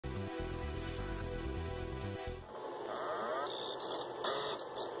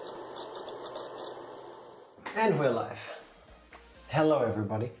And we're live. Hello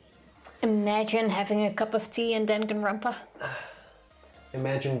everybody. Imagine having a cup of tea in Danganronpa.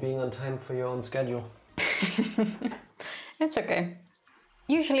 Imagine being on time for your own schedule. It's okay.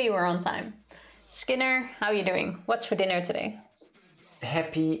 Usually we're on time. Skinner, how are you doing? What's for dinner today?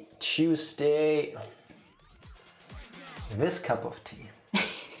 Happy Tuesday. This cup of tea.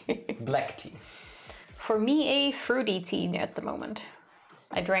 Black tea. For me, a fruity tea at the moment.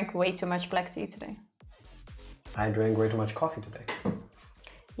 I drank way too much black tea today. I drank way too much coffee today.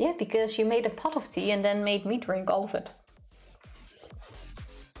 Yeah, because you made a pot of tea and then made me drink all of it.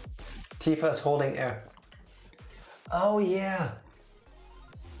 Tifa is holding air. Oh yeah.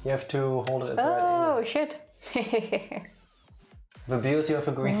 You have to hold it at the right angle. Oh, shit. The beauty of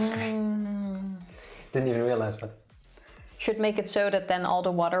a green screen. Didn't even realize that. Should make it so that then all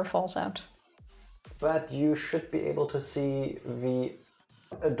the water falls out. But you should be able to see the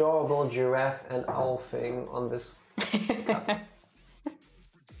adorable giraffe and owl thing on this cup.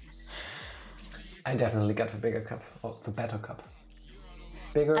 I definitely got the bigger cup, or the better cup.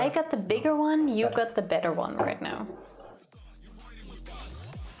 Bigger. I got the bigger one, you got the better one right now.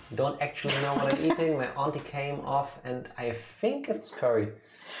 Don't actually know what I'm eating. My auntie came off and I think it's curry.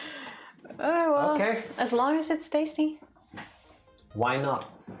 Oh, well, okay. As long as it's tasty. Why not?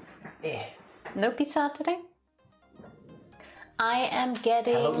 Eh. No Pizza Hut today? I am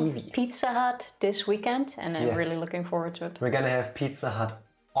getting Pizza Hut this weekend and I'm really looking forward to it. We're gonna have Pizza Hut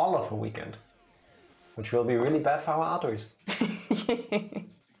all of the weekend, which will be really bad for our arteries.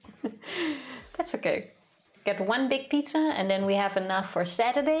 That's okay. Get one big pizza and then we have enough for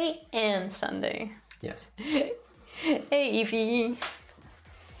Saturday and Sunday. Yes. Hey Evie.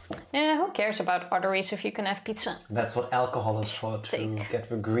 Yeah, who cares about arteries if you can have pizza? That's what alcohol is for, to get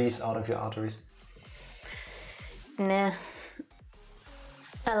the grease out of your arteries. Nah.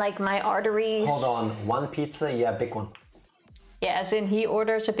 I like my arteries. Hold on, one pizza? Yeah, big one. Yeah, as in he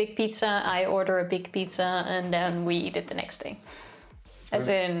orders a big pizza, I order a big pizza, and then we eat it the next day. As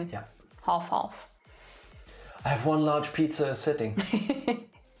in half-half. I have one large pizza sitting.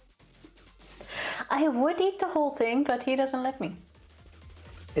 I would eat the whole thing, but he doesn't let me.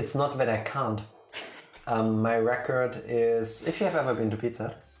 It's not that I can't. My record is, if you have ever been to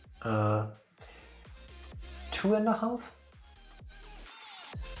Pizza Hut, 2.5?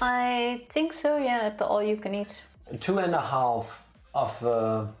 I think so, yeah, at the all-you-can-eat. 2.5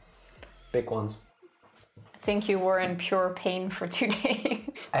 of big ones. I think you were in pure pain for 2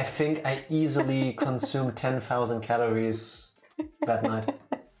 days. I think I easily consumed 10,000 calories that night.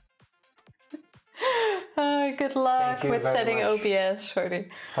 Good luck with setting OBS for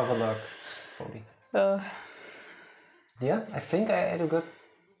the luck for me. Yeah, I think I ate a good,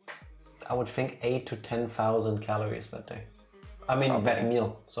 I would think 8 to 10,000 calories that day. I mean, that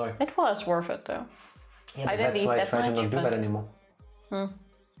meal, sorry. It was worth it though. Yeah, but that's why I try to not do that anymore.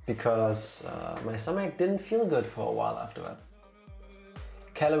 Because my stomach didn't feel good for a while after that.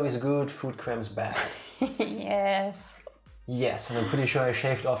 Calories good, food cramps bad. Yes. Yes, and I'm pretty sure I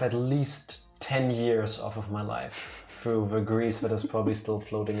shaved off at least 10 years off of my life through the grease that is probably still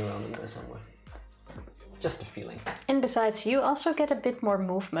floating around in there somewhere. Just a feeling. And besides, you also get a bit more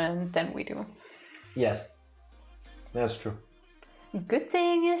movement than we do. Yes, that's true. Good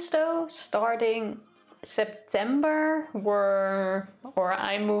thing is though, starting September,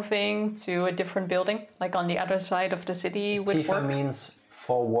 I'm moving to a different building, like on the other side of the city with Tifa work. means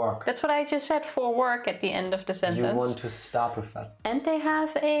for work. That's what I just said, for work at the end of the sentence. You want to start with that. And they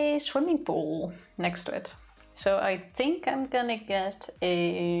have a swimming pool next to it. So I think I'm gonna get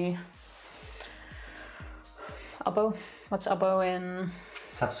a abo. What's abo in?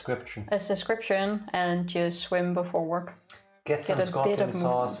 Subscription. A subscription and just swim before work. Get some scorpion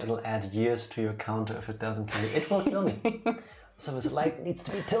sauce, it'll add years to your counter if it doesn't kill you. It will kill me. So this light needs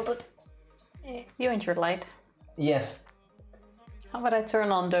to be tilted. You and your light. Yes. How about I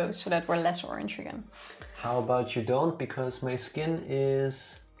turn on those so that we're less orange again? How about you don't, because my skin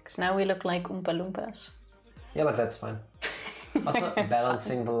is... Because now we look like Oompa Loompas. Yeah, but that's fine. Also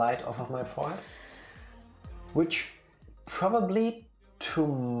balancing the light off of my forehead. Which probably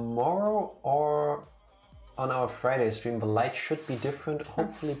tomorrow or on our Friday stream, the light should be different,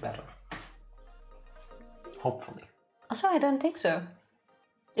 hopefully better. Hopefully. Also, I don't think so.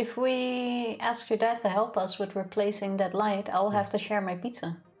 If we ask your dad to help us with replacing that light, I'll have to share my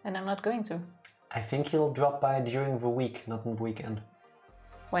pizza, and I'm not going to. I think he'll drop by during the week, not on the weekend.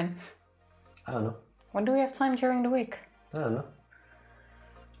 When? I don't know. When do we have time during the week? I don't know.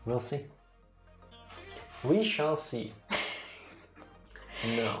 We'll see. We shall see.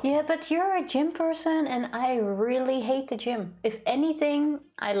 No. Yeah, but you're a gym person and I really hate the gym. If anything,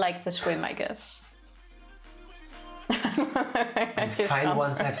 I like to swim, I guess. Find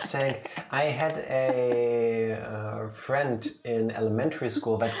oneself saying, I had a friend in elementary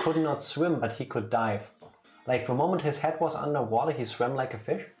school that could not swim, but he could dive. Like the moment his head was underwater, he swam like a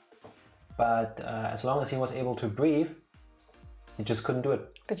fish. But as long as he was able to breathe, he just couldn't do it.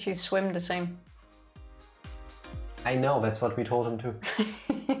 But you swim the same. I know, that's what we told him too.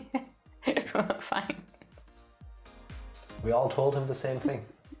 Fine. We all told him the same thing.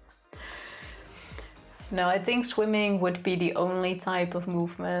 No, I think swimming would be the only type of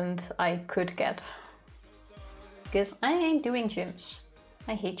movement I could get. Because I ain't doing gyms.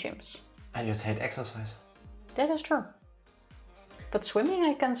 I hate gyms. I just hate exercise. That is true. But swimming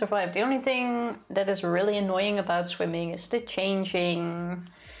I can survive. The only thing that is really annoying about swimming is the changing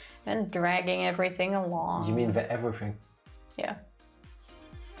and dragging everything along. You mean the everything? Yeah.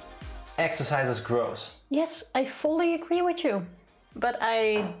 Exercise is gross. Yes, I fully agree with you. But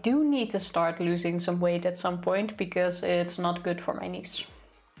I do need to start losing some weight at some point because it's not good for my knees.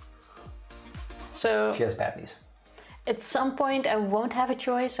 So She has bad knees. at some point I won't have a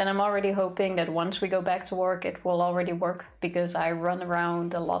choice, and I'm already hoping that once we go back to work it will already work, because I run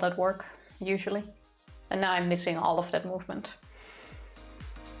around a lot at work usually. And now I'm missing all of that movement.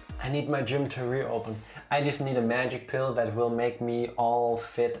 I need my gym to reopen. I just need a magic pill that will make me all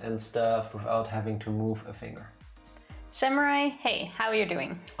fit and stuff without having to move a finger. Samurai, hey, how are you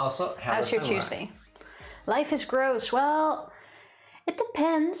doing? Also, how's your Tuesday? Life is gross. Well, it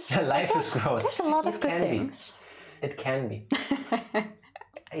depends. Life is gross. There's a lot of good things. It can be.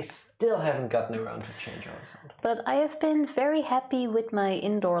 I still haven't gotten around to change our sound. But I have been very happy with my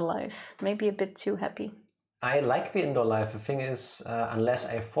indoor life. Maybe a bit too happy. I like the indoor life. The thing is, unless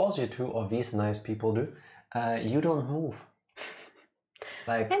I force you to, or these nice people do, you don't move.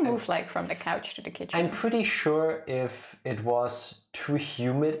 Like, I move like from the couch to the kitchen. I'm pretty sure if it was too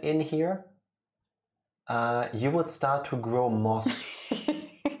humid in here, you would start to grow moss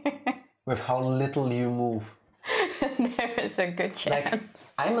with how little you move. There is a good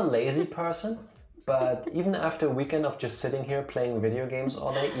chance. Like, I'm a lazy person, but even after a weekend of just sitting here playing video games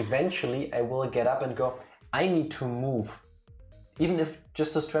all day, eventually I will get up and go, I need to move. Even if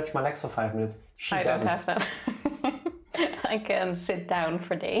just to stretch my legs for 5 minutes. I don't have that. I can sit down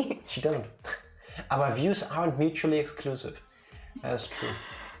for days. She doesn't. Our views aren't mutually exclusive. That's true.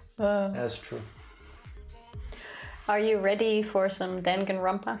 That's true. Are you ready for some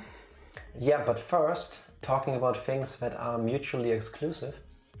Danganronpa? Yeah, but first, talking about things that are mutually exclusive.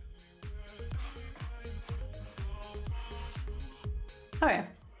 Oh yeah.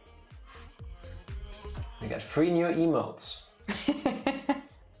 We got 3 new emotes.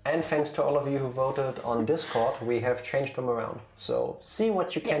 And thanks to all of you who voted on Discord, we have changed them around. So see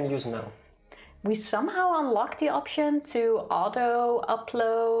what you can use now. We somehow unlocked the option to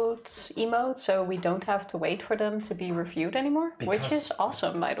auto-upload emotes, so we don't have to wait for them to be reviewed anymore, which is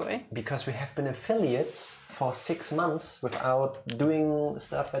awesome, by the way. Because we have been affiliates for 6 months without doing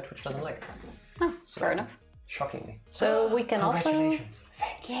stuff that Twitch doesn't like. Oh, fair enough. Shockingly. So we can also... Congratulations.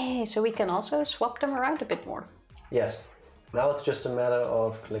 Thank you. Yay, so we can also swap them around a bit more. Yes. Now it's just a matter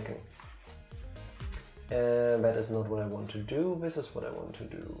of clicking. That is not what I want to do. This is what I want to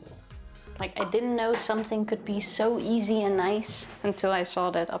do. Like, I didn't know something could be so easy and nice until I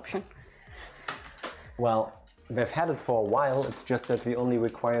saw that option. Well, they've had it for a while. It's just that the only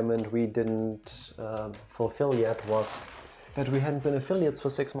requirement we didn't fulfill yet was that we hadn't been affiliates for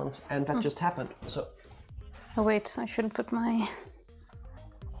 6 months, and that just happened. So. Oh wait, I shouldn't put my...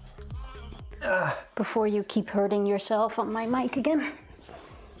 Before you keep hurting yourself on my mic again.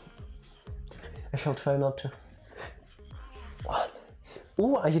 I shall try not to. 1.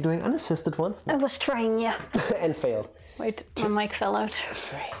 Ooh, are you doing unassisted ones? I was trying, yeah. And failed. Wait, my mic fell out.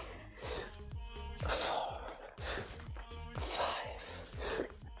 3, 4, 5,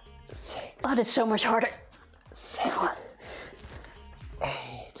 6. Oh, that's so much harder. 7,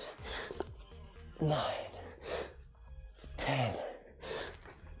 8, 9, 10,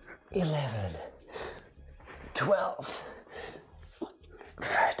 11, 12,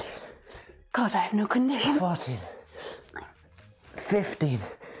 13. God, I have no condition. 14, 15.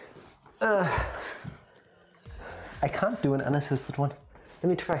 I can't do an unassisted one. Let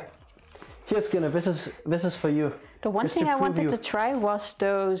me try. Here, Skinner, this is for you. The one thing I wanted to try was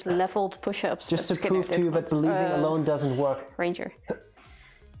those leveled push-ups. Just to prove to you that believing alone doesn't work. Ranger.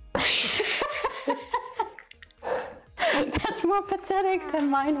 That's more pathetic than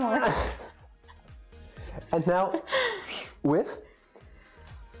mine was. And now, with?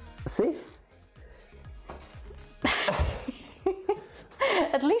 See?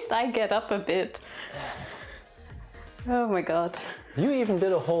 At least I get up a bit. Oh my god. You even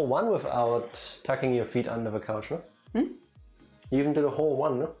did a whole one without tucking your feet under the couch, no? You even did a whole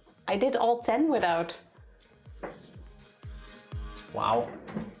one, no? I did all 10 without. Wow.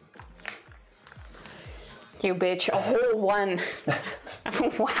 You bitch, a whole one.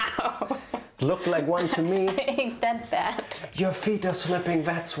 Wow. Looked like one to me. Ain't that bad. Your feet are slipping,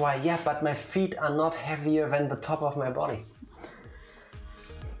 that's why. Yeah, but my feet are not heavier than the top of my body.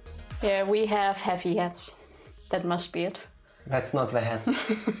 Yeah, we have heavy heads. That must be it. That's not the heads.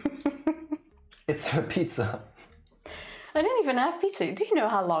 It's the pizza. I didn't even have pizza. Do you know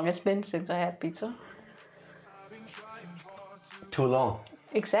how long it's been since I had pizza? Too long.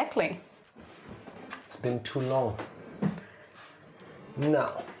 Exactly. It's been too long.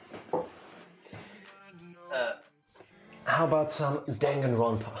 Now, how about some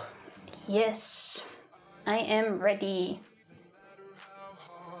Danganronpa? Yes, I am ready.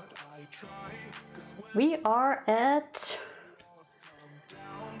 We are at...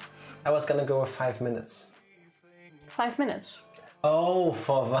 I was gonna go with 5 minutes. 5 minutes. Oh,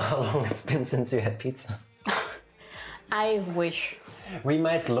 for how long it's been since you had pizza. I wish. We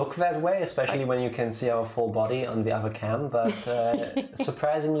might look that way, especially when you can see our full body on the other cam, but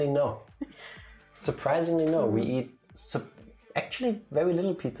surprisingly no. Surprisingly no, we eat actually very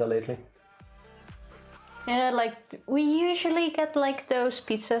little pizza lately. Yeah, like we usually get like those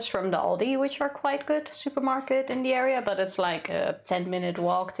pizzas from the Aldi, which are quite good, supermarket in the area, but it's like a 10-minute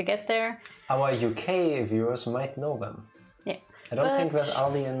walk to get there. Our UK viewers might know them. Yeah. I don't think there's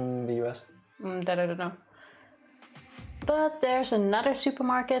Aldi in the US. That I don't know. But there's another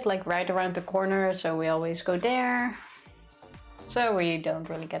supermarket like right around the corner, so we always go there. So we don't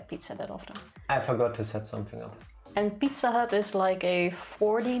really get pizza that often. I forgot to set something up. And Pizza Hut is like a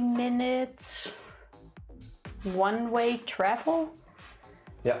 40-minute one-way travel.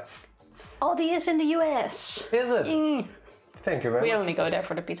 Yeah. Aldi is in the US. Is it? Thank you very much. We only go there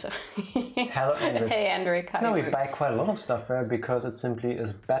for the pizza. Hello, Andrew. Hey, Andrew. No, we buy quite a lot of stuff there because it simply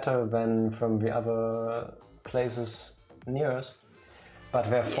is better than from the other places near us. But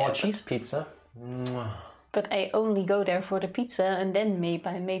their 4-cheese pizza. But I only go there for the pizza and then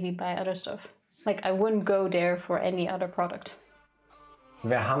maybe buy other stuff. Like I wouldn't go there for any other product.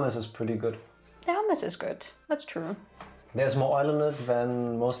 Their hummus is pretty good. The hummus is good. That's true. There's more oil in it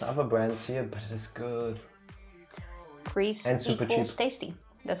than most other brands here, but it is good. Grease and super equals cheap. tasty.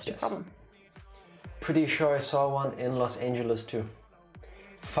 That's the problem. Pretty sure I saw one in Los Angeles too.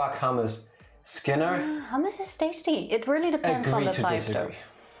 Fuck hummus. Skinner? Hummus is tasty. It really depends on the type though.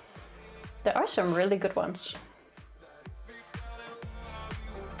 There are some really good ones.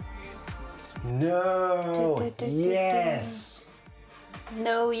 No! Yes!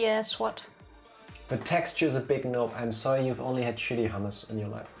 No, yes, what? The texture is a big nope. I'm sorry you've only had shitty hummus in your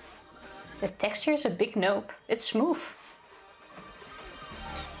life. The texture is a big nope. It's smooth.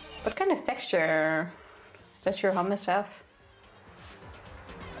 What kind of texture does your hummus have?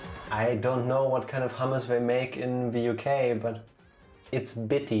 I don't know what kind of hummus they make in the UK, but it's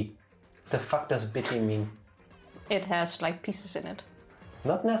bitty. The fuck does bitty mean? It has like pieces in it.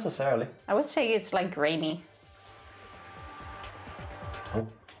 Not necessarily. I would say it's like grainy. Oh.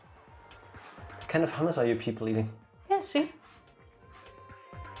 What kind of hummus are you people eating? Yeah, see?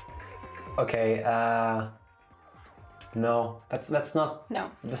 Okay, no, that's not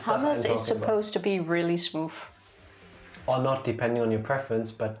No. the stuff I'm Hummus is talking supposed to be really smooth. Or not, depending on your preference,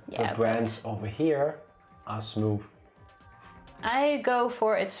 but Yeah, the brands over here are smooth. I go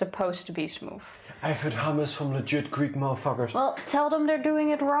for it's supposed to be smooth. I've had hummus from legit Greek motherfuckers. Well, tell them they're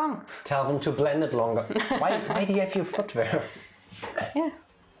doing it wrong. Tell them to blend it longer. Why do you have your foot there? Yeah.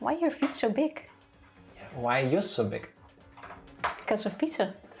 Why are your feet so big? Why are you so big? Because of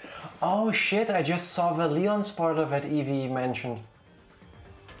pizza. Oh shit, I just saw the Leon spoiler that Evie mentioned.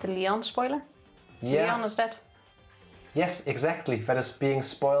 The Leon spoiler? Yeah. Leon is dead. Yes, exactly. That is being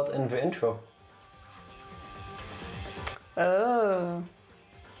spoiled in the intro. Oh.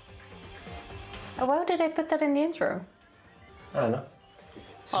 Why did I put that in the intro? I don't know.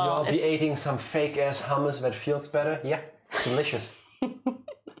 So you'll be eating some fake ass hummus that feels better? Yeah, delicious.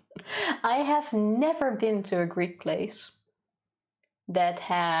 I have never been to a Greek place that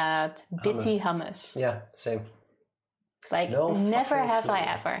had bitty hummus. Yeah, same. Like, No never fucking have clue. I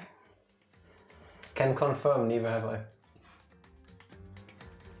ever. Can confirm, neither have I.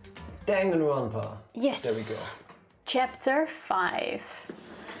 Danganronpa. Yes. There we go. Chapter 5.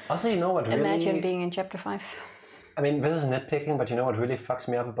 Also, you know what really... Imagine being in chapter 5. I mean, this is nitpicking, but you know what really fucks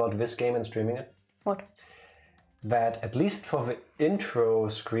me up about this game and streaming it? What? That at least for the intro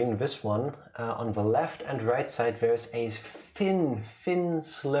screen, this one, on the left and right side, there's a thin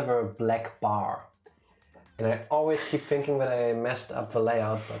sliver black bar. And I always keep thinking that I messed up the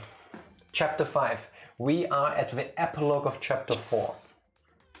layout, but... Chapter 5. We are at the epilogue of chapter 4.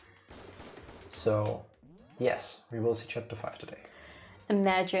 So, yes, we will see chapter 5 today.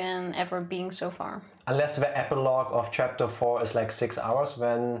 Imagine ever being so far. Unless the epilogue of chapter 4 is like 6 hours,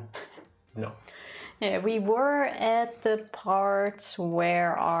 then no. Yeah, we were at the part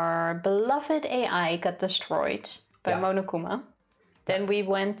where our beloved AI got destroyed by Monokuma. Then we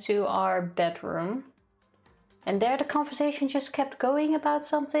went to our bedroom. And there the conversation just kept going about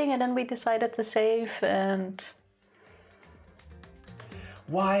something, and then we decided to save and...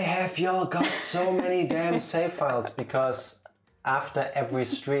 Why have y'all got so many damn save files? Because after every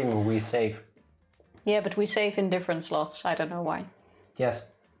stream we save. Yeah, but we save in different slots. I don't know why. Yes.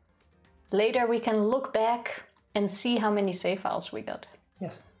 Later we can look back and see how many save files we got.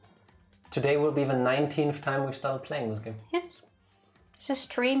 Yes. Today will be the 19th time we started playing this game. Yes. This is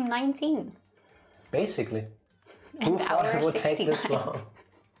stream 19. Basically. Who thought it would take this long?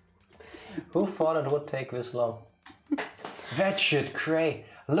 Who thought it would take this long? That shit cray.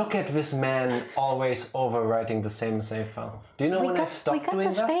 Look at this man always overwriting the same save file. Do you know when I stopped doing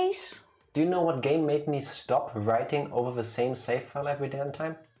that? Space. Do you know what game made me stop writing over the same save file every damn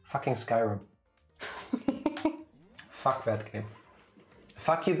time? Fucking Skyrim. Fuck that game.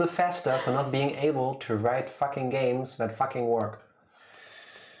 Fuck you Bethesda for not being able to write fucking games that fucking work.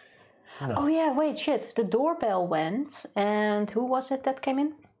 No. Oh yeah, wait, shit. The doorbell went, and who was it that came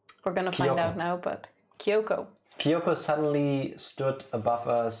in? We're gonna find out now, but Kyoko. Kyoko suddenly stood above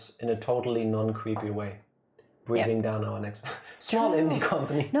us in a totally non-creepy way, breathing down our necks. Small indie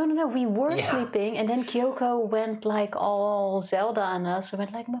company. No, we were sleeping, and then Kyoko went like all Zelda on us, and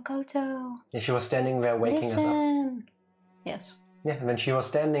went like, Makoto. Yeah, she was standing there waking us up. Yes. Yeah, and then she was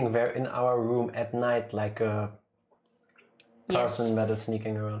standing there in our room at night like a person that is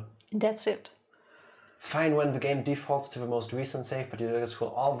sneaking around. That's it. It's fine when the game defaults to the most recent save, but you just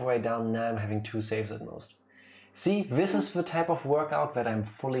scroll all the way down. Now I'm having 2 saves at most. See, this is the type of workout that I'm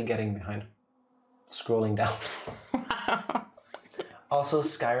fully getting behind. Scrolling down. Also,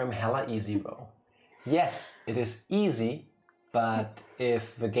 Skyrim hella easy though. Yes, it is easy, but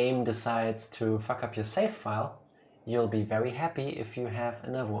if the game decides to fuck up your save file, you'll be very happy if you have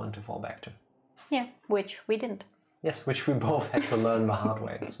another one to fall back to. Yeah, which we didn't. Yes, which we both had to learn the hard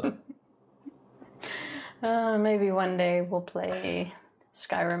way. So. Maybe one day we'll play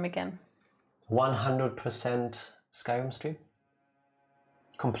Skyrim again. 100% Skyrim stream?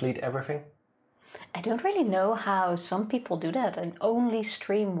 Complete everything? I don't really know how some people do that and only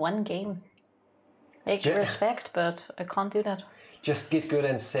stream one game. Like, respect, but I can't do that. Just get good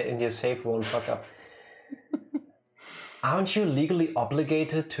and your save won't fuck up. Aren't you legally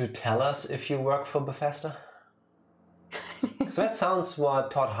obligated to tell us if you work for Bethesda? So that sounds what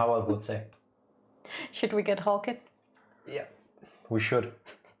Todd Howard would say. Should we get Hawkett? Yeah, we should.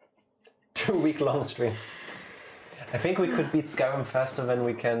 2-week-long stream. I think we could beat Skyrim faster than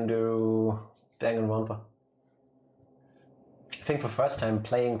we can do Danganronpa. I think the first time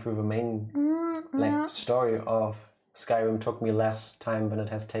playing through the main story of Skyrim took me less time than it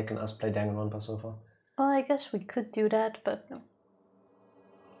has taken us play Danganronpa so far. Well, I guess we could do that, but no.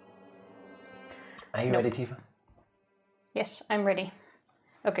 Are you ready, Tifa? Yes, I'm ready.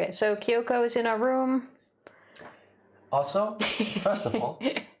 Okay, so Kyoko is in our room. Also, first of all,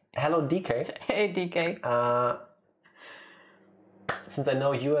 hello DK. Hey DK. Since I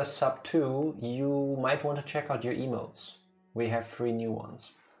know you are sub 2, you might want to check out your emotes. We have 3 new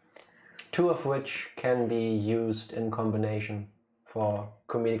ones. 2 of which can be used in combination for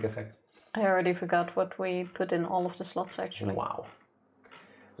comedic effects. I already forgot what we put in all of the slots actually. Wow.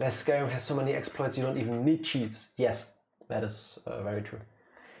 Less Skyrim has so many exploits you don't even need cheats. Yes, that is very true.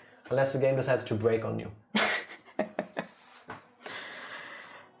 Unless the game decides to break on you.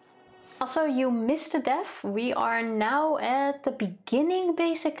 Also, you missed the death. We are now at the beginning,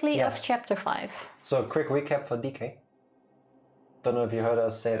 basically, of chapter 5. So, a quick recap for DK. Don't know if you heard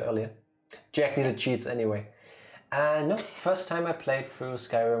us say it earlier. Jack needed cheats anyway. No, first time I played through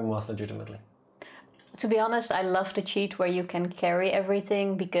Skyrim was legitimately. To be honest, I love the cheat where you can carry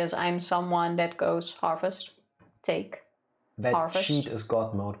everything because I'm someone that goes harvest, take, that harvest. Cheat is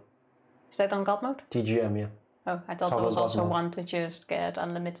God mode. Is that on God mode? TGM, yeah. Oh, I thought there was also one to just get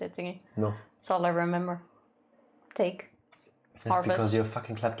unlimited thingy. No. That's all I remember. Take, That's harvest. because you're a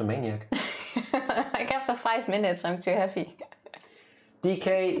fucking kleptomaniac. Like after 5 minutes, I'm too heavy.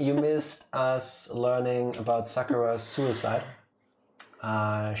 DK, you missed us learning about Sakura's suicide.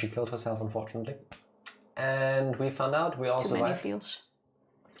 She killed herself, unfortunately. And we found out we all survived. Too many feels.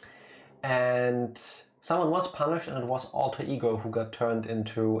 And someone was punished, and it was Alter Ego who got turned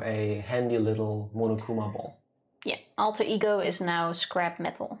into a handy little Monokuma ball. Yeah, Alter Ego is now scrap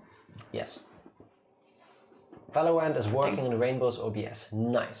metal. Yes. Valorant is working in Rainbow's OBS.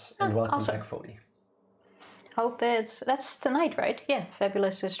 Nice. And welcome awesome. back, Foley. Hope that's tonight, right? Yeah,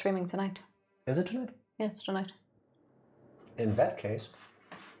 Fabulous is streaming tonight. Is it tonight? Yeah, it's tonight. In that case.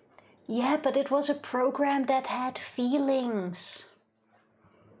 Yeah, but it was a program that had feelings.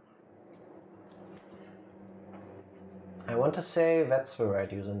 I want to say that's the right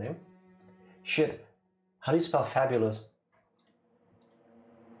username. Shit. How do you spell fabulous?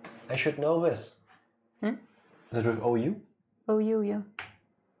 I should know this. Is it with OU? OU, yeah.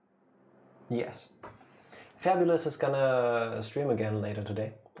 Yes. Fabulous is gonna stream again later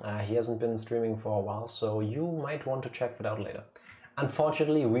today. He hasn't been streaming for a while, so you might want to check that out later.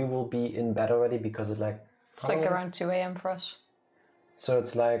 Unfortunately, we will be in bed already because it's like around 2 a.m. for us. So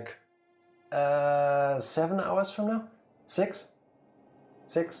it's like 7 hours from now? 6?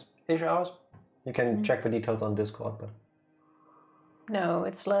 6-ish hours? You can check the details on Discord, but... No,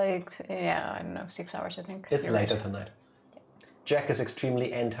 it's like, yeah, I don't know, 6 hours, I think. It's later tonight. Yeah. Jack is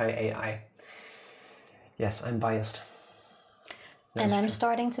extremely anti-AI. Yes, I'm biased. And I'm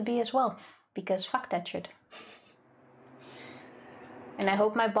starting to be as well, because fuck that shit. And I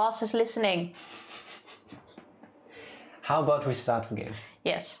hope my boss is listening. How about we start the game?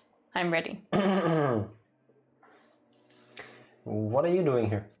 Yes, I'm ready. What are you doing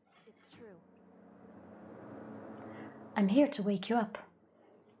here? It's true. I'm here to wake you up.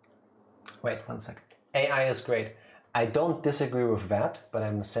 Wait 1 second. AI is great. I don't disagree with that, but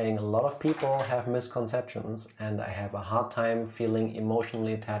I'm saying a lot of people have misconceptions and I have a hard time feeling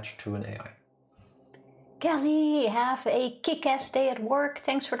emotionally attached to an AI. Kelly, have a kick-ass day at work.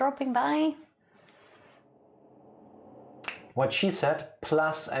 Thanks for dropping by. What she said,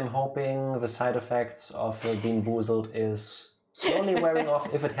 plus I'm hoping the side effects of being boozled is slowly wearing off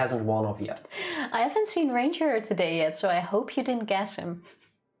if it hasn't worn off yet. I haven't seen Ranger today yet, so I hope you didn't gas him.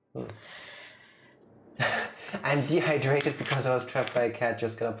 I'm dehydrated because I was trapped by a cat.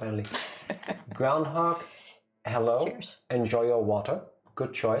 Just got up finally. Groundhog, hello. Cheers. Enjoy your water.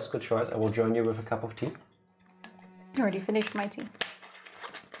 Good choice, good choice. I will join you with a cup of tea. I already finished my tea.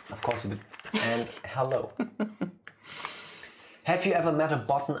 Of course you did. And hello. Have you ever met a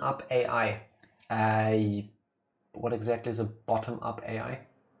bottom-up AI? What exactly is a bottom-up AI?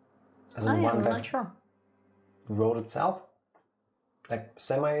 As in one I'm that not sure. wrote itself? Like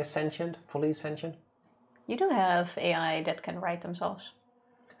semi-sentient, fully sentient? You do have AI that can write themselves.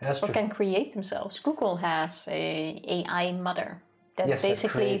 That's Or true. can create themselves. Google has a AI mother that Yes, that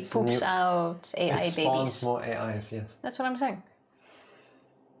basically creates poops new- out AI It spawns babies. more AIs, yes. That's what I'm saying.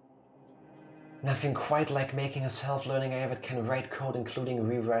 Nothing quite like making a self-learning AI that can write code, including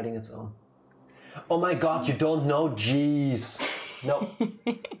rewriting its own. Oh my god, you don't know? Jeez. No.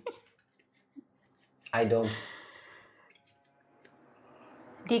 I don't.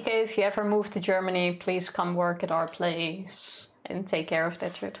 DK, if you ever move to Germany, please come work at our place and take care of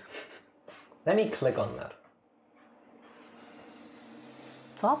that shit. Let me click on that.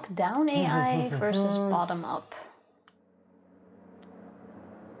 Top-down AI versus bottom-up.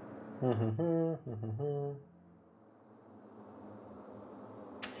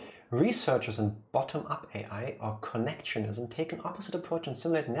 Researchers in bottom-up AI or connectionism take an opposite approach and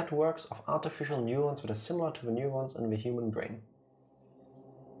simulate networks of artificial neurons that are similar to the neurons in the human brain.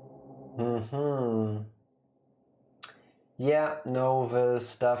 Yeah, no, the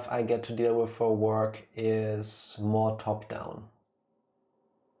stuff I get to deal with for work is more top-down.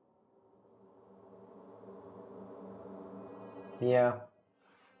 Yeah.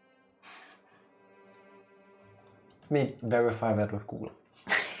 Let me verify that with Google.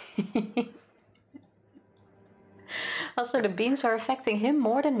 Also, the beans are affecting him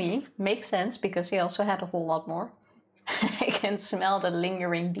more than me. Makes sense, because he also had a whole lot more. I can smell the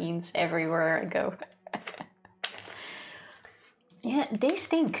lingering beans everywhere I go. Yeah, they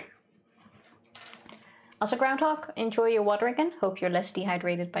stink. Also, Groundhog, enjoy your water again. Hope you're less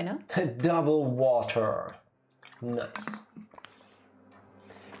dehydrated by now. Double water. Nice.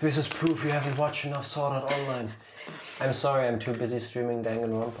 This is proof you haven't watched enough Sword Art Online. I'm sorry, I'm too busy streaming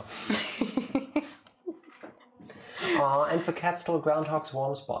Danganronpa. And the cat stole Groundhog's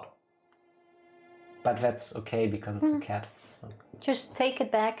warm spot. But that's okay because it's a cat. Just take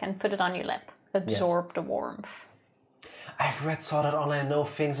it back and put it on your lap. Absorb the warmth. I've read Sword Art Online, know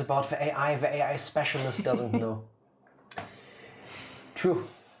things about the AI specialist doesn't know. True.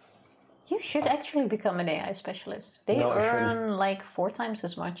 You should actually become an AI specialist. They No, I shouldn't. earn like 4 times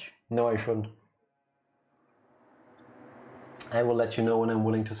as much. No, I shouldn't. I will let you know when I'm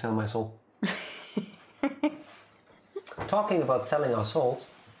willing to sell my soul. Talking about selling our souls,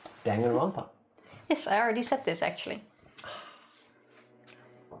 Danganronpa. Yes, I already said this actually.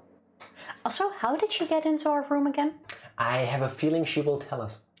 Also, how did she get into our room again? I have a feeling she will tell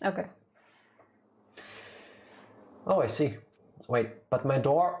us. Okay. Oh, I see. Wait, but my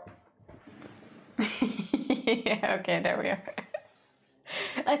door... Yeah, okay, there we are.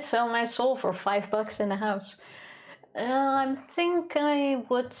 I'd sell my soul for $5 in the house. I think I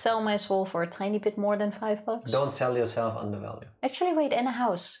would sell my soul for a tiny bit more than $5. Don't sell yourself undervalue. Actually, wait, in a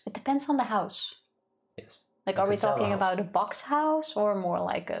house. It depends on the house. Yes. Like, You are we could sell the talking house. about a box house or more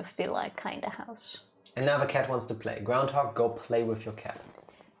like a villa kind of house? And now the cat wants to play. Groundhog, go play with your cat.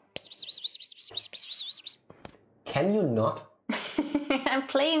 Can you not? I'm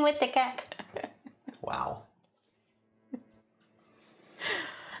playing with the cat. Wow.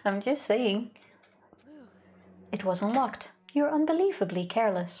 I'm just saying. It was unlocked. You're unbelievably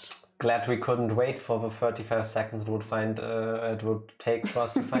careless. Glad we couldn't wait for the 35 seconds it would take for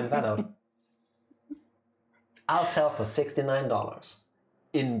us to find that out. I'll sell for $69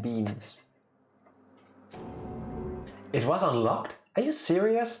 in beans. It was unlocked? Are you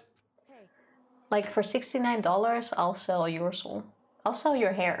serious? Like, for $69, I'll sell your soul. I'll sell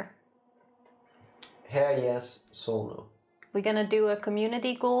your hair. Hair yes, soul no. We're gonna do a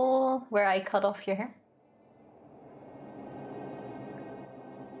community goal where I cut off your hair?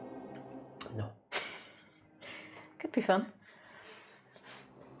 No. Could be fun.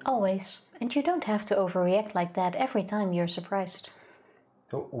 Always. And you don't have to overreact like that every time you're surprised.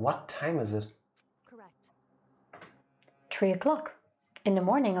 What time is it? Correct. 3 o'clock. In the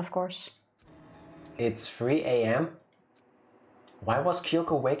morning, of course. It's 3 a.m.? Why was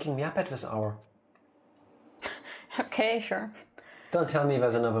Kyoko waking me up at this hour? Okay, sure. Don't tell me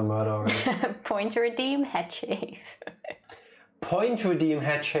there's another murder already. Point to redeem, head shave. Point redeem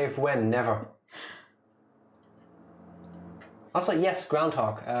head shave when? Never. Also, yes,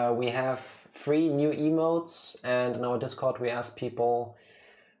 Groundhog. We have 3 new emotes, and in our Discord we asked people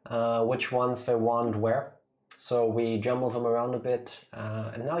which ones they want where. So we jumbled them around a bit,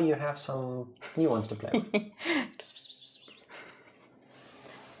 and now you have some new ones to play with.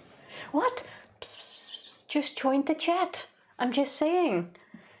 What? Just joined the chat. I'm just saying.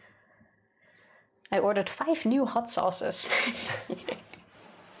 I ordered 5 new hot sauces.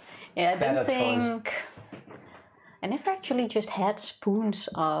 Yeah, I Better don't think... I never actually just had spoons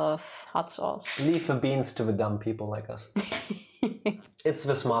of hot sauce. Leave the beans to the dumb people like us. It's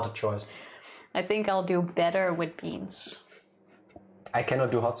the smarter choice. I think I'll do better with beans. I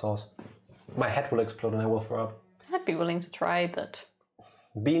cannot do hot sauce. My head will explode and I will throw up. I'd be willing to try, but...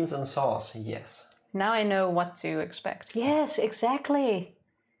 Beans and sauce, yes. Now I know what to expect. Yes, exactly.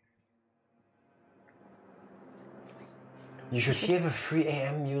 You should hear the 3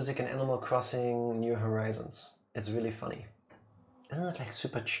 a.m. music in Animal Crossing New Horizons. It's really funny. Isn't it like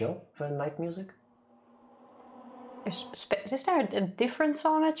super chill for night music? Is there a different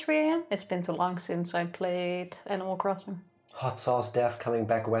song at 3 a.m? It's been too long since I played Animal Crossing. Hot Sauce Death coming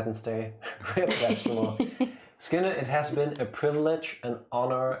back Wednesday. Rip, that's tomorrow. Skinner, it has been a privilege, an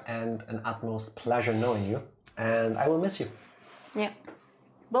honor, and an utmost pleasure knowing you. And I will miss you. Yeah.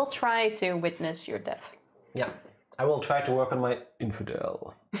 We'll try to witness your death. Yeah. I will try to work on my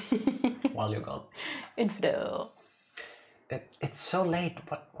infidel while you're gone. Infidel. It's so late.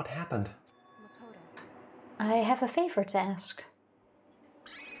 What happened? I have a favor to ask.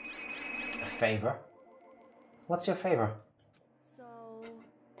 A favor? What's your favor? So...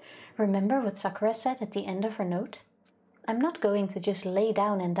 Remember what Sakura said at the end of her note? I'm not going to just lay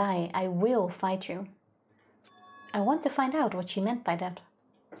down and die. I will fight you. I want to find out what she meant by that.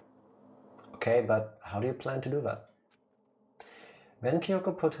 Okay, but how do you plan to do that? Then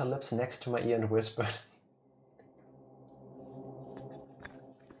Kyoko put her lips next to my ear and whispered,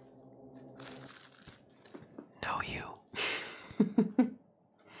 "No, you."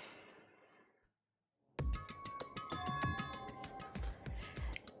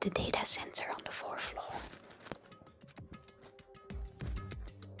 The data center on the 4th floor.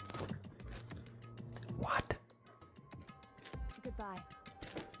 What? Goodbye.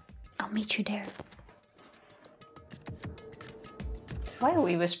 I'll meet you there. Why are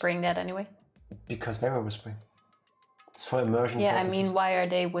we whispering that anyway? Because they were whispering. It's for immersion Yeah, purposes. I mean, why are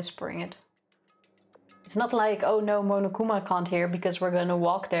they whispering it? It's not like, oh no, Monokuma can't hear because we're gonna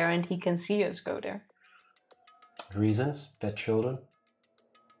walk there and he can see us go there. Reasons? They're children.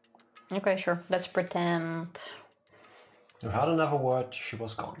 Okay, sure. Let's pretend. Without another word, she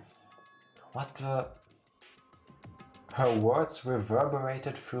was gone. What the... Her words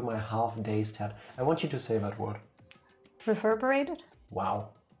reverberated through my half-dazed head. I want you to say that word. Reverberated? Wow.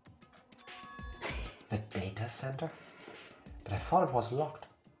 The data center? But I thought it was locked.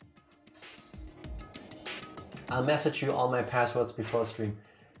 I'll message you all my passwords before stream.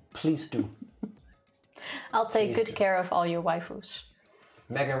 Please do. I'll take Please good do. care of all your waifus.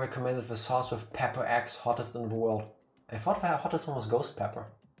 Mega recommended the sauce with pepper eggs, hottest in the world. I thought the hottest one was ghost pepper.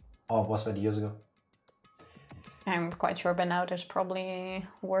 Or was that years ago? I'm quite sure by now there's probably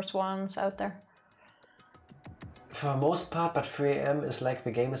worse ones out there. For the most part, but 3 AM is like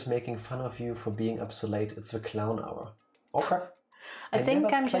the game is making fun of you for being up so late. It's the clown hour. Okay. I think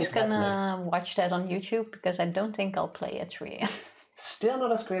never I'm played just that gonna watch that on YouTube because I don't think I'll play at 3 AM. Still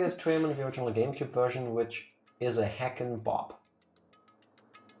not as great as 3 AM in the original GameCube version, which is a hack and bob.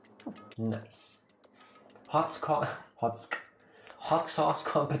 Nice. Hot sauce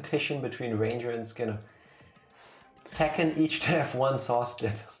competition between Ranger and Skinner. Tekken each to have one sauce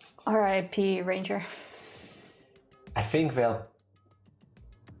dip. R.I.P. Ranger. I think they'll...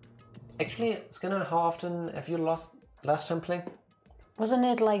 Actually, Skinner, how often have you lost last time playing? Wasn't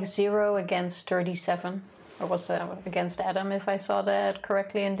it like 0 against 37? Or was it against Adam, if I saw that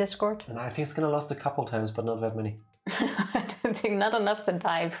correctly in Discord? No, I think Skinner lost a couple times, but not that many. I don't think not enough to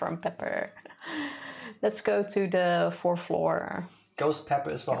die from Pepper. Let's go to the 4th floor. Ghost Pepper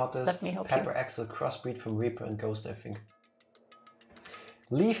is the hottest. let me help Pepper X a crossbreed from Reaper and Ghost, I think.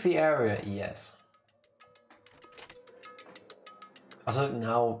 Leave the area, yes. Also,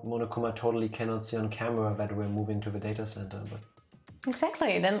 now Monokuma totally cannot see on camera that we're moving to the data center, but...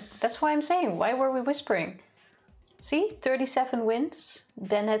 Exactly, then that's why I'm saying, why were we whispering? See, 37 wins,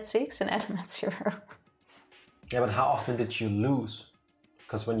 Ben had 6 and Adam had 0. Yeah, but how often did you lose?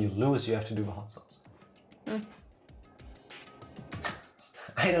 Because when you lose, you have to do the hot sauce.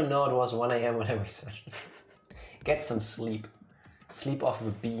 I don't know, it was 1 AM when I researched. Get some sleep. Sleep off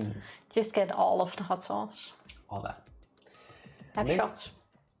the beans. Just get all of the hot sauce. All that. Have shots.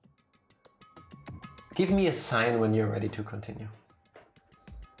 Give me a sign when you're ready to continue.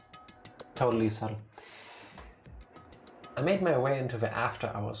 Totally subtle. I made my way into the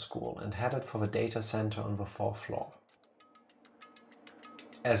after-hours school and headed for the data center on the 4th floor.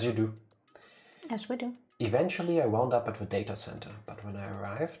 As you do. As we do. Eventually I wound up at the data center, but when I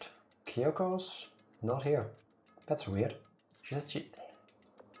arrived, Kyoko's not here. That's weird. She said she...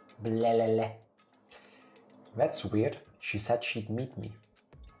 Blah. That's weird. She said she'd meet me.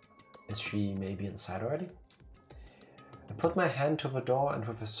 Is she maybe inside already? I put my hand to the door and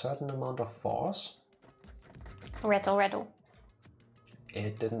with a certain amount of force... Rattle, rattle.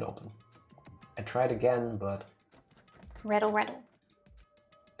 It didn't open. I tried again, but... Rattle, rattle.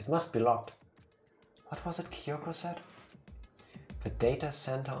 It must be locked. What was it Kyoko said? The data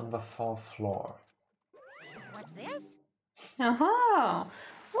center on the 4th floor. What's this? Oh,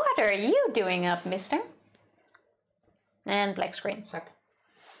 what are you doing up, mister? And black screen. Sec.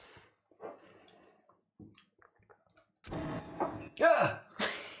 Ah!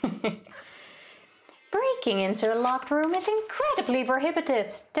 Breaking into a locked room is incredibly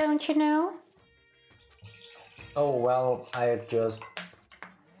prohibited, don't you know? Oh, well, I just...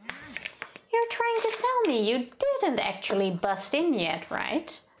 You're trying to tell me you didn't actually bust in yet,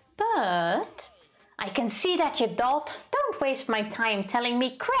 right? But... I can see that you dolt. Don't waste my time telling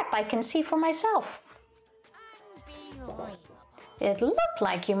me crap I can see for myself. It looked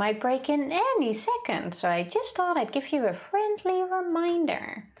like you might break in any second, so I just thought I'd give you a friendly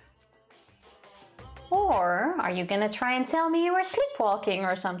reminder. Or are you gonna try and tell me you were sleepwalking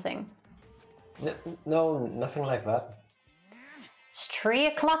or something? No, nothing like that. It's 3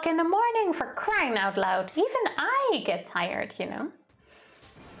 o'clock in the morning, for crying out loud. Even I get tired, you know.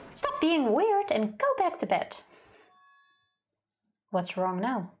 Stop being weird and go back to bed. What's wrong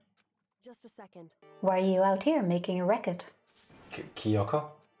now? Just a second. Why are you out here making a racket?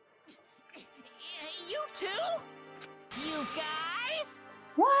 Kyoko? You too? You guys?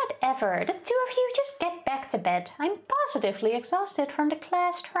 Whatever, the two of you just get back to bed. I'm positively exhausted from the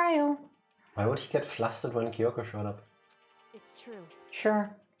class trial. Why would he get flustered when Kyoko showed up? It's true.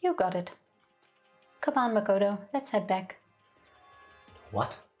 Sure, you got it. Come on, Makoto, let's head back.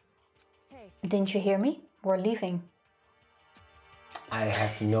 What? Hey. Didn't you hear me? We're leaving. I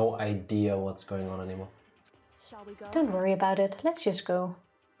have no idea what's going on anymore. Shall we go? Don't worry about it, let's just go.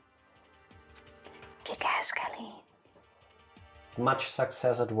 Kick ass, Kelly. Much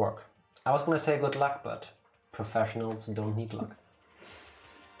success at work. I was gonna say good luck, but professionals don't need luck.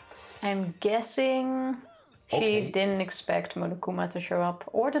 I'm guessing she didn't expect Monokuma to show up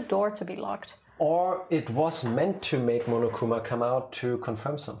or the door to be locked. Or it was meant to make Monokuma come out to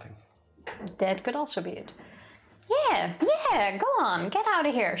confirm something. That could also be it. Yeah, go on, get out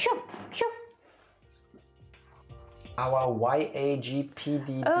of here. Shoo. Our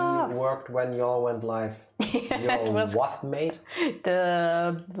YAGPDB worked when y'all went live. Your was- what, mate?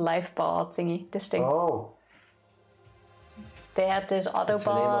 The live bot thingy, this thing. Oh. They had this the name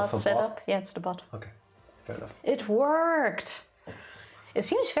of Autobot a setup. bot? Yeah, it's the bot. Okay, fair enough. It worked! It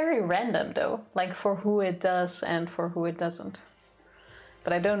seems very random though, like for who it does and for who it doesn't.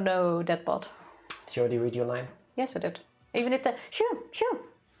 But I don't know that bot. Did you already read your line? Yes, I did. Even if the shoo, shoo.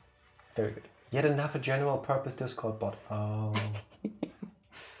 Very good. Yet another general purpose Discord bot. Oh.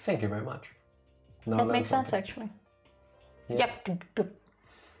 Thank you very much. Now That learn makes sense something. actually. Yeah. Yep. Boop, boop.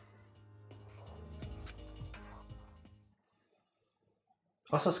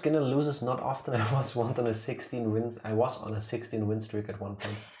 Also, Skinner loses not often. I was on a 16 win streak at one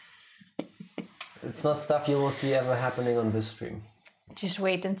point. It's not stuff you will see ever happening on this stream. Just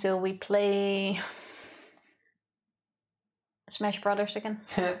wait until we play Smash Brothers again.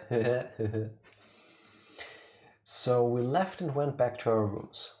 So we left and went back to our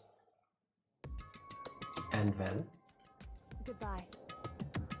rooms. And then... Goodbye.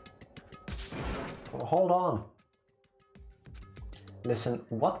 Oh, hold on. Listen,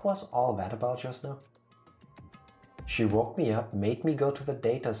 what was all that about just now? She woke me up, made me go to the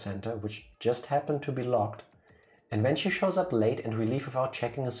data center, which just happened to be locked, and then she shows up late and we leave without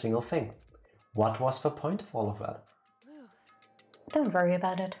checking a single thing. What was the point of all of that? Don't worry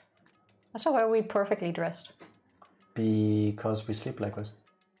about it. I saw her we perfectly dressed. Because we sleep like this.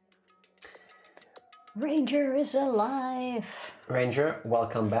 Ranger is alive! Ranger,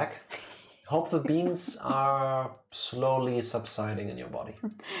 welcome back. Hope the beans are slowly subsiding in your body.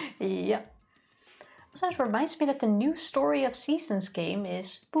 Yeah. So it reminds me that the new Story of Seasons game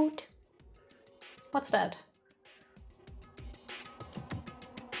is Boot. What's that?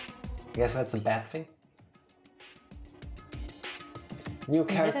 I guess that's a bad thing. New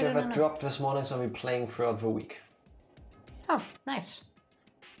character that dropped this morning, so we'll be playing throughout the week. Oh, nice.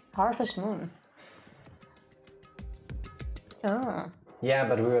 Harvest Moon. Oh. Yeah,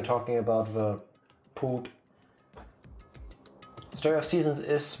 but we were talking about the Poot. Story of Seasons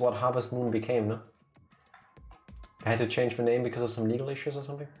is what Harvest Moon became, no? I had to change the name because of some legal issues or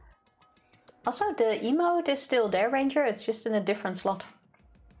something? Also, the emote is still there, Ranger. It's just in a different slot.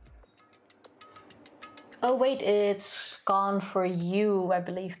 Oh wait, it's gone for you, I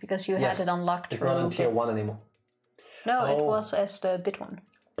believe, because you Yes, had it unlocked. it's not in tier bits. 1 anymore. No, it Oh. was as the bit one.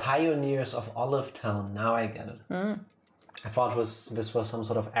 Pioneers of Olive Town, now I get it. I thought this was some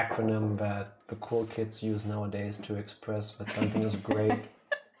sort of acronym that the cool kids use nowadays to express that something is great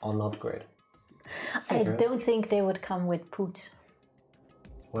or not great. I don't think they would come with Poot.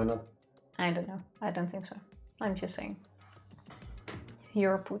 Why not? I don't know. I don't think so. I'm just saying.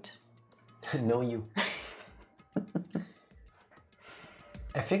 You're a Poot. No, you.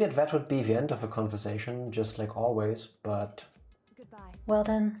 I figured that would be the end of the conversation, just like always, but... Goodbye. Well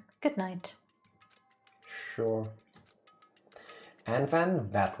then, good night. Sure. And then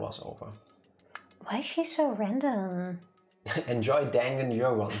that was over. Why is she so random? Enjoy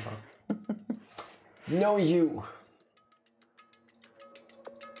Danganronpa. No, you!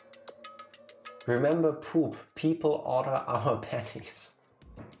 Remember poop. People order our patties.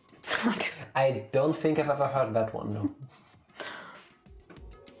 I don't think I've ever heard that one, no.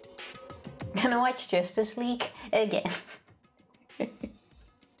 Gonna watch Justice League again.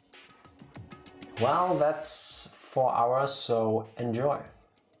 Well, that's 4 hours, so enjoy.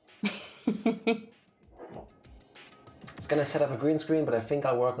 It's gonna set up a green screen, but I think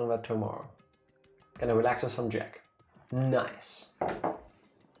I'll work on that tomorrow. Gonna relax with some Jack. Nice.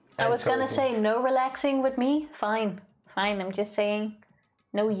 I was gonna Tofu. say no relaxing with me. Fine. Fine, I'm just saying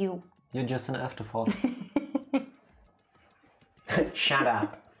no you. You're just an afterthought. Shut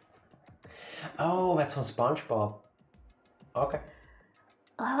up. Oh, that's from SpongeBob. Okay.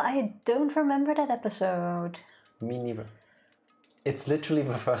 Oh, I don't remember that episode. Me neither. It's literally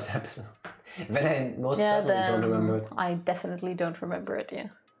the first episode. Then I most certainly don't remember it. I definitely don't remember it, yeah.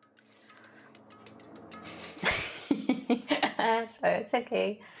 So it's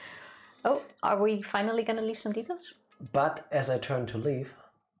okay. Oh, are we finally gonna leave some details? But as I turn to leave...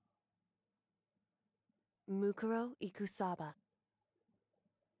 Mukuro Ikusaba.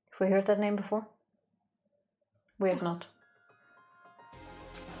 Have we heard that name before? We have not.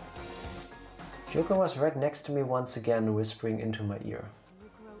 Kyoko was right next to me once again, whispering into my ear.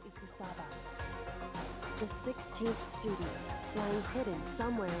 Mukuro Ikusaba. The 16th student, lying hidden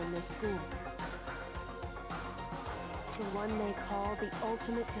somewhere in this school. The one they call the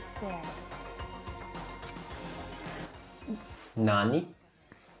ultimate despair. Nani?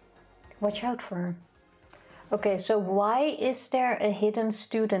 Watch out for her. Okay, so why is there a hidden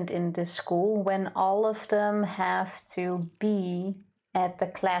student in this school when all of them have to be at the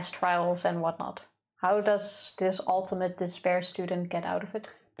class trials and whatnot? How does this ultimate despair student get out of it?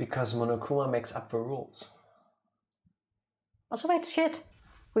 Because Monokuma makes up the rules. Also, wait, shit.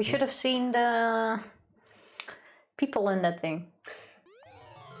 We should have seen the people in that thing.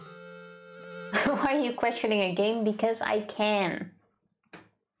 Why are you questioning a game? Because I can.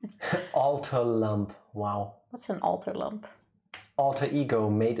 Alter lump. Wow. What's an alter lump? Alter ego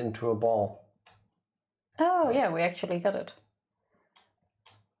made into a ball. Oh, yeah, we actually got it.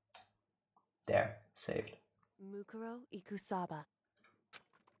 There, saved. Mukuro Ikusaba.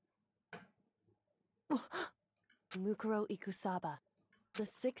 Mukuro Ikusaba, the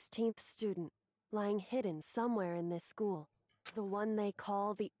 16th student, lying hidden somewhere in this school. The one they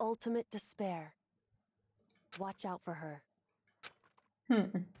call the ultimate despair. Watch out for her.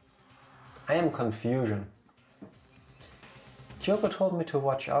 I am confusion. Kyoko told me to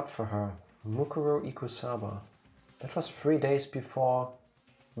watch out for her. Mukuro Ikusaba. That was 3 days before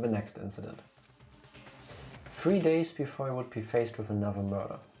the next incident. 3 days before I would be faced with another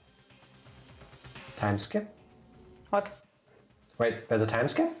murder. Time skip? What? Wait, there's a time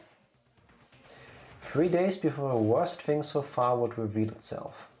skip? 3 days before the worst thing so far would reveal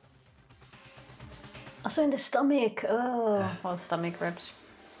itself. Also in the stomach. Oh, well, stomach ribs.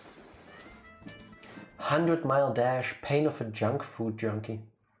 100-mile dash, pain of a junk food junkie.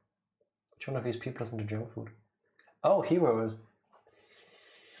 Which one of these people is into junk food? Oh, heroes.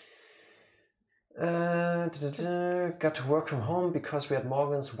 Got to work from home because we had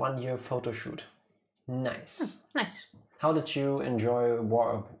Morgan's 1-year photo shoot. Nice. Nice. How did you enjoy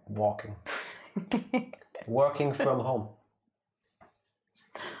walking? Working from home.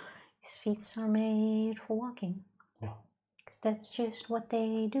 His feet are made for walking. Yeah. 'Cause that's just what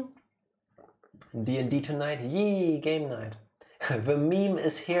they do. D&D tonight? Yay, game night. The meme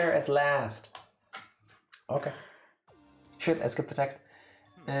is here at last. Okay. Shit, I skipped the text.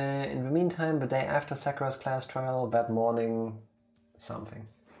 In the meantime, the day after Sakura's class trial, that morning, something.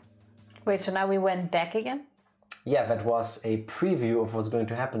 Wait, so now we went back again? Yeah, that was a preview of what's going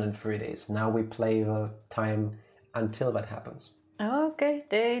to happen in 3 days. Now we play the time until that happens. Okay,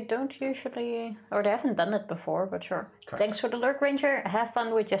 they don't usually, or they haven't done it before, but sure. Correct. Thanks for the lurk, Ranger. Have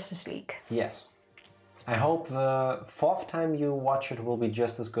fun with Justice League. Yes. I hope the 4th time you watch it will be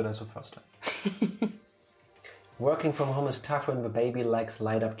just as good as the first time. Working from home is tough when the baby likes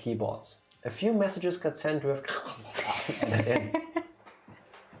light-up keyboards. A few messages got sent with edit in.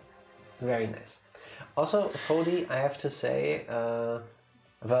 Very nice. Also, Fodi, I have to say, the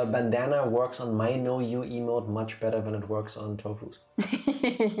bandana works on my No You emote much better than it works on Tofu's.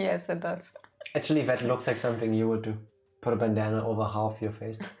 Yes, it does. Actually, that looks like something you would do. Put a bandana over half your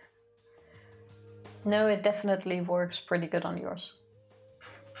face. No, it definitely works pretty good on yours.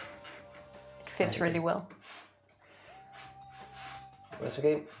 It fits really well. Where's the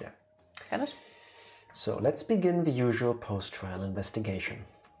game? Yeah. Got it? So let's begin the usual post-trial investigation.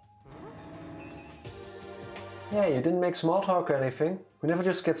 Yeah, you didn't make small talk or anything. We never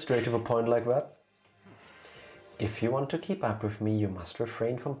just get straight to the point like that. If you want to keep up with me, you must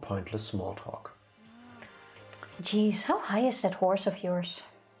refrain from pointless small talk. Jeez, how high is that horse of yours?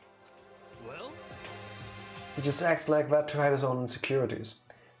 Well? He just acts like that to hide his own insecurities.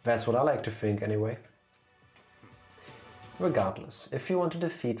 That's what I like to think, anyway. Regardless, if you want to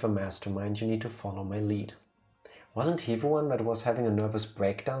defeat the mastermind, you need to follow my lead. Wasn't he the one that was having a nervous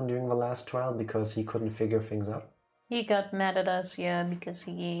breakdown during the last trial because he couldn't figure things out? He got mad at us, yeah, because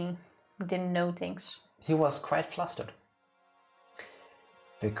he didn't know things. He was quite flustered.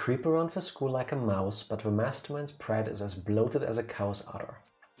 They creep around the school like a mouse, but the mastermind's pride is as bloated as a cow's udder.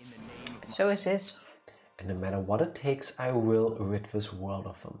 So is his. And no matter what it takes, I will rid this world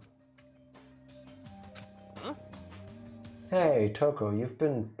of them. Huh? Hey, Toko, you've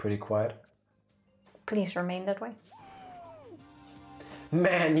been pretty quiet. Please remain that way.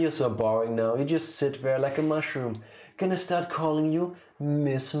 Man, you're so boring now. You just sit there like a mushroom. Gonna start calling you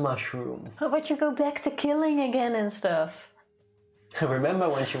Miss Mushroom. How about you go back to killing again and stuff? Remember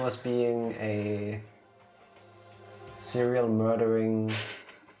when she was being a serial murdering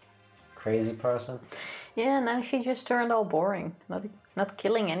crazy person? Yeah, now she just turned all boring. Not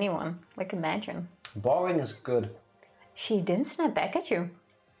killing anyone. Like, imagine. Boring is good. She didn't snap back at you.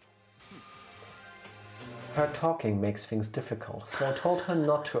 Her talking makes things difficult, so I told her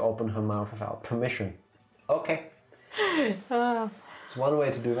not to open her mouth without permission. Okay. It's one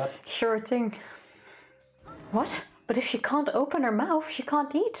way to do that. Sure thing. What? But if she can't open her mouth, she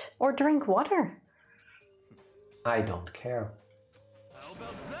can't eat or drink water. I don't care. How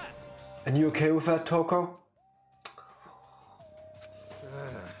about that? And you okay with that, Toko?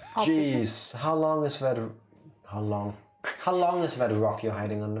 Jeez, how long is that... How long is that rock you're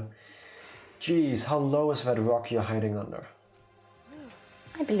hiding under? Jeez, how low is that rock you're hiding under?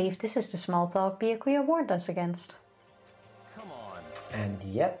 I believe this is the small talk Byakuya warned us against. Come And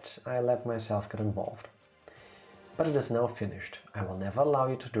yet I let myself get involved. But it is now finished. I will never allow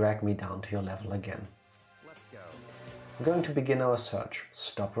you to drag me down to your level again. Let's go. I'm going to begin our search.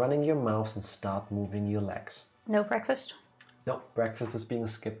 Stop running your mouths and start moving your legs. No breakfast? No, breakfast is being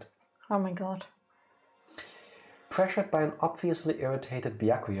skipped. Oh my god. Pressured by an obviously irritated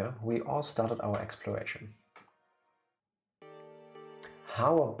Byakuya, we all started our exploration.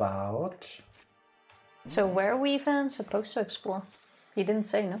 How about... So where are we even supposed to explore? You didn't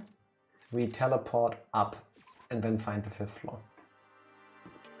say, no? we teleport up and then find the 5th floor.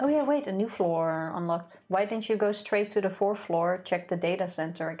 Oh yeah, wait, a new floor unlocked. Why didn't you go straight to the 4th floor, check the data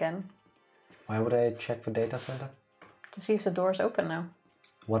center again? Why would I check the data center? To see if the door's open now.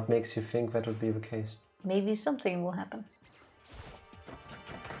 What makes you think that would be the case? Maybe something will happen.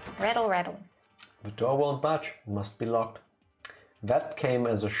 Rattle, rattle. The door won't budge. It must be locked. That came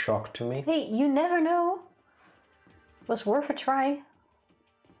as a shock to me. Hey, you never know. Was worth a try.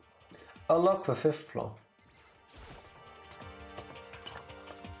 Unlock the 5th floor.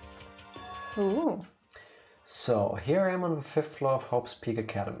 Ooh. So, here I am on the 5th floor of Hope's Peak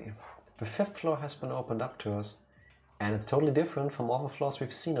Academy. The 5th floor has been opened up to us, and it's totally different from all the floors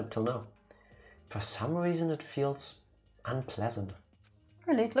we've seen up till now. For some reason it feels unpleasant.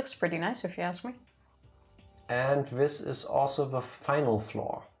 Really, it looks pretty nice if you ask me. And this is also the final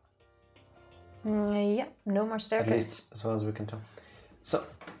floor. Yeah, no more At staircase. least as far as we can tell. So,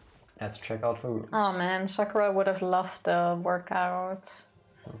 let's check out the rooms. Oh man, Sakura would have loved the workout.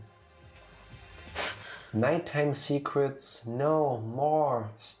 Nighttime secrets. No, more.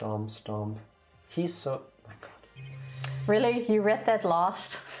 Stomp, stomp. He's so... Oh my god. Really? You read that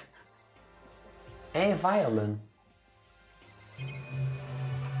last? A violin.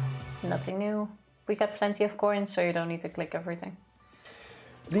 Nothing new. We got plenty of coins, so you don't need to click everything.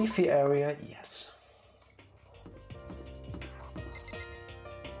 Leafy area, yes.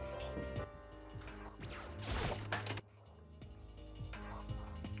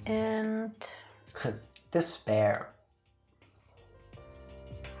 And... Despair.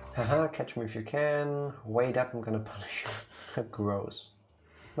 Haha, catch me if you can. Wait up, I'm gonna punish you. Gross.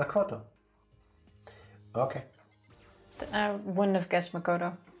 Makoto. Okay. I wouldn't have guessed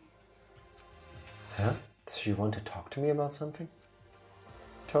Makoto. Huh? Does she want to talk to me about something?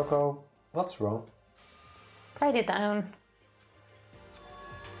 Toko, what's wrong? Write it down.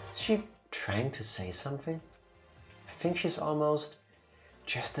 Is she trying to say something? I think she's almost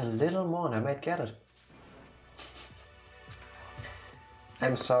just a little more and I might get it.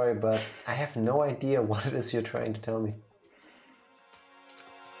 I'm sorry, but I have no idea what it is you're trying to tell me.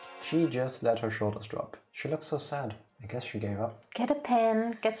 She just let her shoulders drop. She looks so sad. I guess she gave up. Get a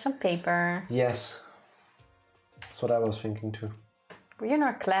pen, get some paper. Yes. That's what I was thinking too. We're in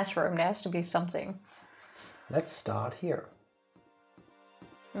our classroom, there has to be something. Let's start here.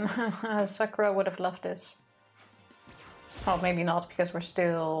 Sakura would have loved this. Oh, maybe not, because we're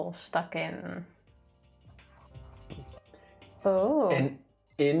still stuck in... Oh. An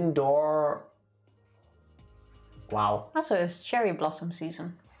indoor... Wow. Also, it's cherry blossom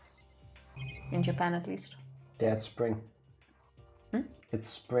season. In Japan, at least. Yeah, it's spring. It's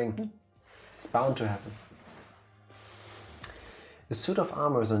spring. It's bound to happen. The suit of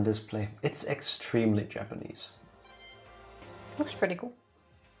armor is on display. It's extremely Japanese. Looks pretty cool.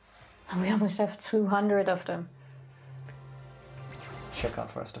 And we almost have 200 of them. Let's check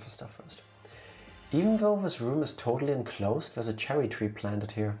out the rest of the stuff first. Even though this room is totally enclosed, there's a cherry tree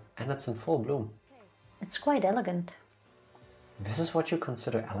planted here, and it's in full bloom. It's quite elegant. This is what you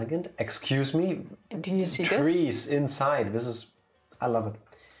consider elegant? Excuse me? Do you see this? Trees inside. This is... I love it.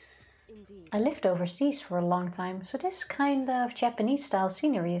 Indeed. I lived overseas for a long time, so this kind of Japanese-style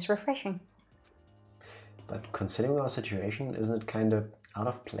scenery is refreshing. But considering our situation, isn't it kind of out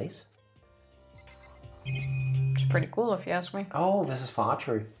of place? It's pretty cool if you ask me. Oh, this is for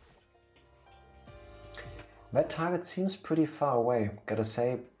archery. That target seems pretty far away. Gotta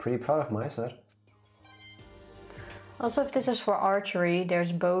say, pretty proud of my set. Also, if this is for archery,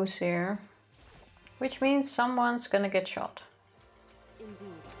 there's bows here. Which means someone's gonna get shot. Indeed.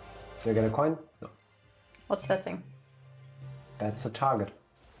 Do I get a coin? No. What's that thing? That's a target.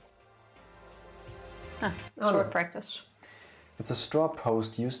 Ah, Oh, sword no. practice. It's a straw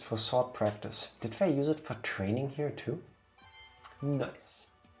post used for sword practice. Did they use it for training here too? Nice.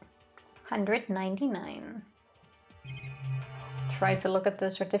 199. Try to look at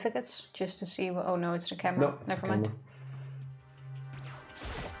the certificates just to see. Oh no, it's the camera. No, it's Never the mind. camera.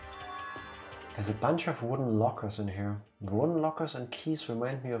 There's a bunch of wooden lockers in here. The wooden lockers and keys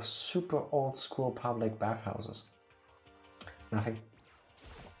remind me of super old school public bathhouses. Nothing.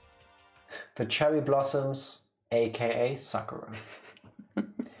 The cherry blossoms, aka Sakura.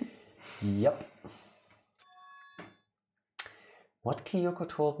 Yep. What Kyoko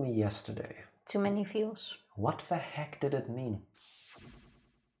told me yesterday. Too many feels. What the heck did it mean?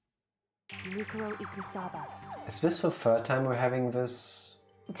 Mikuro Ikusaba. Is this the third time we're having this?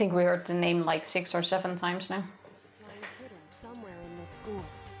 I think we heard the name like 6 or 7 times now. Lying hidden somewhere in this school.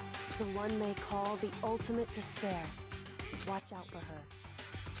 The one they call the ultimate despair. Watch out for her.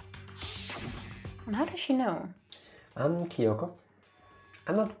 And how does she know? Kyoko.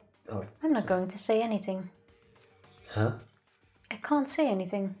 I'm not... Oh. I'm not going to say anything. Huh? I can't say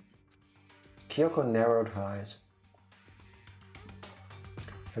anything. Kyoko narrowed her eyes.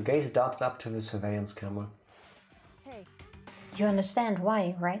 Her gaze darted up to the surveillance camera. Hey. You understand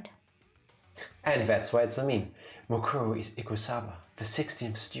why, right? And that's why it's a meme. Mukuro is Ikusaba, the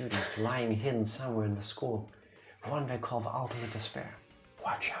 16th student lying hidden somewhere in the school. One they call the ultimate despair.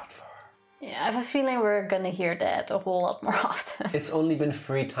 Watch out for her. Yeah, I have a feeling we're gonna hear that a whole lot more often. It's only been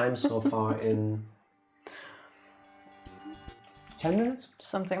 3 times so far in 10 minutes?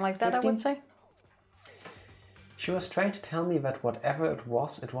 Something like that, 15? I would say. She was trying to tell me that whatever it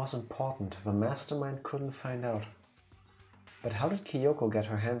was important. The mastermind couldn't find out. But how did Kyoko get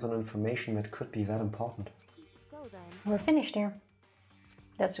her hands on information that could be that important? So then. We're finished here.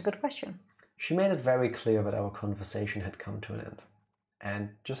 That's a good question. She made it very clear that our conversation had come to an end. And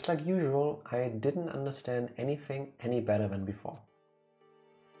just like usual, I didn't understand anything any better than before.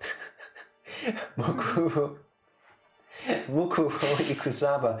 Mukuro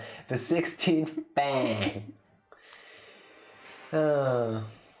Ikusaba, the 16th bang! I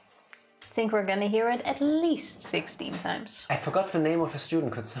think we're gonna hear it at least 16 times. I forgot the name of the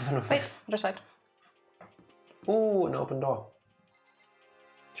student. Could someone... Wait, other side. Ooh, an open door.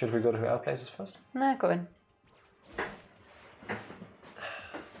 Should we go to her places first? Nah, go in.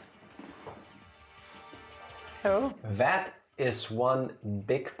 Oh, That is one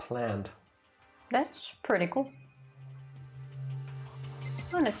big plant. that's pretty cool.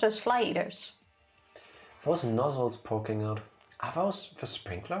 Oh, and it's those fly eaters. Those nozzles poking out. Are those the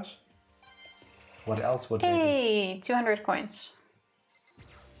sprinklers? What else would they be? Hey, 200 coins.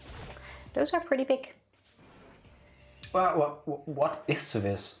 Those are pretty big. Well, what is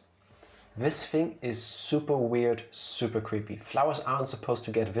this? This thing is super weird, super creepy. Flowers aren't supposed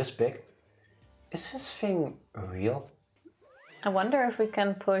to get this big. Is this thing real? I wonder if we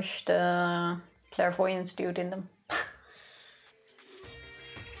can push the clairvoyance dude in them.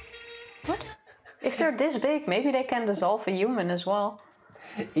 What? If they're this big, maybe they can dissolve a human as well.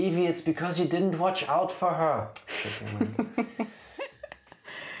 Evie, it's because you didn't watch out for her.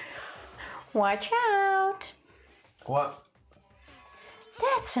 Watch out! What?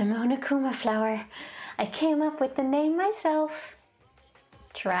 That's a Monokuma flower. I came up with the name myself.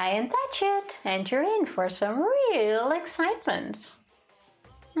 Try and touch it, and you're in for some real excitement.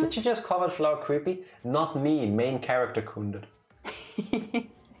 Did you just call that flower creepy? Not me, main character kunded.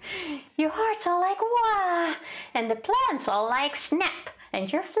 Your heart's all like wah, and the plant's all like snap,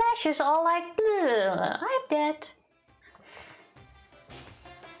 and your flesh is all like bleh. I'm dead.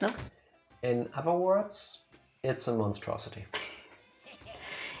 No? In other words, it's a monstrosity.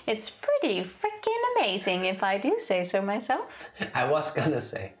 It's pretty freaking amazing if I do say so myself. I was gonna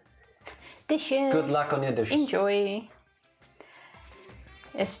say. Dishes. Good luck on your dishes. Enjoy.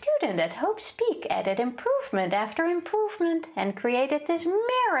 A student at Hope's Peak added improvement after improvement and created this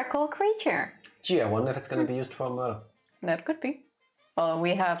miracle creature. Gee, I wonder if it's gonna be used for a murder. That could be. Well,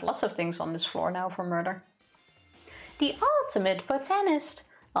 we have lots of things on this floor now for murder. The ultimate botanist.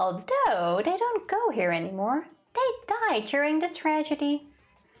 Although they don't go here anymore. They died during the tragedy.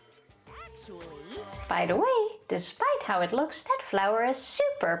 Actually. By the way, despite how it looks, that flower is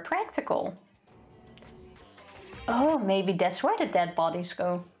super practical. Oh, maybe that's where the dead bodies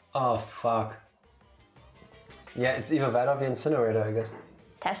go. Oh, fuck. Yeah, it's either that or the incinerator, I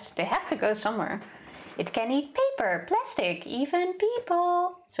guess. They have to go somewhere. It can eat paper, plastic, even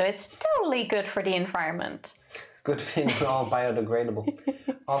people. So it's totally good for the environment. Good thing we're all biodegradable.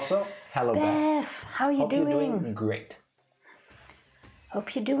 Also, hello Beth. Beth, how are you Hope doing? you're doing great.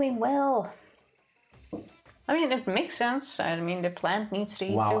 Hope you're doing well. I mean, it makes sense. I mean, the plant needs to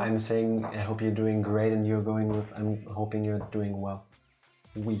eat Wow, too. I'm saying I hope you're doing great and you're going with I'm hoping you're doing well.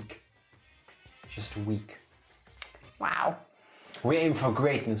 Weak. Just weak. Wow. We aim for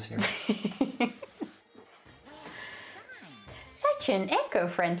greatness here. Such an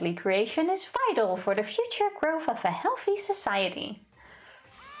eco-friendly creation is vital for the future growth of a healthy society.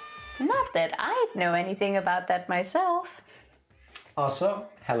 Not that I know anything about that myself. Also,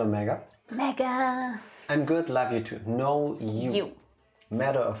 hello Mega. Mega. I'm good, love you too. No, you.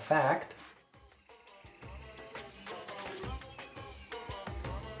 Matter of fact,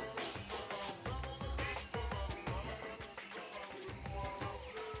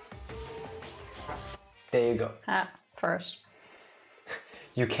 There you go. Ah, first.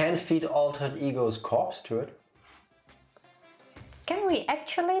 You can feed Altered Ego's corpse to it. Can we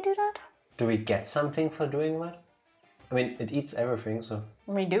actually do that? Do we get something for doing that? I mean, it eats everything, so...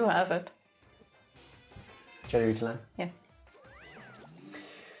 We do have it. Shall we read the line? Yeah.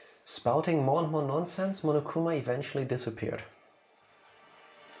 Spouting more and more nonsense, Monokuma eventually disappeared.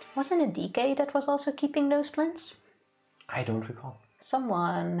 Wasn't it DK that was also keeping those plants? I don't recall.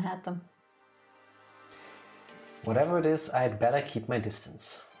 Someone had them. Whatever it is, I'd better keep my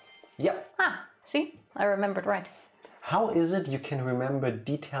distance. Yep. Ah, see? I remembered right. How is it you can remember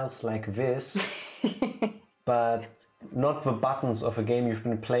details like this, but not the buttons of a game you've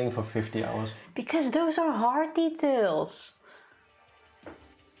been playing for 50 hours? Because those are hard details.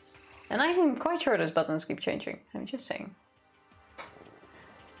 And I'm quite sure those buttons keep changing. I'm just saying.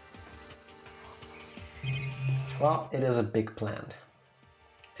 Well, it is a big plant.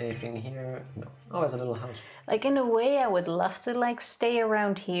 Anything here? No. Oh, it's a little house. Like, in a way, I would love to, like, stay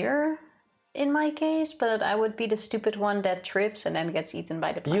around here, in my case, but I would be the stupid one that trips and then gets eaten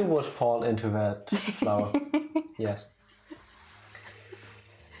by the plant. You would fall into that flower. Yes.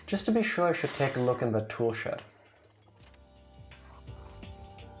 Just to be sure, I should take a look in that tool shed.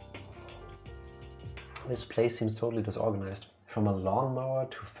 This place seems totally disorganized. From a lawnmower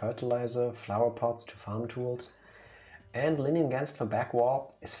to fertilizer, flower pots to farm tools. And leaning against the back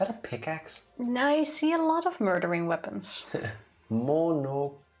wall, is that a pickaxe? I see a lot of murdering weapons.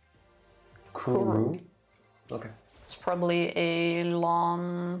 Monokuru. Okay. It's probably a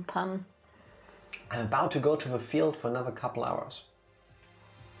lawn pun. I'm about to go to the field for another couple hours.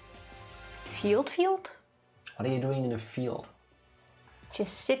 Field? What are you doing in a field?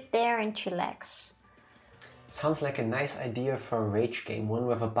 Just sit there and chillax. Sounds like a nice idea for a rage game, one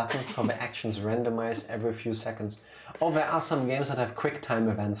where the buttons for the actions randomize every few seconds. Oh, there are some games that have quick time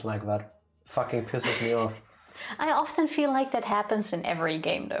events like that. Fucking pisses me off. I often feel like that happens in every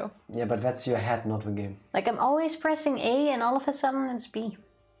game though. Yeah, but that's your head, not the game. Like, I'm always pressing A and all of a sudden it's B.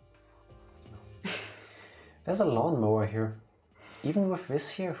 There's a lawnmower here. Even with this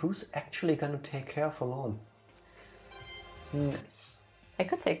here, who's actually gonna take care of the lawn? Nice. I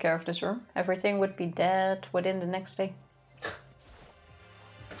could take care of this room. Everything would be dead within the next day.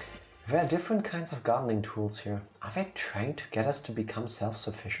 There are different kinds of gardening tools here. Are they trying to get us to become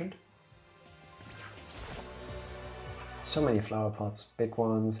self-sufficient? So many flower pots. Big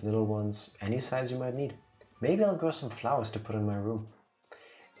ones, little ones, any size you might need. Maybe I'll grow some flowers to put in my room.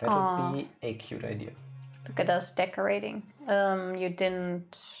 That would be a cute idea. Look at us decorating. You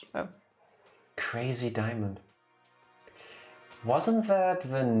didn't... Oh. Crazy Diamond. Wasn't that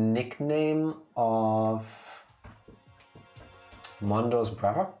the nickname of Mondo's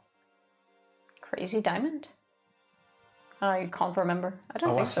brother? Crazy Diamond? I can't remember. I don't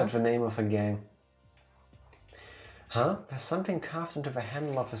Or think was so. that the name of a gang? Huh? There's something carved into the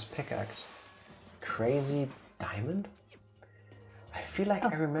handle of his pickaxe. Crazy Diamond? I feel like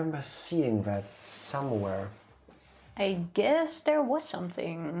I remember seeing that somewhere. I guess there was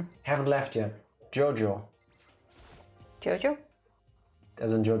something. Haven't left yet. Jojo. Jojo?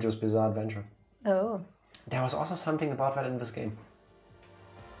 As in Jojo's Bizarre Adventure. Oh. There was also something about that in this game.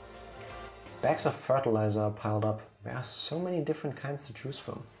 Bags of fertilizer are piled up. There are so many different kinds to choose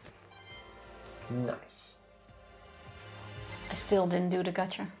from. Nice. I still didn't do the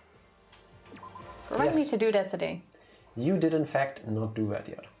gacha. Remind me Yes. to do that today. You did in fact not do that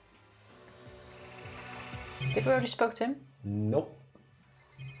yet. Did we already spoke to him? Nope.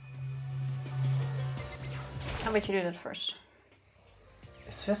 How about you do that first?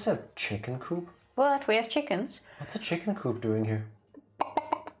 Is this a chicken coop? What? We have chickens? What's a chicken coop doing here?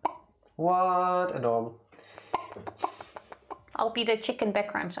 What? Adorable. I'll be the chicken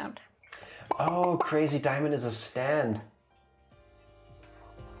background sound. Oh, Crazy Diamond is a stand.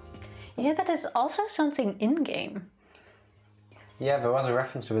 Yeah, but it's also something in-game. Yeah, there was a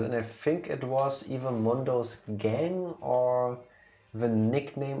reference to it, and I think it was either Mondo's gang or the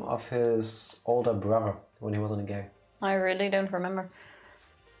nickname of his older brother when he was in a gang. I really don't remember.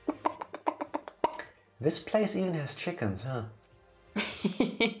 This place even has chickens, huh?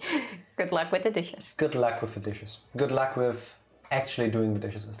 Good luck with the dishes. Good luck with the dishes. Good luck with actually doing the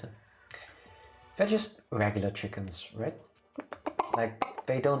dishes this time. They're just regular chickens, right? Like,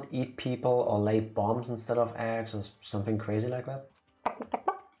 they don't eat people or lay bombs instead of eggs or something crazy like that.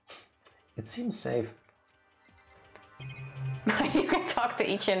 It seems safe. You can talk to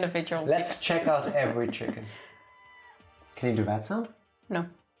each individual Let's check out every chicken. Can you do that sound? No.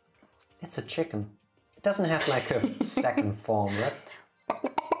 It's a chicken. It doesn't have like a second form, right?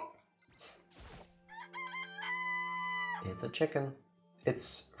 It's a chicken.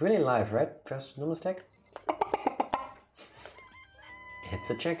 It's really live, right? There's no mistake? It's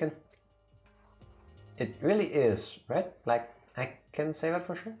a chicken. It really is, right? Like, I can say that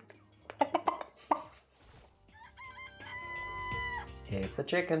for sure. It's a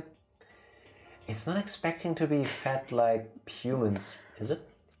chicken. It's not expecting to be fed like humans, is it?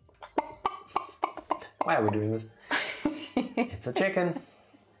 Why are we doing this? It's a chicken.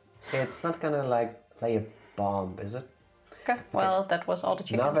 It's not gonna like play a bomb, is it? Okay, well, that was all the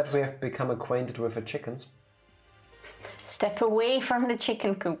chickens. Now that we have become acquainted with the chickens. Step away from the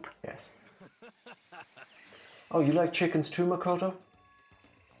chicken coop. Yes. Oh, you like chickens too, Makoto?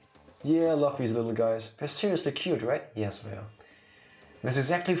 Yeah, I love these little guys. They're seriously cute, right? Yes, they are. There's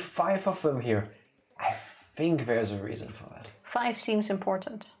exactly 5 of them here. I think there's a reason for that. 5 seems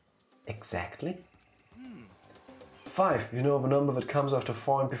important. Exactly. 5, you know, the number that comes after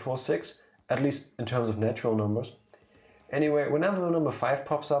 4 and before 6? At least in terms of natural numbers. Anyway, whenever the number 5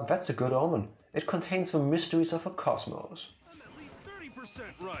 pops up, that's a good omen. It contains the mysteries of the cosmos. I'm at least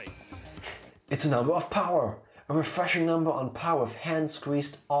 30% right. It's a number of power. A refreshing number on par with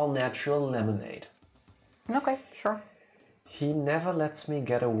hand-squeezed all-natural lemonade. Okay, sure. He never lets me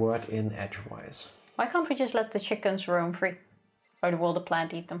get a word in edgewise. Why can't we just let the chickens roam free? Or will the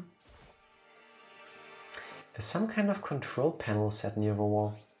plant eat them? There's some kind of control panel set near the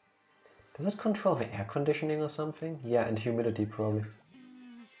wall. Does it control the air conditioning or something? Yeah, and humidity probably.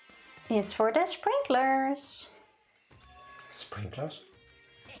 It's for the sprinklers. Sprinklers?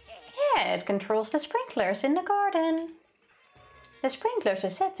 Yeah, it controls the sprinklers in the garden. The sprinklers are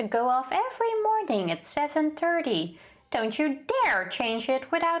set to go off every morning at 7:30. Don't you dare change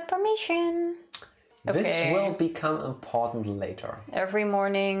it without permission. This Okay. will become important later. Every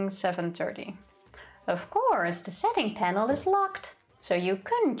morning, 7:30. Of course, the setting panel is locked, so you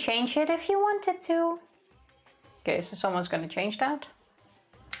couldn't change it if you wanted to. Okay, so someone's gonna change that.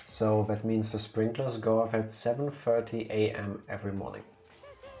 So that means the sprinklers go off at 7:30 a.m. every morning.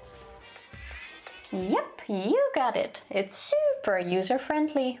 Yep, you got it. It's super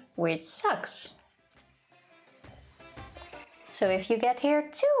user-friendly, which sucks. So if you get here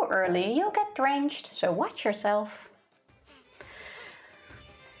too early, you'll get drenched, so watch yourself.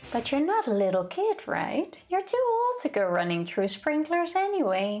 But you're not a little kid, right? You're too old to go running through sprinklers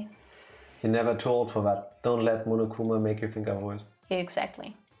anyway. You're never too old for that. Don't let Monokuma make you think otherwise.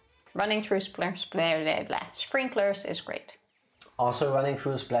 Exactly. Running through sprinklers is great. Also running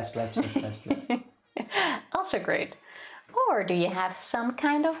through splash, splash, splash, splash. Also great. Or do you have some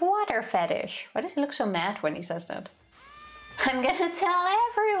kind of water fetish? Why does he look so mad when he says that? I'm gonna tell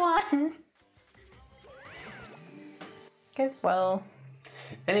everyone! Okay, well...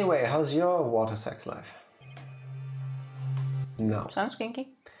 Anyway, how's your water sex life? No. Sounds kinky.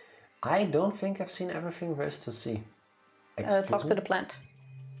 I don't think I've seen everything there is to see. Talk to the plant.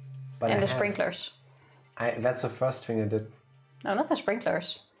 But And I the haven't. sprinklers. That's the first thing I did. No, not the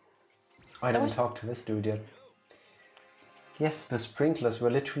sprinklers. I didn't talk to this dude yet. Yes, the sprinklers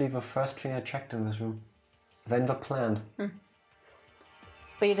were literally the first thing I checked in this room. Then the plant.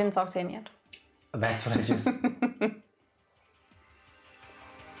 But you didn't talk to him yet. That's what I just...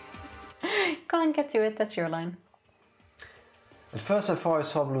 Go on, get to it, that's your line. At first I thought I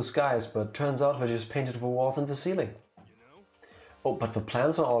saw blue skies, but turns out they just painted the walls and the ceiling. Oh, but the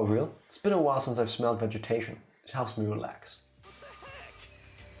plants are all real. It's been a while since I've smelled vegetation. It helps me relax.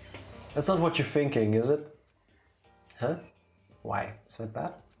 That's not what you're thinking, is it? Huh? Why? Is that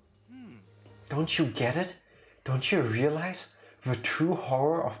bad? Don't you get it? Don't you realize the true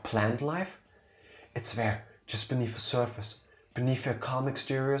horror of plant life? It's there, just beneath the surface. Beneath their calm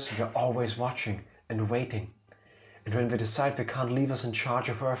exteriors, they're always watching and waiting. And when they decide they can't leave us in charge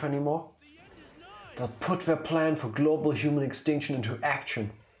of Earth anymore, they'll put their plan for global human extinction into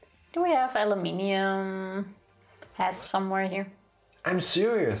action. Do we have aluminium hats somewhere here? I'm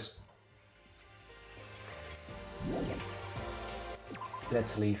serious.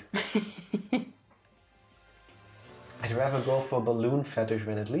 Let's leave. I'd rather go for a balloon fetish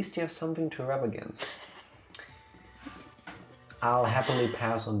when at least you have something to rub against. I'll happily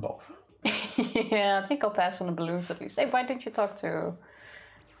pass on both. Yeah, I think I'll pass on the balloons at least. Hey, why didn't you talk to...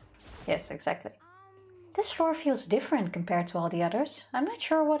 Yes, exactly. This floor feels different compared to all the others. I'm not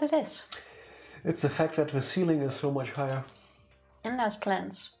sure what it is. It's the fact that the ceiling is so much higher. And there's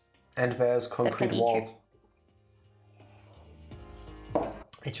plants. And there's That can concrete eat you. walls.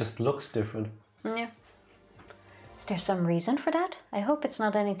 It just looks different. Yeah. Is there some reason for that? I hope it's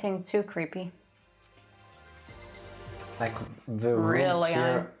not anything too creepy. Like the rooms Really,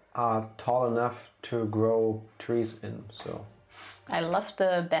 here are tall enough to grow trees in, so... I love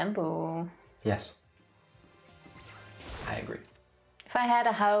the bamboo. Yes. I agree. If I had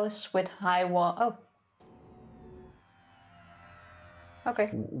a house with high wall... Oh. Okay.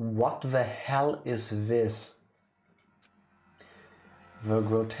 What the hell is this? The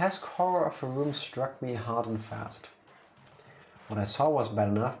grotesque horror of the room struck me hard and fast. What I saw was bad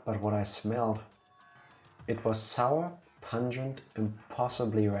enough, but what I smelled... It was sour, pungent,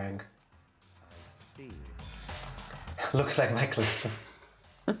 impossibly rank. See. Looks like my classroom.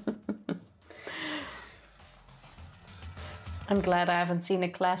 I'm glad I haven't seen a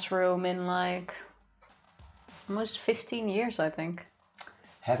classroom in like almost 15 years, I think.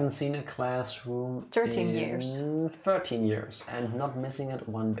 Haven't seen a classroom 13 in years. 13 years and not missing it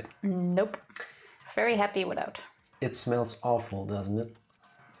one bit. Nope. Very happy without. It smells awful, doesn't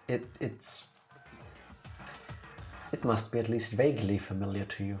it? It must be at least vaguely familiar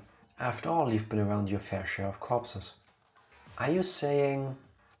to you. After all, you've been around your fair share of corpses. Are you saying...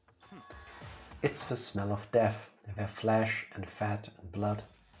 It's the smell of death, their flesh and fat and blood.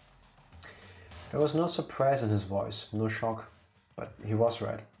 There was no surprise in his voice, no shock. But he was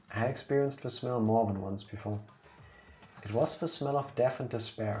right. I had experienced the smell more than once before. It was the smell of death and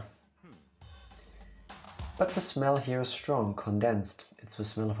despair. But the smell here is strong, condensed. It's the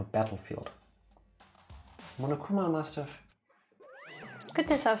smell of a battlefield. Monokuma must have... Could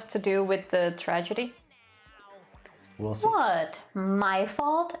this have to do with the tragedy? We'll see. What? My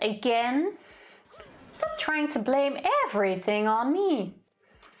fault? Again? Stop trying to blame everything on me.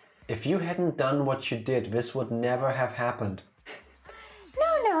 If you hadn't done what you did, this would never have happened.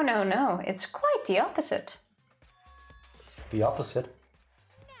 No. It's quite the opposite. The opposite?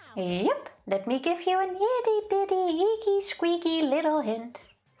 Yep. Let me give you an itty-bitty, eeky, squeaky little hint.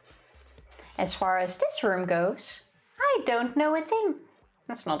 As far as this room goes, I don't know a thing.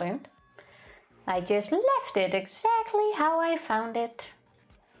 That's not a hint. I just left it exactly how I found it.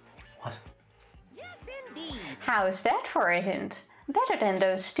 What? Yes, indeed. How's that for a hint? Better than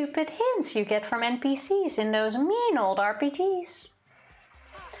those stupid hints you get from NPCs in those mean old RPGs.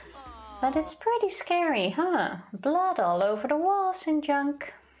 But it's pretty scary, huh? Blood all over the walls and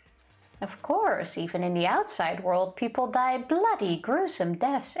junk. Of course, even in the outside world, people die bloody, gruesome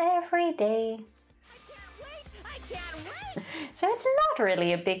deaths every day. I can't wait. So it's not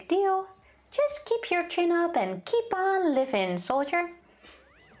really a big deal. Just keep your chin up and keep on living, soldier.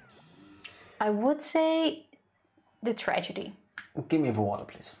 I would say the tragedy. Give me the water,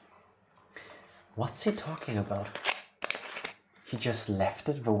 please. What's he talking about? He just left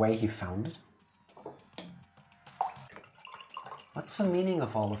it the way he found it? What's the meaning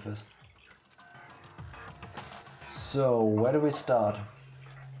of all of this? So, where do we start?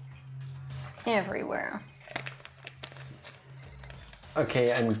 Everywhere.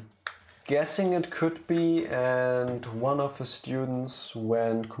 Okay, I'm guessing it could be, and one of the students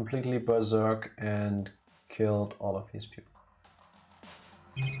went completely berserk and killed all of these people.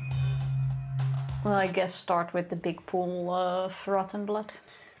 Well, I guess start with the big pool of rotten blood.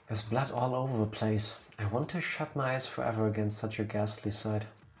 There's blood all over the place. I want to shut my eyes forever against such a ghastly sight.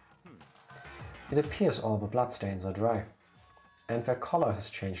 It appears all the bloodstains are dry. And their color has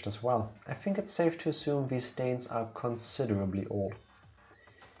changed as well. I think it's safe to assume these stains are considerably old.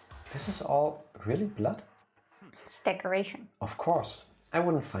 This is all really blood? It's decoration. Of course. I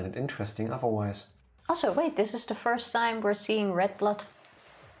wouldn't find it interesting otherwise. Also, wait, this is the first time we're seeing red blood.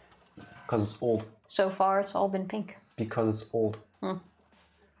 Because it's old. So far, it's all been pink. Because it's old. And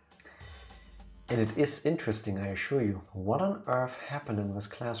it is interesting, I assure you. What on earth happened in this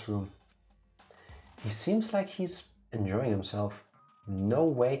classroom? He seems like he's enjoying himself. No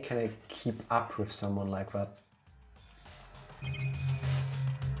way can I keep up with someone like that.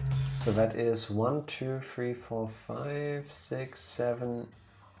 So that is 1, 2, 3, 4, 5, 6, 7,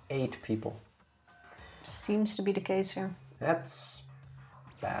 8 people. Seems to be the case here. That's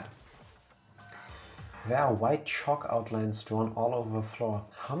bad. There are white chalk outlines drawn all over the floor.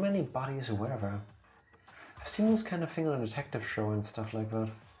 How many bodies were there? I've seen this kind of thing on a detective show and stuff like that.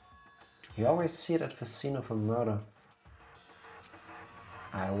 You always see it at the scene of a murder.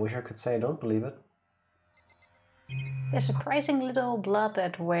 I wish I could say I don't believe it. There's surprising little blood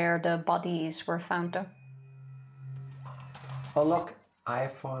at where the bodies were found though. Oh look, eye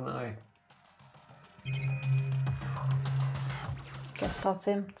for an eye. Guess that's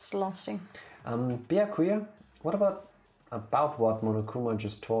him. It's the last thing. Byakuya, what about what Monokuma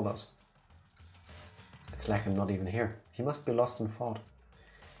just told us? It's like I'm not even here. He must be lost in thought.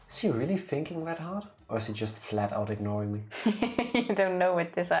 Is he really thinking that hard? Or is he just flat out ignoring me? You don't know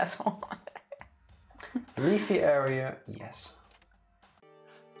with this asshole. Leafy area, yes.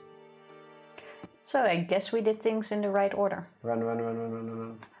 So I guess we did things in the right order. Run, run, run, run, run, run,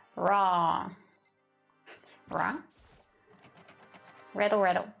 run. Wrong. Wrong? Rattle,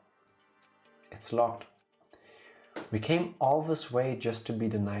 rattle. It's locked. We came all this way just to be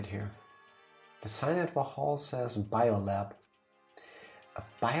denied here. The sign at the hall says biolab. A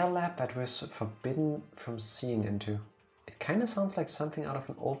biolab that we're forbidden from seeing into. It kind of sounds like something out of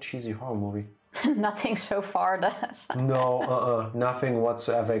an old cheesy horror movie. Nothing so far does. No, nothing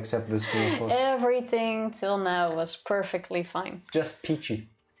whatsoever except this beautiful. Everything till now was perfectly fine. Just peachy.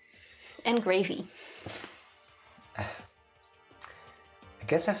 And gravy. I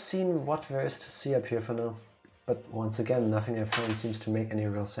guess I've seen what there is to see up here for now. But once again, nothing I've found seems to make any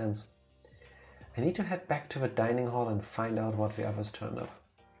real sense. I need to head back to the dining hall and find out what the others turned up.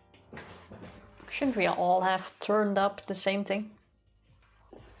 Shouldn't we all have turned up the same thing?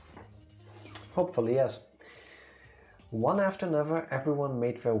 Hopefully, yes. One after another, everyone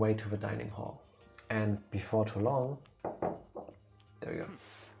made their way to the dining hall. And before too long... There we go.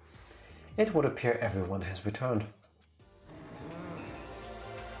 It would appear everyone has returned.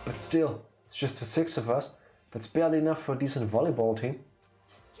 But still, it's just the 6 of us. That's barely enough for a decent volleyball team.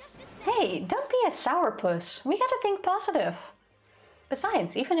 Hey, don't be a sourpuss. We gotta think positive.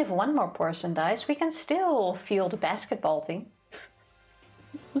 Besides, even if one more person dies, we can still field a basketball team.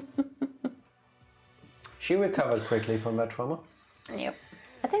 She recovered quickly from that trauma. Yep.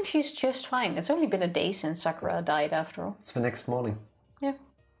 I think she's just fine. It's only been a day since Sakura died after all. It's the next morning. Yeah.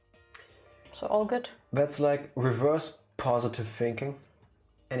 So all good. That's like reverse positive thinking.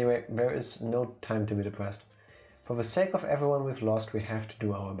 Anyway, there is no time to be depressed. For the sake of everyone we've lost, we have to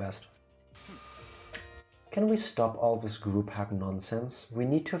do our best. Can we stop all this group hug nonsense? We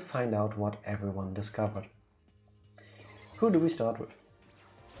need to find out what everyone discovered. Who do we start with?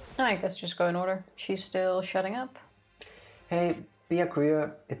 I guess just go in order. She's still shutting up. Hey,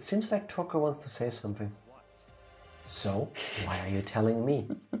 Byakuya, it seems like Toko wants to say something. So, why are you telling me?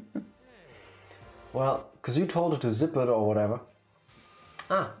 Well, because you told her to zip it or whatever.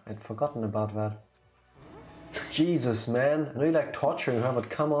 Ah, I'd forgotten about that. Jesus, man, I know you like torturing her, but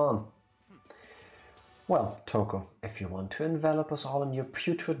come on. Well, Toko, if you want to envelop us all in your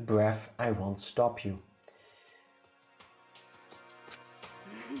putrid breath, I won't stop you.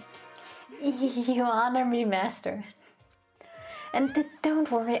 You honor me, master. And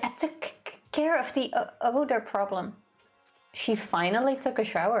don't worry, I took care of the odor problem. She finally took a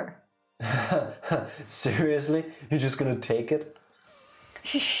shower. Seriously? You're just gonna take it?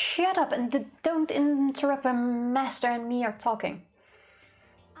 Shut up and don't interrupt when master and me are talking.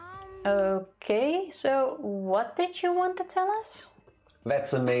 Okay, so what did you want to tell us?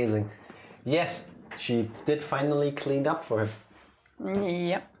 That's amazing. Yes, she did finally clean up for him.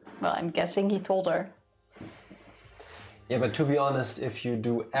 Yep. Well, I'm guessing he told her. Yeah, but to be honest, if you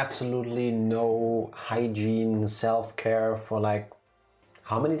do absolutely no hygiene, self-care for like,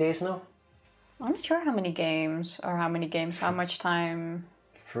 how many days now? I'm not sure how many games, how much time.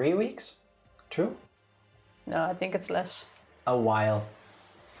 3 weeks? 2? No, I think it's less. A while.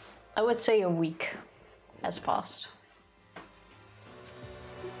 I would say a week has passed.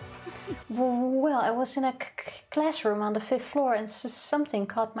 Well, I was in a classroom on the 5th floor and something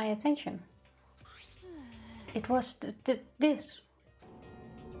caught my attention. It was this.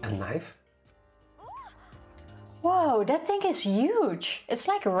 A knife? Whoa, that thing is huge. It's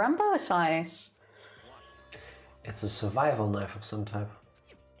like Rambo size. It's a survival knife of some type.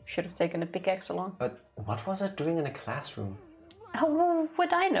 Should have taken a pickaxe along. But what was it doing in a classroom? How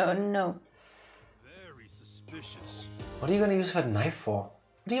would I know? No. Very suspicious. What are you gonna use that knife for?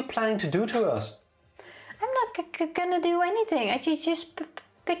 What are you planning to do to us? I'm not gonna do anything. I just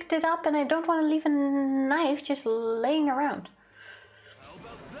picked it up and I don't want to leave a knife just laying around. How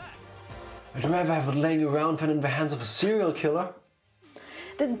about that? I'd rather have it laying around than in the hands of a serial killer.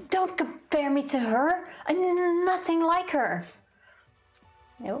 Don't compare me to her. I'm nothing like her.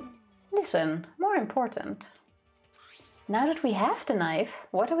 No. Listen, more important. Now that we have the knife,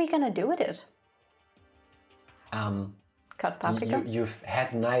 what are we gonna do with it? Cut paprika? You've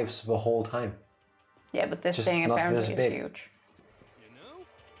had knives the whole time. Yeah, but this Just thing not apparently this is big. huge. You know?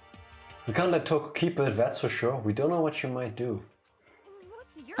 We can't let Toko keep it, that's for sure. We don't know what she might do.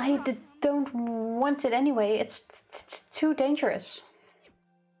 What's your I problem? don't want it anyway. It's too dangerous.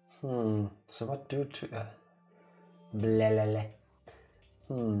 So what do to... blah, blah,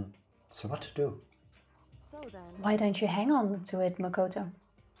 blah. So what to do? So then, Why don't you hang on to it, Makoto?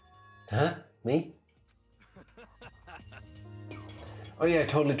 Huh? Me? Oh yeah, I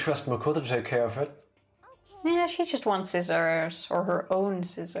totally trust Makoto to take care of it. Yeah, she just wants scissors, or her own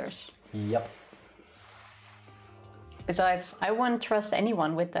scissors. Yep. Besides, I wouldn't trust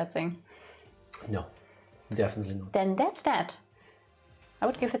anyone with that thing. No, definitely not. Then that's that. I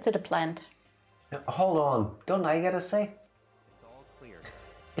would give it to the plant. Hold on, don't I get a say? It's all clear.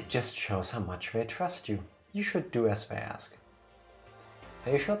 It just shows how much they trust you. You should do as they ask.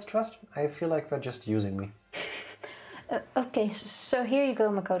 Are you sure it's trust? I feel like they're just using me. Okay, so here you go,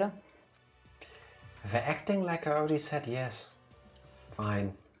 Makoto. They're acting like I already said yes.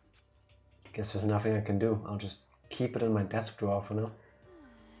 Fine. Guess there's nothing I can do. I'll just keep it in my desk drawer for now.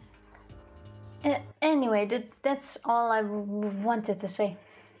 Anyway, that's all I wanted to say.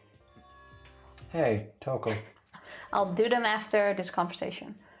 Hey, Toko. I'll do them after this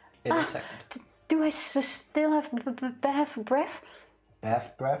conversation. In a second. Do I still have bad breath?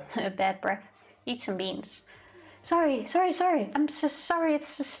 Bath breath? Bad breath. Eat some beans. Sorry. I'm so sorry it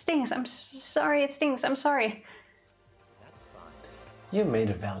stings. I'm sorry it stings. I'm sorry. You made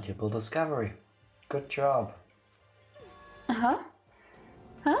a valuable discovery. Good job. Huh?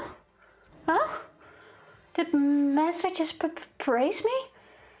 Did Master just praise me?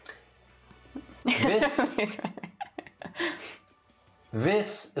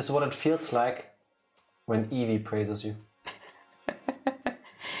 This is what it feels like when Evie praises you.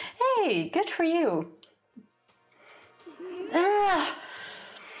 Hey, good for you.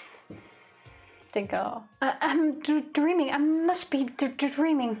 Think, I'm dreaming. I must be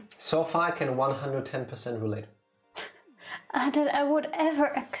dreaming. So far I can 110% relate. That I would ever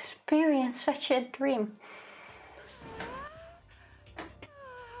experience such a dream.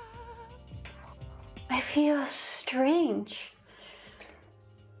 I feel strange.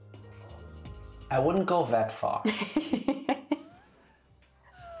 I wouldn't go that far.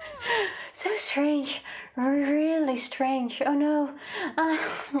 So strange, really strange. Oh no.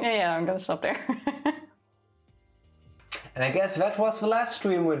 Yeah, I'm gonna stop there. And I guess that was the last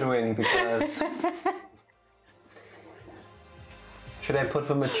stream we're doing, because... Should I put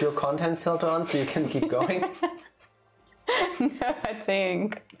the mature content filter on so you can keep going? No, I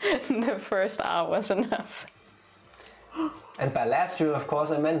think the first hour was enough. And by last stream, of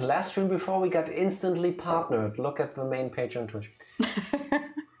course, I meant last stream before we got instantly partnered. Look at the main page on Twitch.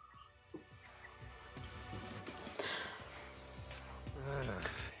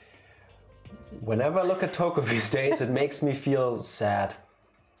 Whenever I look at Toko these days, it makes me feel sad.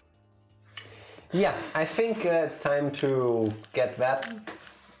 Yeah, I think it's time to get that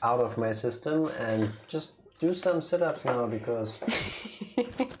out of my system and just do some sit-ups now, because...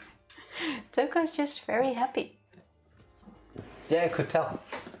 Toko's just very happy. Yeah, I could tell.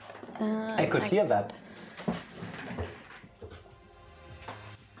 I could hear that.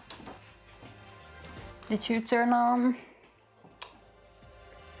 Did you turn on?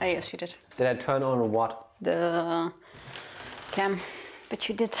 Oh yes, you did. Did I turn on what? The cam, but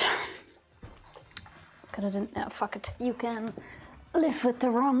you did. Could have fuck it. You can live with the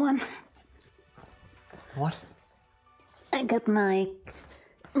wrong one. What? I got my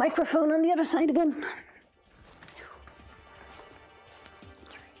microphone on the other side again.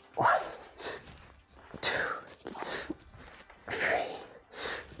 1, 2, 3,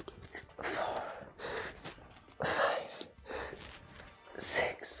 4, 5,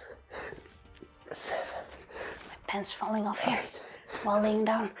 6, 7. My pants falling off here while laying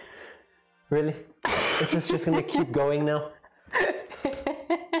down. Really? Is this just gonna keep going now?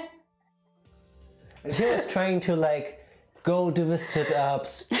 And he was trying to like go do the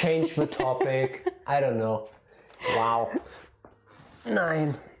sit-ups, change the topic. I don't know. Wow.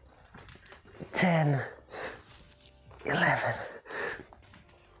 9, 10, 11,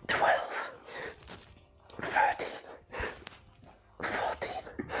 12, 13, 14,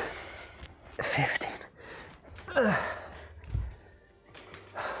 15.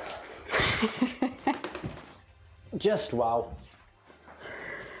 Just wow.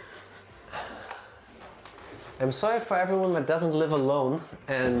 I'm sorry for everyone that doesn't live alone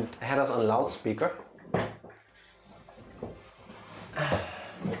and had us on loudspeaker.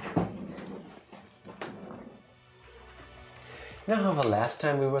 You know how the last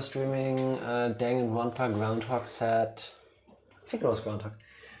time we were streaming Danganronpa, Groundhog said, I think it was Groundhog,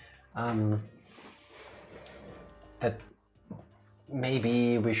 that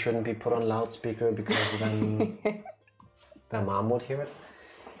maybe we shouldn't be put on loudspeaker because then their mom would hear it.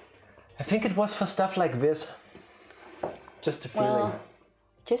 I think it was for stuff like this. Just a feeling. Well,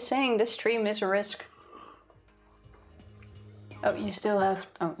 just saying, this stream is a risk. Oh, you still have...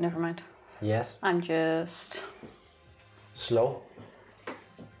 Oh, never mind. Yes. I'm just... Slow.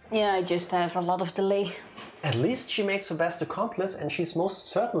 Yeah, I just have a lot of delay. At least she makes the best accomplice and she's most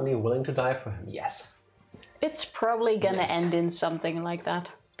certainly willing to die for him. Yes. It's probably gonna Yes. end in something like that.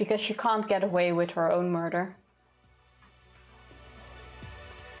 Because she can't get away with her own murder.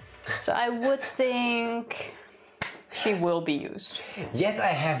 So I would think she will be used. Yet I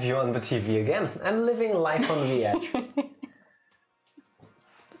have you on the TV again. I'm living life on the edge.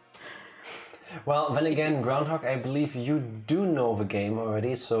 Well, then again, Groundhog, I believe you do know the game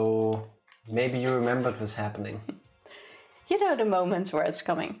already, so maybe you remembered this happening. You know the moments where it's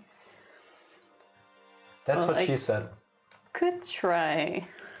coming. That's Well, what she said. Could try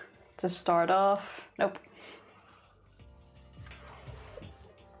to start off. Nope.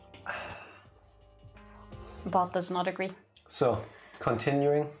 Bot does not agree. So,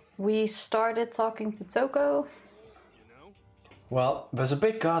 continuing. We started talking to Toko. Well, there's a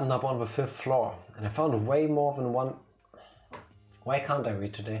big garden up on the 5th floor, and I found way more than one... Why can't I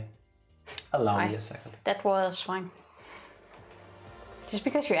read today? Allow me a second. That was fine. Just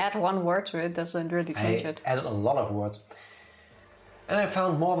because you add one word to it doesn't really change it. I added a lot of words. And I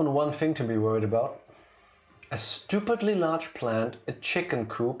found more than one thing to be worried about. A stupidly large plant, a chicken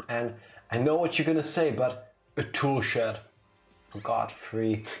coop, and I know what you're gonna say, but a tool shed. God,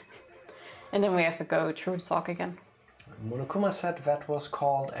 free. And then we have to go through the talk again. Monokuma said that was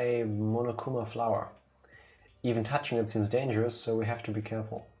called a Monokuma flower. Even touching it seems dangerous, so we have to be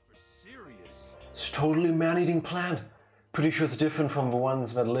careful. Serious? It's totally man-eating plant. Pretty sure it's different from the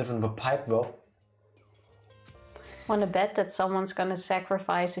ones that live in the pipe though. Wanna bet that someone's gonna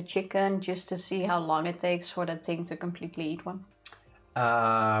sacrifice a chicken just to see how long it takes for that thing to completely eat one?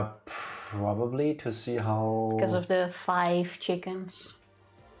 Probably to see how... Because of the 5 chickens.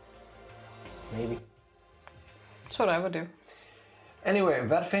 Maybe. That's what I would do. Anyway,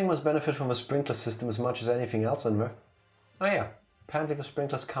 that thing must benefit from the sprinkler system as much as anything else in there. Oh yeah, apparently the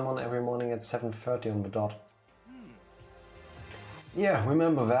sprinklers come on every morning at 7:30 on the dot. Yeah,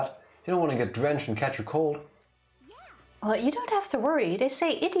 remember that. You don't want to get drenched and catch a cold. Well, you don't have to worry. They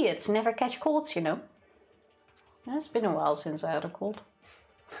say idiots never catch colds, you know. It's been a while since I had a cold.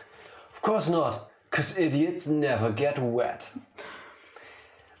 Of course not, because idiots never get wet.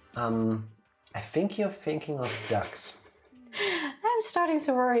 I think you're thinking of ducks. I'm starting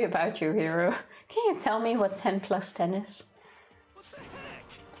to worry about you, Hero. Can you tell me what 10 plus 10 is?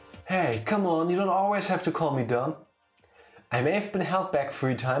 Hey, come on, you don't always have to call me dumb. I may have been held back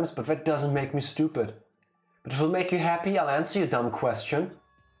 3 times, but that doesn't make me stupid. But if it'll make you happy, I'll answer your dumb question.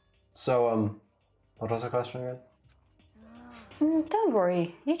 So, what was the question again? Don't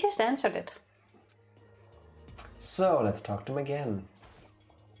worry, you just answered it. So, let's talk to him again.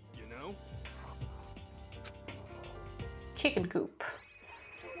 You know? Chicken coop.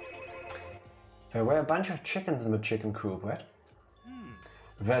 There were a bunch of chickens in the chicken coop, right?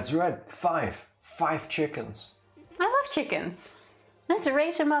 That's right, 5. 5 chickens. I love chickens. Let's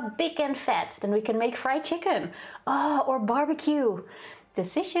raise them up big and fat, then we can make fried chicken. Oh, or barbecue.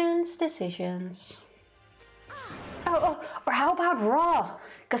 Decisions, decisions. Oh, or how about raw?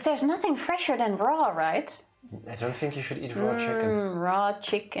 Because there's nothing fresher than raw, right? I don't think you should eat raw chicken. Raw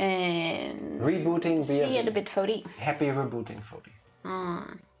chicken. Rebooting See you in a bit, Fody. Happy rebooting, Fody.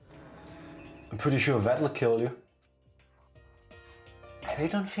 I'm pretty sure that'll kill you. I really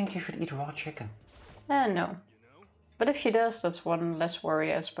don't think you should eat raw chicken. No. But if she does, that's one less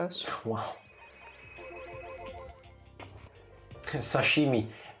worry, I suppose. Wow. Sashimi.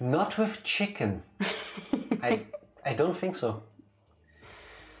 Not with chicken. I don't think so.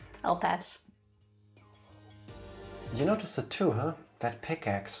 I'll pass. You noticed it too, huh? That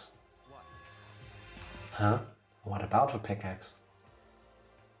pickaxe. Huh? What about the pickaxe?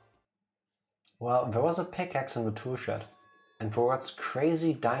 Well, there was a pickaxe in the tool shed, and the words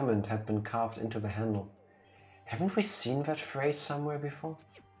crazy diamond had been carved into the handle. Haven't we seen that phrase somewhere before?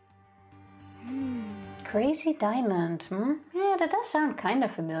 Crazy diamond, Yeah, that does sound kind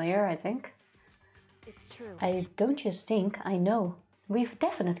of familiar, I think. It's true. I don't just think, I know. We've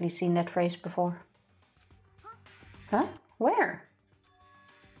definitely seen that phrase before. Huh? Where?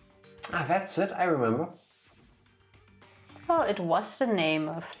 Ah, that's it, I remember. Well, it was the name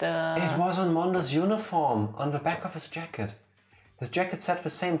of the... It was on Mondo's uniform, on the back of his jacket. His jacket said the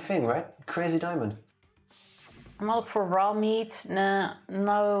same thing, right? Crazy diamond. I'm all for raw meat. Nah,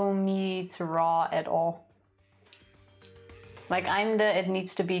 no meat raw at all. Like, I'm the it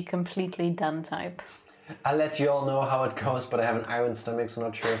needs to be completely done type. I'll let you all know how it goes, but I have an iron stomach, so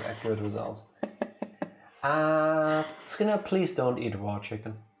not sure of accurate results. Skinner, please don't eat raw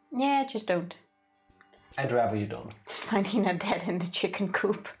chicken. Yeah, just don't. I'd rather you don't. Finding her dead in the chicken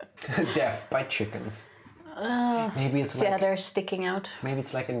coop. Death by chicken. Maybe it's like... Yeah, they're sticking out. Maybe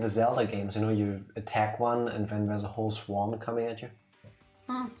it's like in the Zelda games, you know, you attack one and then there's a whole swarm coming at you.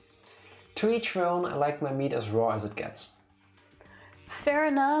 To each their own, I like my meat as raw as it gets. Fair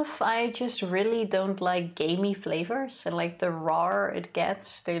enough, I just really don't like gamey flavors, and like the rawer it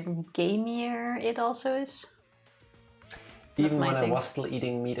gets, the gamier it also is. Even when I was still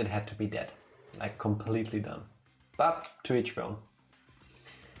eating meat, it had to be dead. Like completely done. But to each their own.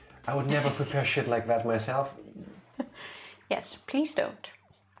 I would never prepare shit like that myself. Yes, please don't.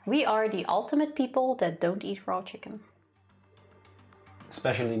 We are the ultimate people that don't eat raw chicken.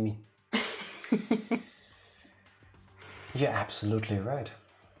 Especially me. You're absolutely right.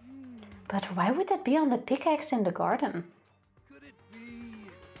 But why would that be on the pickaxe in the garden?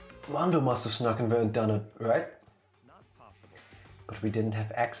 Mondo must have snuck in there and done it, right? Not possible. But we didn't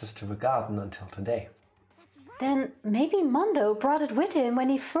have access to the garden until today. Then maybe Mondo brought it with him when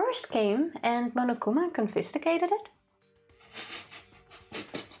he first came and Monokuma confiscated it?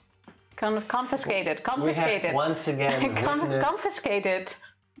 Confiscated. We have once again Confiscated.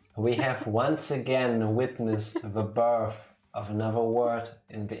 We have once again witnessed the birth of another word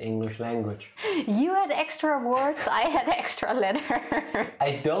in the English language. You had extra words, I had extra letters.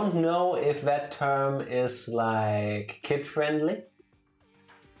 I don't know if that term is like kid-friendly.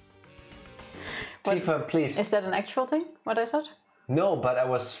 Tifa, please. Is that an actual thing? What is it? No, but I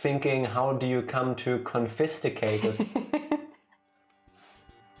was thinking, how do you come to confiscate it?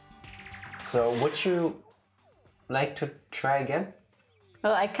 So, would you like to try again?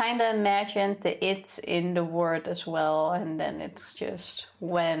 Well, I kind of imagined the it in the word as well, and then it just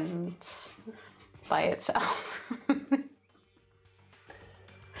went by itself.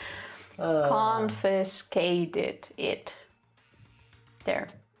 Confiscated it. There.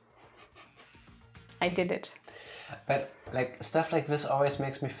 I did it. But like stuff like this always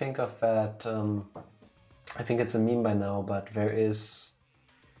makes me think of that. I think it's a meme by now, but there is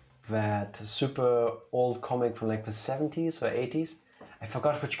that super old comic from like the 70s or 80s. I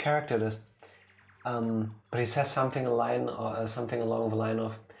forgot which character it is. But he says something something along the line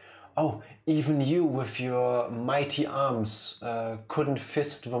of, "Oh, even you with your mighty arms couldn't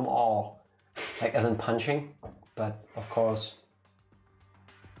fist them all," like as in punching. But of course,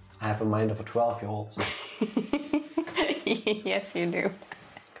 I have a mind of a 12-year-old. So. Yes, you do.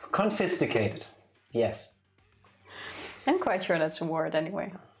 Confiscated. Yes. I'm quite sure that's a word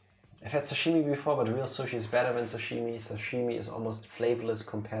anyway. I've had sashimi before, but real sushi is better than sashimi. Sashimi is almost flavorless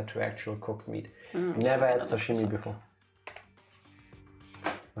compared to actual cooked meat. Never had sashimi before.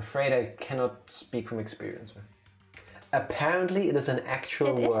 I'm afraid I cannot speak from experience. Apparently it is an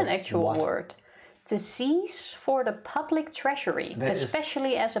actual word. It is an actual What? word. To seize for the public treasury, That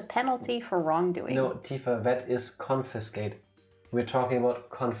especially as a penalty for wrongdoing. No, Tifa, that is confiscate. We're talking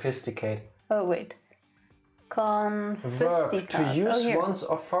about confiscate. Oh, wait. Verb, to use here. one's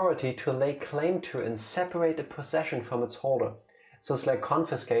authority to lay claim to and separate a possession from its holder. So it's like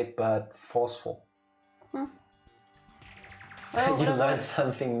confiscate, but forceful. Oh, You learn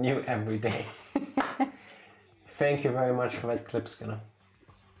something new every day. Thank you very much for that clip, Skinner.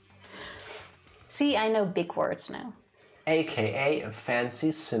 See, I know big words now. AKA a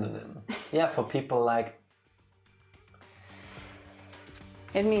fancy synonym. Yeah, for people like...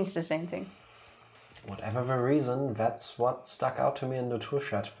 It means the same thing. Whatever the reason, that's what stuck out to me in the tour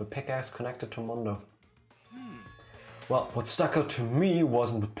shot. The pickaxe connected to Mondo. Well, what stuck out to me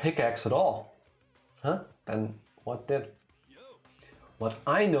wasn't the pickaxe at all. Huh? Then what did? What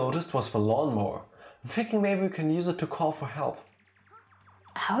I noticed was the lawnmower. I'm thinking maybe we can use it to call for help.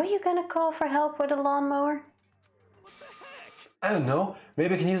 How are you gonna call for help with a lawnmower? I don't know,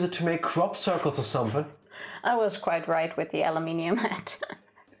 maybe I can use it to make crop circles or something. I was quite right with the aluminium hat.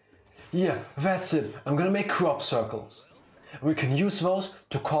 Yeah, that's it. I'm gonna make crop circles. We can use those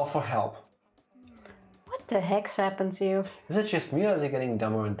to call for help. What the heck's happened to you? Is it just me or is he getting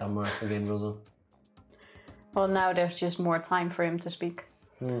dumber and dumber as the game goes on? Well, now there's just more time for him to speak.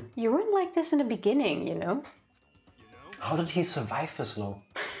 You weren't like this in the beginning, you know? How did he survive this long?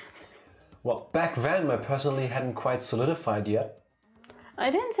 Well, back then my personality hadn't quite solidified yet. I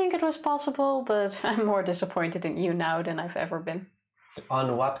didn't think it was possible, but I'm more disappointed in you now than I've ever been.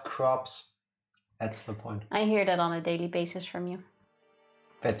 On what crops? That's the point. I hear that on a daily basis from you.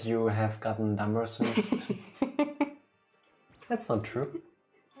 That you have gotten dumber since? That's not true.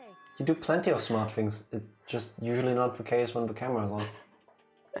 You do plenty of smart things. It's just usually not the case when the camera's on.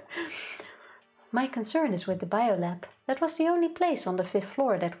 My concern is with the biolab. That was the only place on the 5th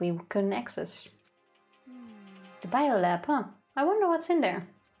floor that we couldn't access. The biolab, huh? I wonder what's in there.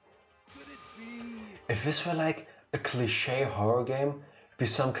 If this were like a cliché horror game, it'd be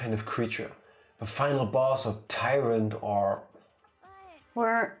some kind of creature. The final boss or tyrant or...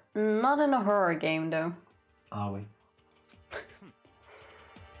 We're not in a horror game though. Are we?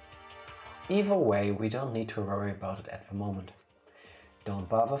 Either way, we don't need to worry about it at the moment. Don't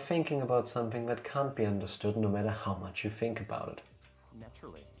bother thinking about something that can't be understood no matter how much you think about it.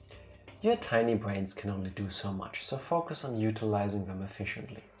 Naturally. Your tiny brains can only do so much, so focus on utilizing them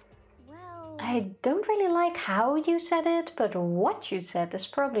efficiently. Well, I don't really like how you said it, but what you said is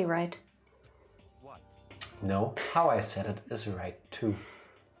probably right. What? No, how I said it is right too.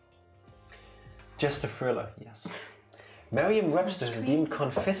 Just a thriller, yes. Merriam-Webster has deemed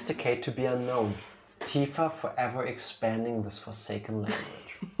confiscate to be unknown. Tifa forever expanding this forsaken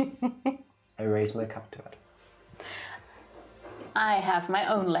language. I raise my cup to it. I have my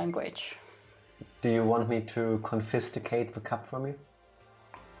own language. Do you want me to confiscate the cup from you?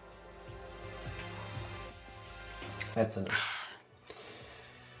 That's enough.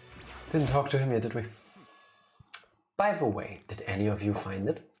 Didn't talk to him yet, did we? By the way, did any of you find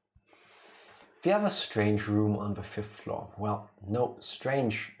it? We have a strange room on the 5th floor. Well, no,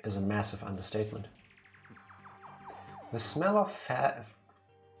 strange is a massive understatement. The smell of fat...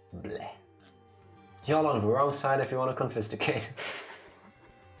 Bleh. You're all on the wrong side if you want to confiscate.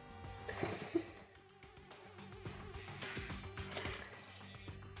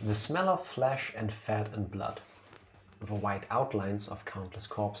 The smell of flesh and fat and blood. The white outlines of countless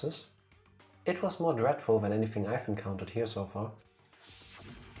corpses. It was more dreadful than anything I've encountered here so far.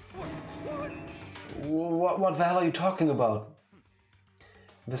 What the hell are you talking about?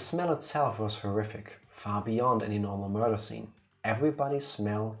 The smell itself was horrific, far beyond any normal murder scene. Everybody's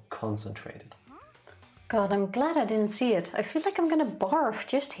smell concentrated. God, I'm glad I didn't see it. I feel like I'm gonna barf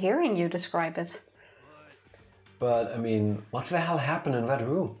just hearing you describe it. But, I mean, what the hell happened in that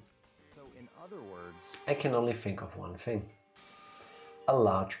room? So in other words... I can only think of one thing. A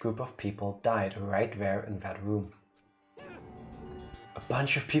large group of people died right there in that room. A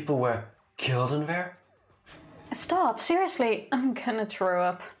bunch of people were killed in there? Stop, seriously, I'm gonna throw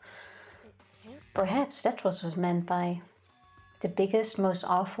up. Perhaps that was what's meant by the biggest, most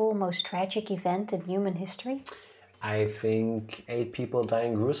awful, most tragic event in human history? I think 8 people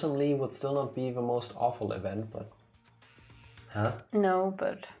dying gruesomely would still not be the most awful event, but... Huh? No,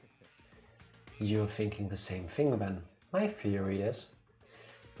 but... You're thinking the same thing then. My theory is...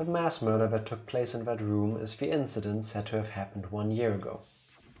 the mass murder that took place in that room is the incident said to have happened 1 year ago.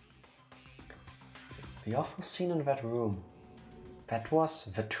 The awful scene in that room. That was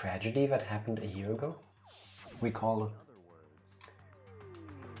the tragedy that happened a year ago? We call it.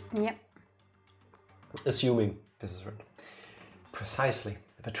 Yep. Assuming this is right. Precisely.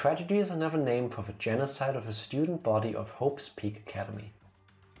 The tragedy is another name for the genocide of a student body of Hope's Peak Academy.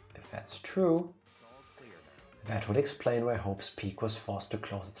 If that's true, that would explain why Hope's Peak was forced to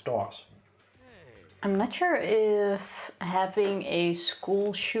close its doors. I'm not sure if having a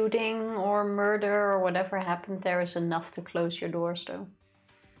school shooting or murder or whatever happened there is enough to close your doors, though.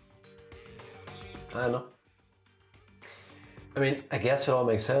 I don't know. I mean, I guess it all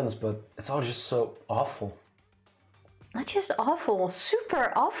makes sense, but it's all just so awful. Not just awful,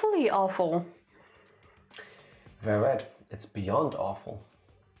 super awfully awful. Very right. It's beyond awful.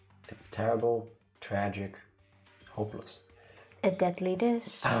 It's terrible, tragic, hopeless. A deadly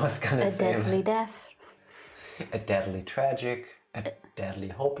this. I was gonna say a deadly death. A deadly tragic, a deadly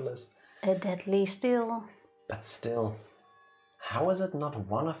hopeless. A deadly still. But still, how is it not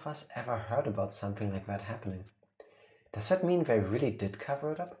one of us ever heard about something like that happening? Does that mean they really did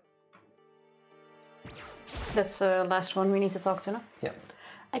cover it up? That's the last one we need to talk to now. Yeah.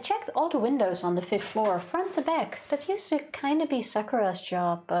 I checked all the windows on the 5th floor, front to back. That used to kind of be Sakura's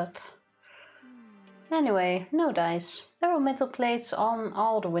job, but... Anyway, no dice. There were metal plates on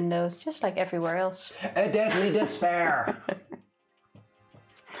all the windows, just like everywhere else. A deadly despair!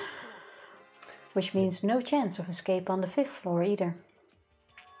 Which means no chance of escape on the 5th floor either.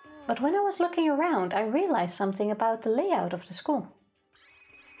 But when I was looking around, I realized something about the layout of the school.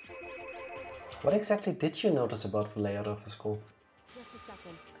 What exactly did you notice about the layout of the school? Just a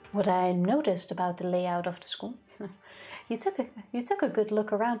second. What I noticed about the layout of the school? You took a good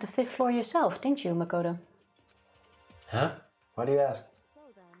look around the 5th floor yourself, didn't you, Makoto? Huh? Why do you ask? So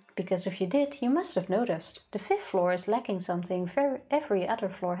then, Because if you did, you must have noticed. The 5th floor is lacking something every other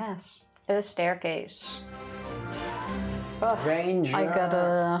floor has. A staircase. Oh, Ranger! I got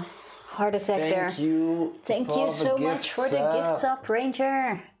a heart attack there. Thank you. Thank you so much for the gift sub,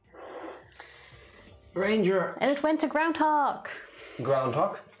 Ranger. Ranger! And it went to Groundhog.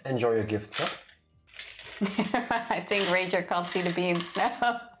 Groundhog, enjoy your gift sub. I think Ranger can't see the beans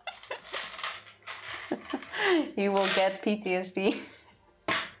now. You will get PTSD.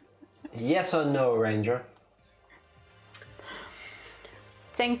 Yes or no, Ranger?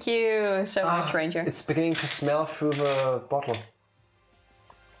 Thank you so much, Ranger. It's beginning to smell through the bottle.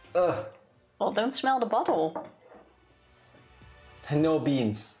 Ugh. Well, don't smell the bottle. No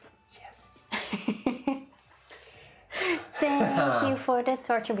beans. Yes. Thank you for the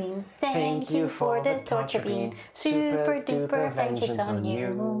torture bean. Thank you for the torture bean. Super duper vengeance on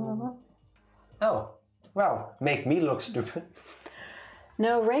you. Oh, well, make me look stupid.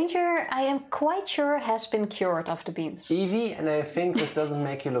 No, Ranger, I am quite sure has been cured of the beans. Evie, and I think this doesn't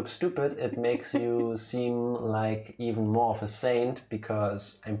make you look stupid, it makes you seem like even more of a saint,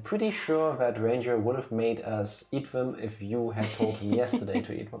 because I'm pretty sure that Ranger would have made us eat them if you had told him yesterday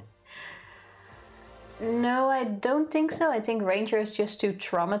to eat them. No, I don't think so. I think Ranger is just too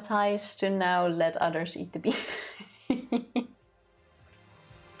traumatized to now let others eat the bean.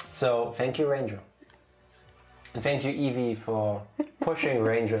 So, thank you, Ranger. And thank you, Evie, for pushing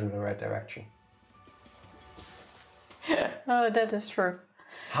Ranger in the right direction. Oh, that is true.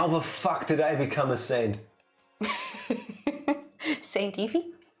 How the fuck did I become a saint? Saint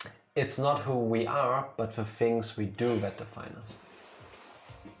Evie? It's not who we are, but the things we do that define us.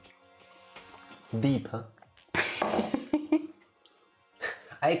 Deep, huh?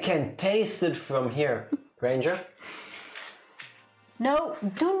 I can taste it from here. Ranger? No,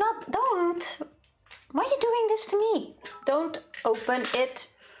 don't! Why are you doing this to me? Don't open it.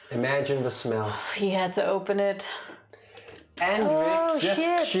 Imagine the smell. He had to open it. Andric just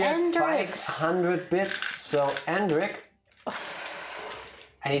shared Andrix. 500 bits. So, Andric,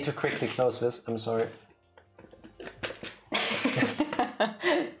 I need to quickly close this. I'm sorry.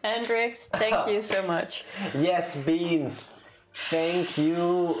 Andrix, thank you so much. Yes, Beans. Thank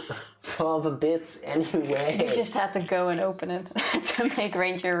you for the bits anyway. You just had to go and open it to make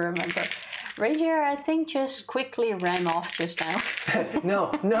Ranger remember. Ranger, I think, just quickly ran off just now.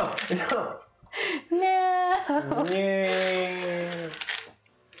 No. No! Yeah.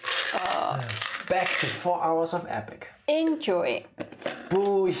 Back to 4 hours of epic. Enjoy.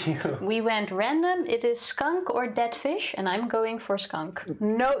 Boo you. We went random. It is skunk or dead fish, and I'm going for skunk.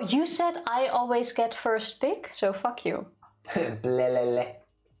 No, you said I always get first pick, so fuck you. Blelele.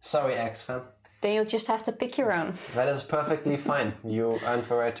 Sorry, X-Fam. Then you'll just have to pick your own. That is perfectly fine. You earned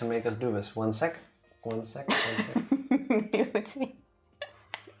the right to make us do this. One sec. Muting.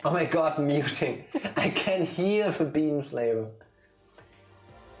 Oh my god, muting. I can hear the bean flavor.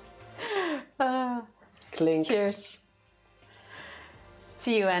 Clink. Cheers.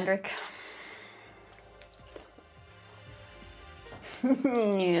 To you, Andric.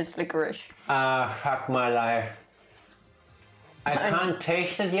 Yes, licorice. Fuck my life. I can't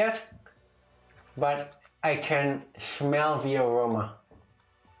taste it yet, but I can smell the aroma.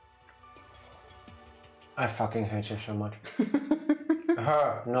 I fucking hate you so much.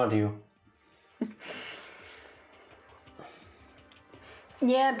 Her, not you.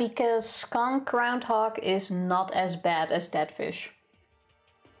 Yeah, because skunk groundhog is not as bad as dead fish.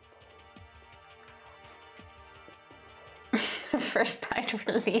 First bite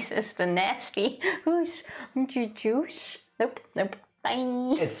releases the nasty. Who's juice? Nope.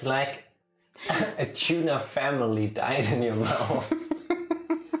 Bye. It's like a tuna family died in your mouth.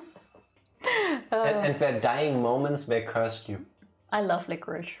 And their dying moments, they cursed you. I love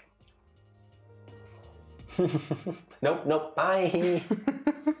licorice. Nope, bye.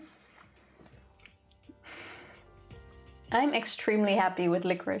 I'm extremely happy with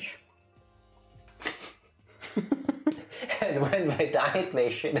licorice. And when they died,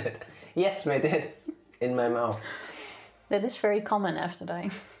 they shit it. Yes, they did. In my mouth. That is very common after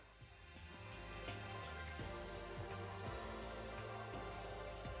dying.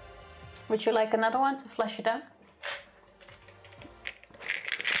 Would you like another one to flush it out?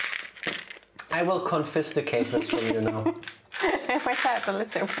 I will confiscate this from you now. Wait out,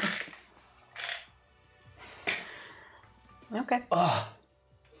 let's open. Okay. Oh.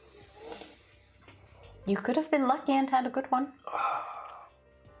 You could have been lucky and had a good one.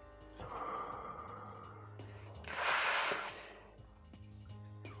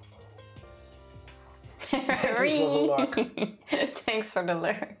 Thanks for the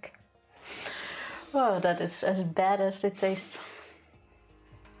lurk. Oh, that is as bad as it tastes.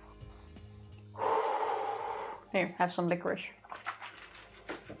 Here, have some licorice.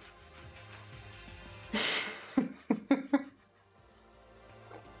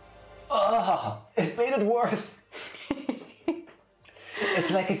 Oh, it made it worse.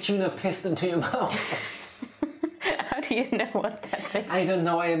 It's like a tuna pissed into your mouth. How do you know what that is? I don't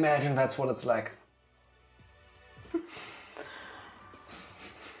know, I imagine that's what it's like.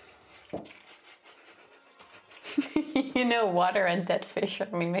 You know, water and dead fish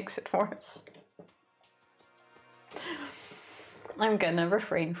only makes it worse. I'm gonna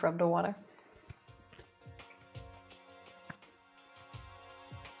refrain from the water.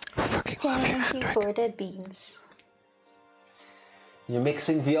 Fucking love you, Thank you for the beans. You're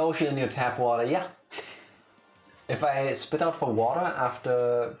mixing the ocean in your tap water, yeah. If I spit out for water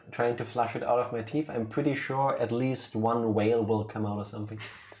after trying to flush it out of my teeth, I'm pretty sure at least one whale will come out or something.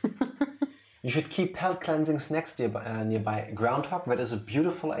 You should keep palate cleansing snacks nearby. Groundhog, that is a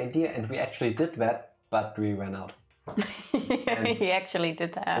beautiful idea, and we actually did that, but we ran out. He actually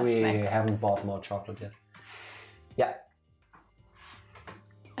did have We snacks. haven't bought more chocolate yet. Yeah.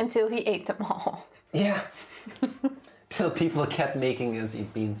 Until he ate them all. Yeah. Till people kept making us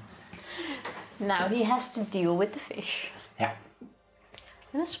eat beans. Now he has to deal with the fish. Yeah.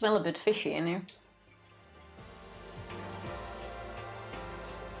 And it smells a bit fishy in here.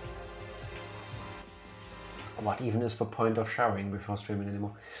 What even is the point of showering before streaming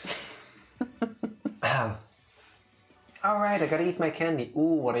anymore? Alright, I gotta eat my candy.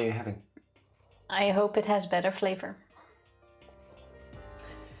 Ooh, what are you having? I hope it has better flavor.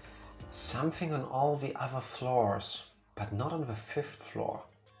 Something on all the other floors, but not on the 5th floor.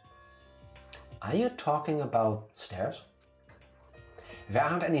 Are you talking about stairs? There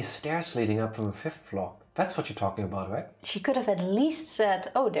aren't any stairs leading up from the 5th floor. That's what you're talking about, right? She could have at least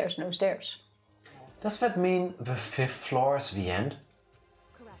said, oh, there's no stairs. Does that mean the 5th floor is the end?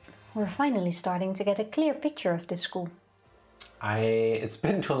 We're finally starting to get a clear picture of this school. It's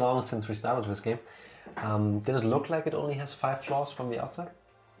been too long since we started this game. Did it look like it only has 5 floors from the outside?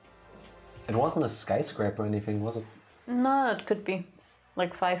 It wasn't a skyscraper or anything, was it? No, it could be.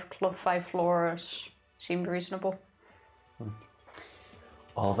 Like five floors seemed reasonable.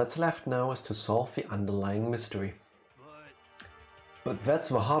 All that's left now is to solve the underlying mystery. But that's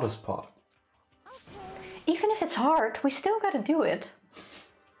the hardest part. Even if it's hard, we still gotta do it.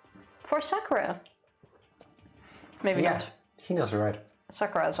 For Sakura. Maybe Yeah, not. Hina's right.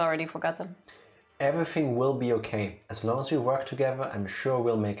 Sakura's already forgotten. Everything will be okay. As long as we work together, I'm sure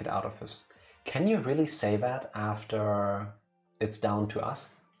we'll make it out of this. Can you really say that after it's down to us?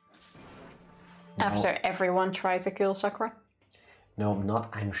 After everyone tried to kill Sakura? No, not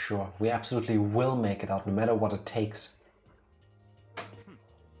I'm sure. We absolutely will make it out, no matter what it takes.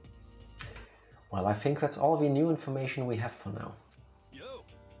 Well, I think that's all the new information we have for now. Yo.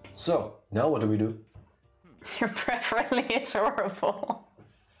 So, now what do we do? Your breath really is horrible.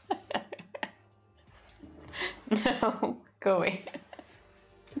 No, go away.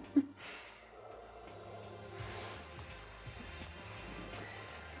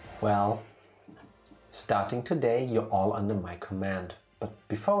 Well, starting today, you're all under my command. But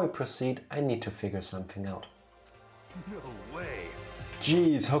before we proceed, I need to figure something out. No way.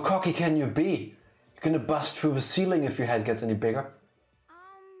 Jeez, how cocky can you be? You're gonna bust through the ceiling if your head gets any bigger.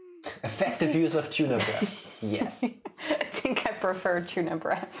 Effective use of tuna breath. Yes. I think I prefer tuna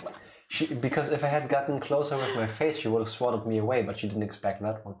breath. Because if I had gotten closer with my face, she would have swatted me away, but she didn't expect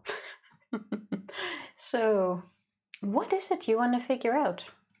that one. So, what is it you want to figure out?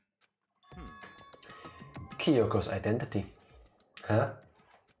 Kyoko's identity. Huh?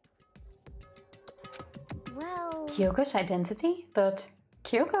 Well, Kyoko's identity? But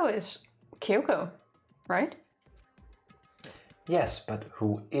Kyoko is Kyoko, right? Yes, but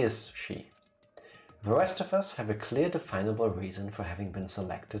who is she? The rest of us have a clear definable reason for having been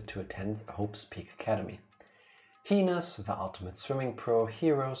selected to attend Hope's Peak Academy. Hina's the ultimate swimming pro,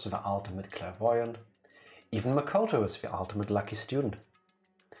 Hero's the ultimate clairvoyant. Even Makoto is the ultimate lucky student.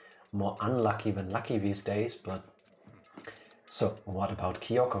 More unlucky than lucky these days, but... So, what about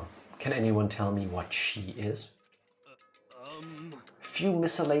Kyoko? Can anyone tell me what she is? Few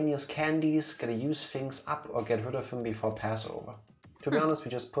miscellaneous candies, gotta use things up or get rid of them before Passover. To be honest,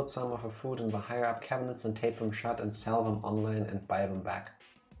 we just put some of the food in the higher up cabinets and tape them shut and sell them online and buy them back.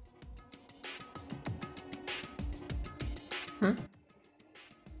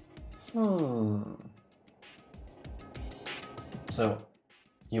 So,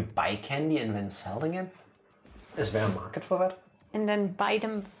 you buy candy and then sell it again? Is there a market for that? And then buy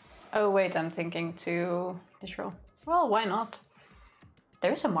them. Oh, wait, I'm thinking to Israel. Well, why not?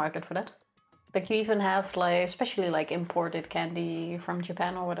 There's a market for that. But you even have, like, especially like imported candy from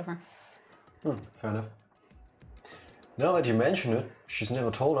Japan or whatever. Fair enough. Now that you mention it, she's never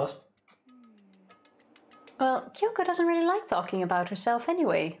told us. Well, Kyoko doesn't really like talking about herself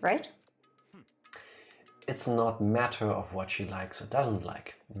anyway, right? It's not a matter of what she likes or doesn't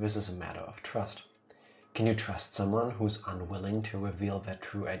like. This is a matter of trust. Can you trust someone who's unwilling to reveal their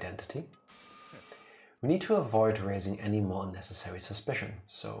true identity? We need to avoid raising any more unnecessary suspicion.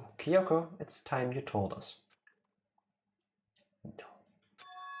 So, Kyoko, it's time you told us. No.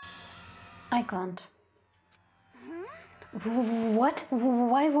 I can't. What?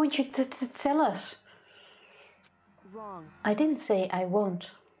 Why won't you tell us? wrong. I didn't say I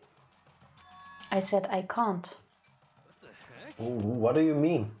won't. I said I can't. What do you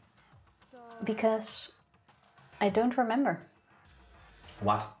mean? Because I don't remember.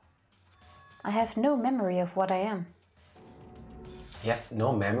 What? I have no memory of what I am. You have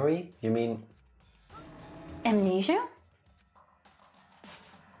no memory? You mean Amnesia?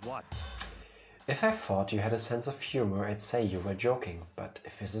 What? If I thought you had a sense of humor, I'd say you were joking. But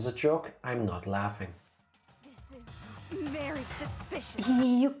if this is a joke, I'm not laughing. This is very suspicious.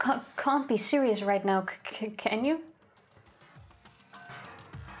 You can't be serious right now, can you?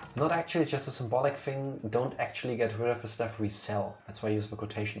 Not actually just a symbolic thing. Don't actually get rid of the stuff we sell. That's why I use the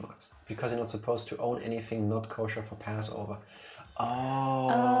quotation marks. Because you're not supposed to own anything not kosher for Passover.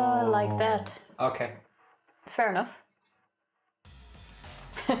 Oh. Like that. Okay. Fair enough.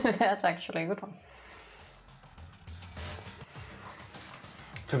 That's actually a good one.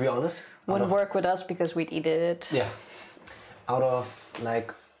 To be honest, Wouldn't work with us because we'd eat it. yeah. Out of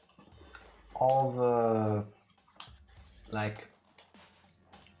like all the like,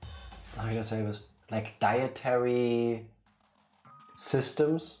 how should I say this? Like dietary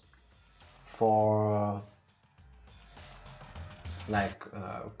systems for like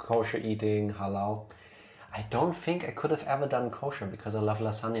kosher eating, halal. I don't think I could have ever done kosher because I love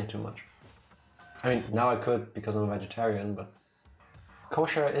lasagna too much. I mean, now I could because I'm a vegetarian, but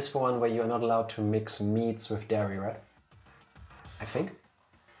kosher is the one where you're not allowed to mix meats with dairy, right? I think.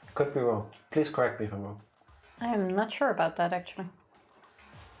 Could be wrong. Please correct me if I'm wrong. I'm not sure about that actually.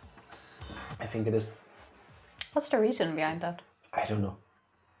 I think it is. What's the reason behind that? I don't know.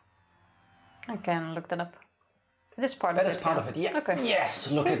 I can look that up. It is part That of is it. part of it, yeah. Okay.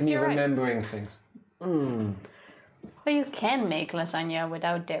 Yes, look See, at me you're right. remembering things. But you can make lasagna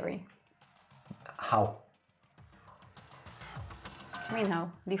without dairy. How? I mean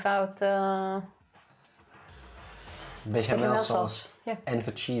how? Leave out Bechamel sauce. Yeah. And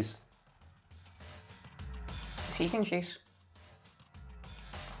the cheese. Vegan cheese.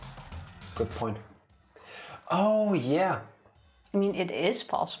 Good point. Oh, yeah. I mean, it is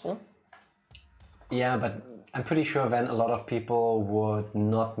possible. Yeah, but I'm pretty sure then a lot of people would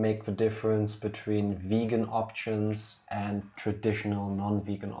not make the difference between vegan options and traditional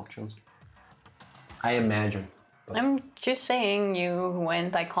non-vegan options. I imagine. But I'm just saying you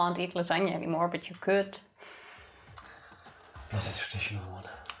went, I can't eat lasagna anymore, but you could. not a traditional one.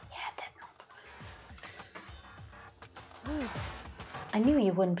 Yeah, that not. I knew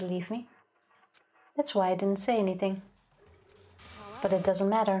you wouldn't believe me. That's why I didn't say anything. But it doesn't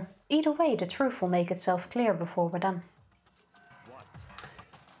matter. Either way, the truth will make itself clear before we're done. What?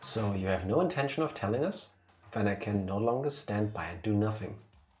 So you have no intention of telling us? Then I can no longer stand by and do nothing.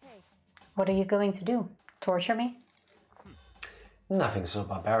 What are you going to do? Torture me? Nothing so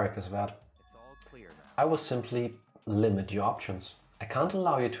barbaric as that. It's all clear now. I will simply limit your options. I can't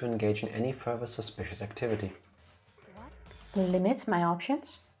allow you to engage in any further suspicious activity. Limit my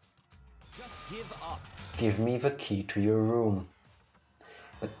options? Just give up. Give me the key to your room.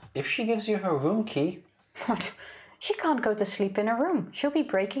 But if she gives you her room key, What? She can't go to sleep in her room. She'll be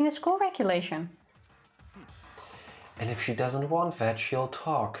breaking a school regulation. and if she doesn't want that, she'll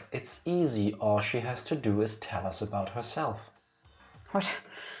talk. It's easy. All she has to do is tell us about herself. What?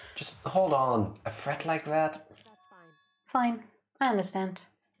 Just hold on. A threat like that? That's fine. Fine, I understand.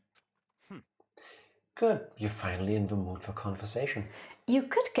 Good. You're finally in the mood for conversation. You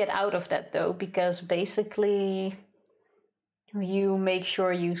could get out of that though, because basically you make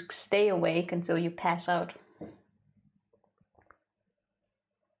sure you stay awake until you pass out.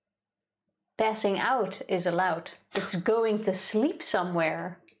 Passing out is allowed. It's going to sleep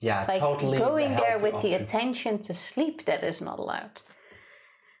somewhere. Yeah, Like totally. going there healthy with the option. attention to sleep, that is not allowed.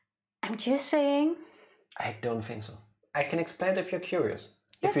 I'm just saying. I don't think so. I can explain it if you're curious.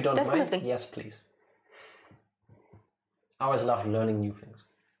 If Yeah, you don't mind, definitely. yes, please. I always love learning new things.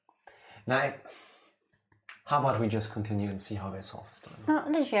 Now, how about we just continue and see how they solve this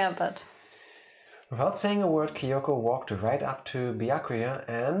dilemma? Yeah, but Without saying a word, Kyoko walked right up to Byakuya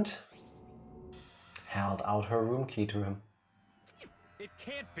and held out her room key to him. It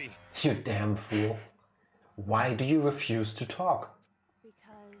can't be. You damn fool. Why do you refuse to talk?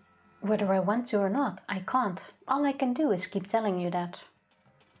 Because whether I want to or not, I can't. All I can do is keep telling you that.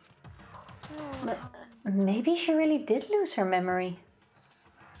 so Maybe she really did lose her memory.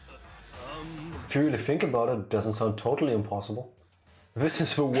 If you really think about it, it doesn't sound totally impossible. This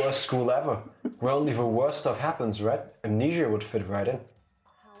is the worst school ever, where only the worst stuff happens, right? Amnesia would fit right in.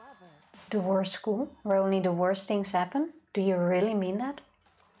 however, The worst school, where only the worst things happen? Do you really mean that?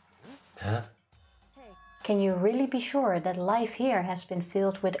 Huh? hey, Can you really be sure that life here has been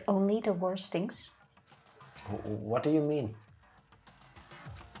filled with only the worst things? What do you mean?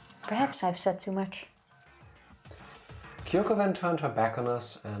 Perhaps I've said too much. Kyoko then turned her back on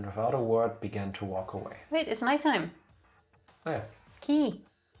us and without a word began to walk away. Wait, it's nighttime. Oh yeah. Key.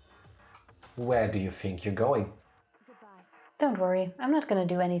 Where do you think you're going? goodbye. Don't worry, I'm not gonna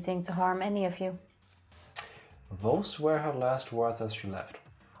do anything to harm any of you. Those were her last words as she left.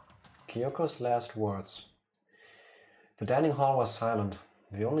 Kyoko's last words. The dining hall was silent.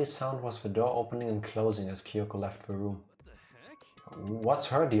 The only sound was the door opening and closing as Kyoko left the room. What's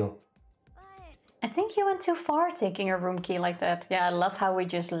her deal? I think you went too far taking her room key like that. Yeah, I love how we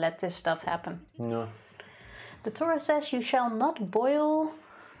just let this stuff happen. No. The Torah says you shall not boil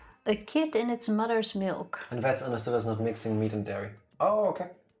a kid in its mother's milk. And that's understood as not mixing meat and dairy. Oh, okay.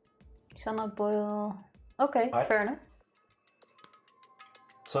 Shall not boil... Okay, Right. fair enough.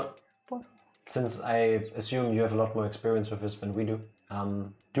 So, since I assume you have a lot more experience with this than we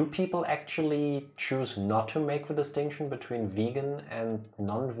do people actually choose not to make the distinction between vegan and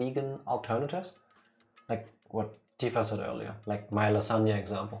non-vegan alternatives? Like what Tifa said earlier, like my lasagna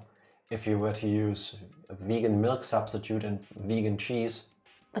example. If you were to use a vegan milk substitute and vegan cheese.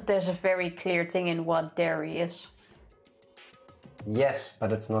 But there's a very clear thing in what dairy is. Yes,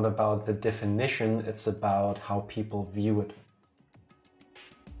 but it's not about the definition, it's about how people view it.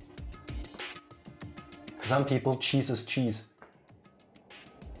 For some people, cheese is cheese.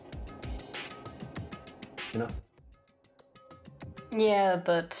 You know? Yeah,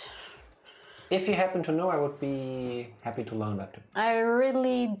 but... If you happen to know, I would be happy to learn that too. I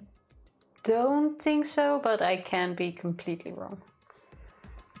really don't think so, but I can be completely wrong.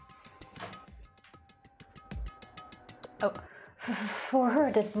 Oh, for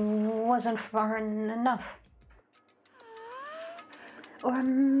her that wasn't far enough. Or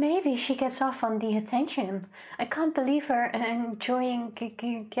maybe she gets off on the attention. I can't believe her enjoying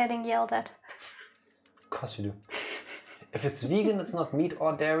getting yelled at. Of course you do. If it's vegan, it's not meat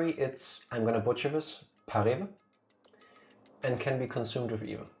or dairy, it's, I'm gonna butcher this, pareve, and can be consumed with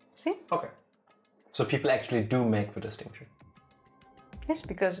evil. See? Okay. So people actually do make the distinction. Yes,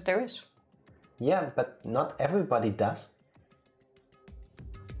 because there is. Yeah, but not everybody does.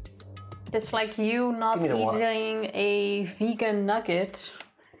 It's like you not eating a vegan nugget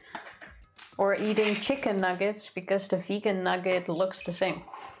or eating chicken nuggets because the vegan nugget looks the same.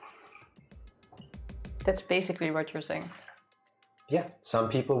 That's basically what you're saying. Yeah, some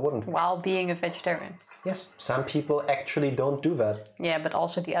people wouldn't. While being a vegetarian. Yes, some people actually don't do that. Yeah, but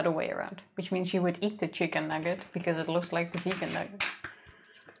also the other way around. Which means you would eat the chicken nugget because it looks like the vegan nugget.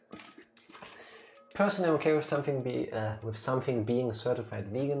 Personally, I'm okay with something being certified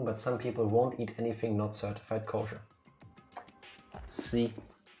vegan, but some people won't eat anything not certified kosher. See?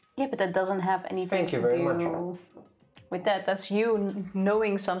 Yeah, but that doesn't have anything to do with that. That's you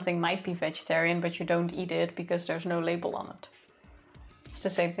knowing something might be vegetarian, but you don't eat it because there's no label on it. It's the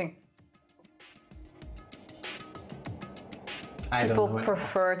same thing. People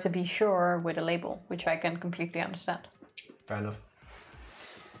prefer to be sure with a label, which I can completely understand. Fair enough.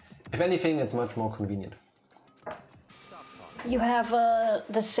 If anything, it's much more convenient. You have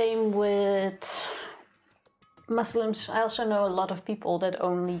the same with Muslims. I also know a lot of people that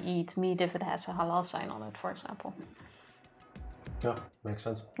only eat meat if it has a halal sign on it, for example. Yeah, makes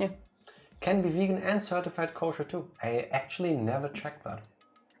sense. Yeah. Can be vegan and certified kosher too. I actually never checked that.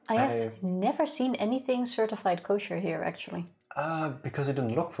 I have never seen anything certified kosher here, actually. Because I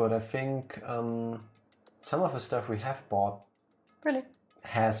didn't look for it. I think some of the stuff we have bought really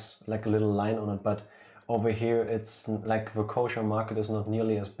has like a little line on it, but over here it's like the kosher market is not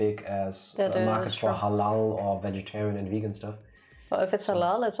nearly as big as the market for halal or vegetarian and vegan stuff. Well, if it's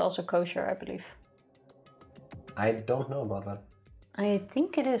halal, it's also kosher, I believe. I don't know about that. I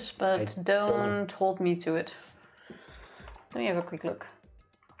think it is, but don't hold me to it. Let me have a quick look.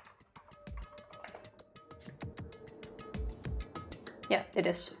 Yeah, it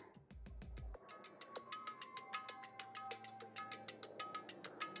is.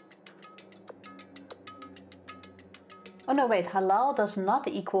 Oh no, wait, halal does not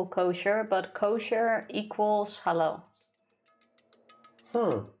equal kosher, but kosher equals halal.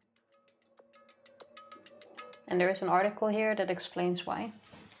 And there is an article here that explains why.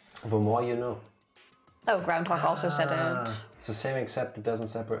 The more you know. Oh, Groundhog also said it. It's the same except it doesn't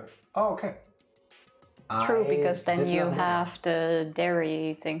separate. Oh, okay. True, because then you have the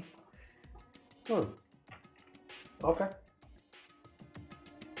dairy thing. Okay.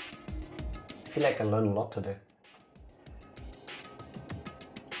 I feel like I learned a lot today.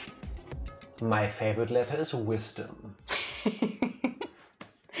 My favorite letter is wisdom.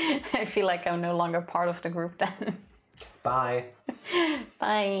 I feel like I'm no longer part of the group then. Bye.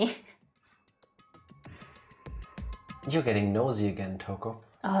 Bye. You're getting nosy again, Toko.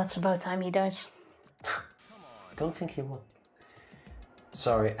 Oh, it's about time he does. Don't think he will.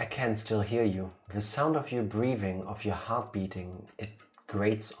 Sorry, I can still hear you. The sound of your breathing, of your heart beating, it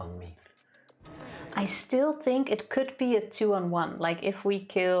grates on me. I still think it could be a 2-on-1. Like if we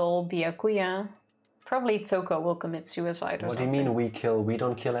kill Byakuya, Probably Toko will commit suicide or What do something. you mean we kill? We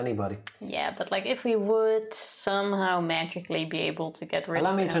don't kill anybody. Yeah, but like if we would somehow magically be able to get rid Allow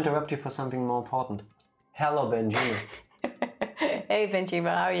of me him. to interrupt you for something more important. Hello, Benji. Hey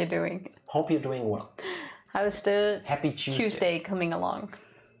Benjima, how are you doing? Hope you're doing well. How's the Happy Tuesday. coming along?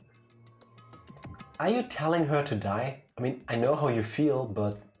 Are you telling her to die? I mean, I know how you feel,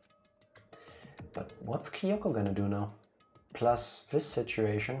 but what's Kyoko gonna do now? Plus, this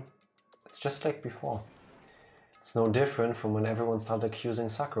situation, it's just like before. It's no different from when everyone started accusing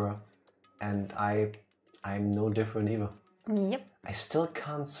Sakura. And I'm no different either. Yep. I still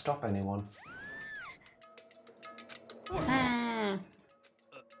can't stop anyone.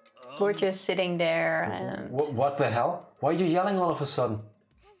 We're just sitting there and... What the hell? Why are you yelling all of a sudden?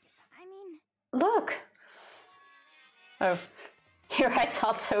 I mean, Look! Oh, here I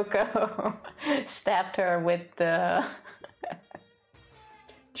thought Toko stabbed her with the...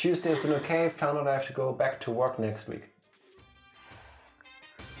 Tuesday's been okay, found out I have to go back to work next week.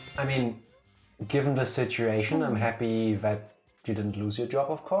 I mean, given the situation, I'm happy that you didn't lose your job,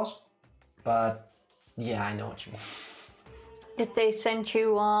 of course. But yeah, I know what you mean. Did they send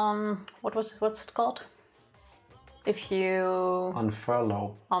you on... what's it called? If you... On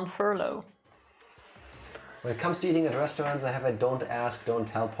furlough. On furlough. When it comes to eating at restaurants, I have a don't ask, don't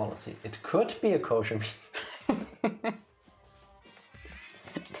tell policy. It could be a kosher meal.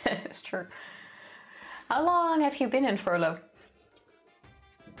 That is true. How long have you been in furlough?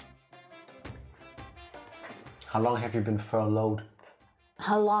 How long have you been furloughed?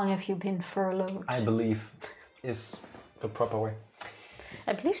 How long have you been furloughed? I believe is the proper way.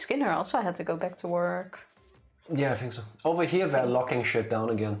 I believe Skinner also had to go back to work. Yeah, I think so. Over here, they're locking shit down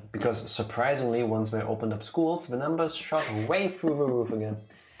again. Because surprisingly, once they opened up schools, the numbers shot way through the roof again.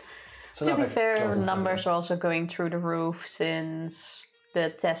 So To now be they're fair, closing stuff numbers again. are also going through the roof since the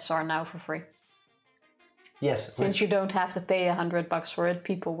tests are now for free. Yes, Since you don't have to pay $100 for it,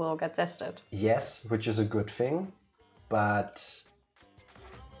 people will get tested. yes, which is a good thing, but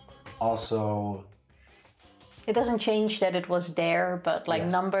also It doesn't change that it was there, but like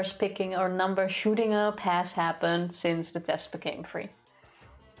Yes. numbers picking or numbers shooting up has happened since the test became free.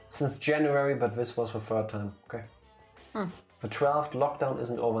 since January, but this was the third time. Okay. The 12th lockdown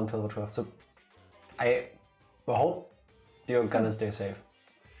isn't over until the 12th, so I hope you're gonna stay safe.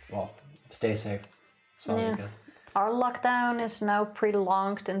 Well, stay safe as far as you can. Our lockdown is now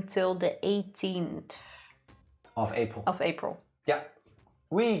prolonged until the 18th Of April. of April. Yeah,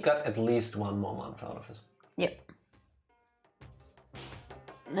 we got at least one more month out of it. Yep.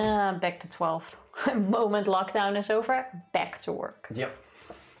 Back to 12th. Moment lockdown is over, back to work. Yep.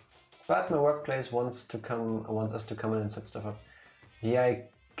 But my workplace wants us to come in and set stuff up. Yeah, I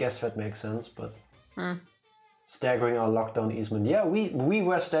guess that makes sense, but staggering our lockdown easement. Yeah, we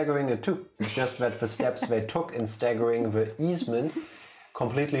were staggering it too. It's just that the steps they took in staggering the easement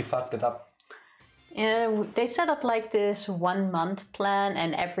completely fucked it up. Yeah, they set up like this 1 month plan,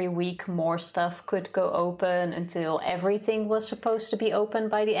 and every week more stuff could go open until everything was supposed to be open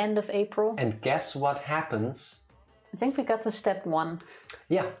by the end of April. And guess what happens? I think we got to step 1.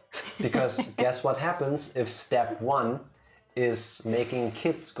 Yeah, because guess what happens if step 1 is making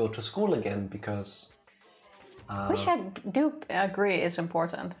kids go to school again, because Which I do agree is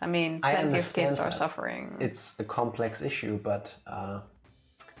important. I mean, I plenty of understand kids are that. suffering. It's a complex issue, but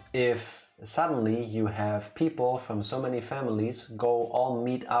if suddenly you have people from so many families go all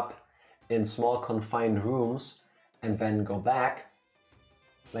meet up in small confined rooms and then go back,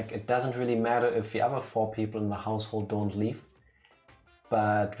 like it doesn't really matter if the other 4 people in the household don't leave,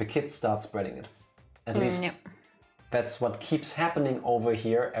 but the kids start spreading it. At least Yep. that's what keeps happening over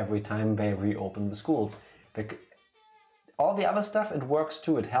here every time they reopen the schools. All the other stuff, it works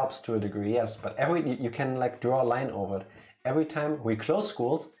too, it helps to a degree, yes, but you can like draw a line over it. Every time we close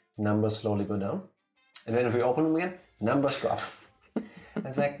schools, numbers slowly go down, and then if we open them again, numbers go up.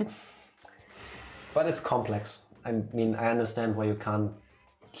 It's like, but it's complex. I mean, I understand why you can't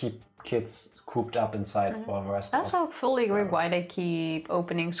keep kids cooped up inside for the rest I of also fully agree why they keep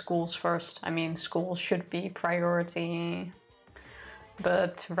opening schools first. I mean, schools should be priority,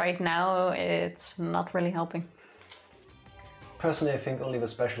 but right now it's not really helping. Personally, I think only the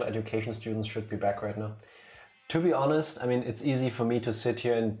special education students should be back right now. To be honest, I mean, it's easy for me to sit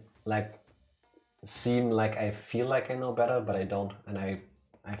here and like seem like I feel like I know better, but I don't. And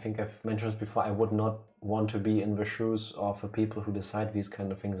I think I've mentioned this before, I would not want to be in the shoes of the people who decide these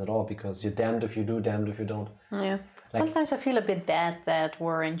kind of things at all, because you're damned if you do, damned if you don't. Yeah. Sometimes I feel a bit bad that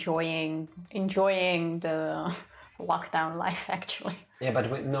we're enjoying the lockdown life, actually. Yeah, but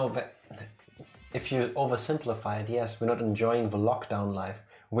if you oversimplify it, yes, we're not enjoying the lockdown life.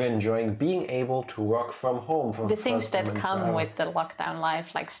 We're enjoying being able to work from home for The things first time that in come forever. with the lockdown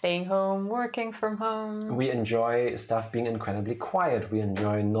life, like staying home, working from home. We enjoy stuff being incredibly quiet. We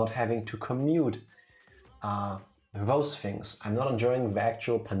enjoy not having to commute. Those things. I'm not enjoying the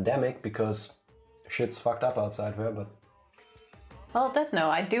actual pandemic because shit's fucked up outside here, but Well, that no,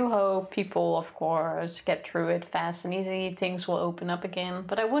 I do hope people, of course, get through it fast and easy. Things will open up again,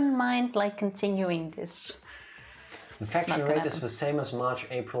 but I wouldn't mind like continuing this. infection Not rate gonna is the same as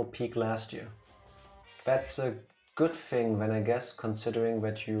March-April peak last year. That's a good thing then, I guess, considering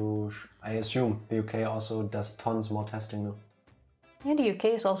that I assume the UK also does tons more testing now. Yeah, the UK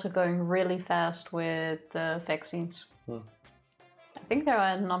is also going really fast with vaccines. I think they're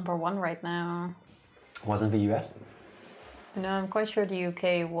at #1 right now. Wasn't the US? No, I'm quite sure the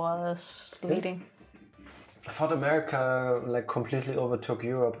UK was leading. I thought America like completely overtook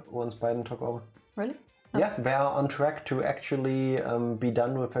Europe once Biden took over. Really? Yeah, they are on track to actually be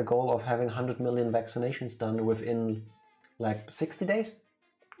done with a goal of having 100 million vaccinations done within like 60 days.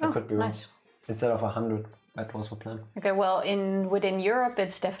 I could be wrong. Nice. Instead of 100, that was the plan. Okay, well, within Europe,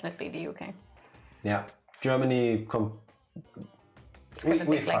 it's definitely the UK. Yeah, Germany. It's gonna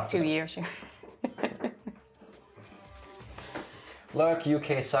take like 2 years. Look,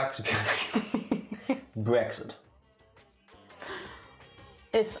 UK sucks. Brexit.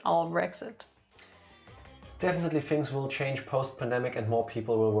 It's all Brexit. Definitely things will change post-pandemic and more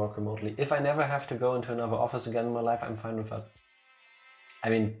people will work remotely. If I never have to go into another office again in my life, I'm fine with that. I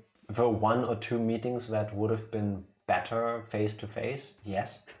mean, there were 1 or 2 meetings that would have been better face-to-face,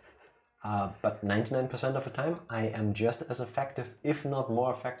 yes. But 99% of the time, I am just as effective, if not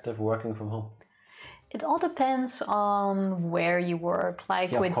more effective, working from home. It all depends on where you work.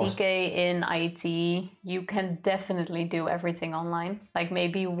 Like Yeah, with of course. DK in IT, you can definitely do everything online. Like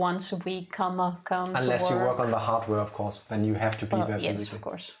maybe once a week come Unless to you work on the hardware, of course, then you have to be there yes, physically. of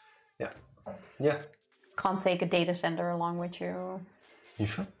course. Yeah. Yeah. Can't take a data center along with you. You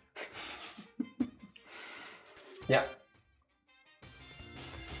sure? Yeah.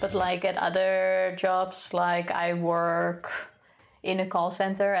 But like at other jobs, like I work in a call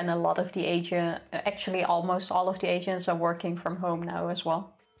center and a lot of the actually almost all of the agents are working from home now as well.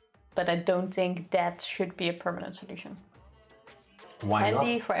 But I don't think that should be a permanent solution. Why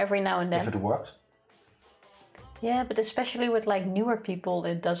Handy not? for every now and then. If it works. Yeah, but especially with like newer people,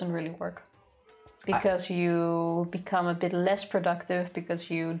 it doesn't really work. Because you become a bit less productive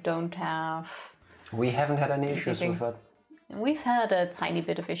because you don't have... We haven't had any issues thing. with that. We've had a tiny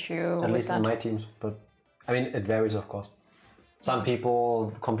bit of issue At with least that. in my teams, but I mean, it varies, of course. Some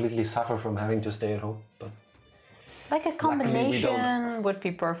people completely suffer from having to stay at home, but Like a we don't. combination would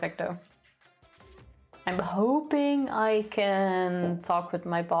be perfect though. I'm hoping I can talk with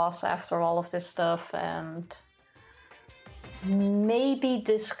my boss after all of this stuff and maybe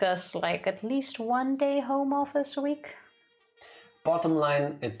discuss like at least 1 day home office a week. bottom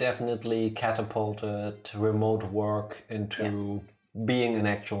line, it definitely catapulted remote work into being an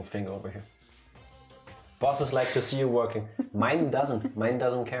actual thing over here. Bosses like to see you working. Mine doesn't. Mine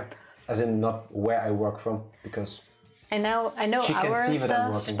doesn't care. As in, not where I work from, because I know she can see ours that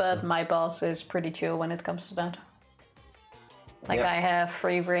I'm does, working, but so. my boss is pretty chill when it comes to that. Like Yeah. I have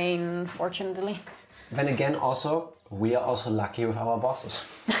free reign, fortunately. Then again, also, we are also lucky with our bosses.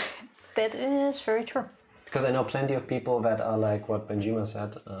 That is very true. Because I know plenty of people that are like what Benjima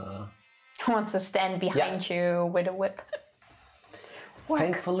said. Who wants to stand behind you with a whip? Work.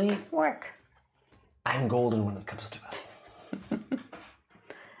 Thankfully, Work. I'm golden when it comes to that.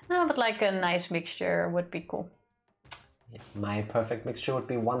 No, but like a nice mixture would be cool. My perfect mixture would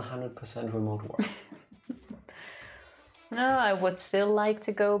be 100% remote work. No, I would still like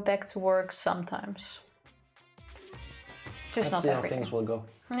to go back to work sometimes. Just Let's not see how every day. things will go.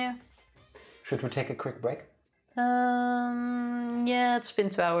 Yeah. Should we take a quick break? Yeah, it's been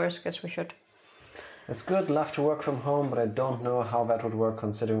 2 hours. Guess we should. It's good, love to work from home, but I don't know how that would work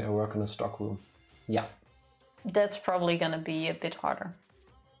considering I work in a stock room. Yeah. That's probably gonna be a bit harder.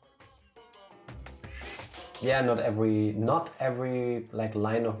 Yeah, not every like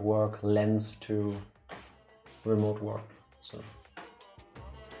line of work lends to remote work.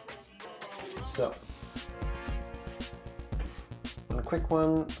 So a quick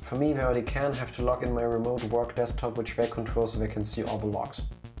one for me. They already have to log in my remote work desktop, which they control, so they can see all the logs.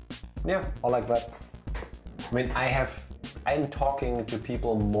 Yeah, all like that. I mean, I'm talking to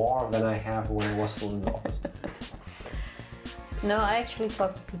people more than I have when I was still in the office. No, I actually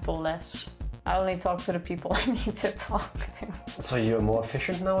talk to people less. I only talk to the people I need to talk to. So you're more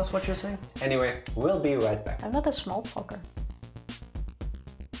efficient now, is what you're saying? Anyway, we'll be right back. I'm not a small talker.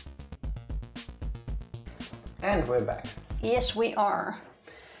 And we're back. Yes, we are.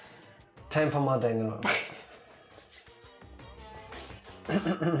 Time for more Danganronpa.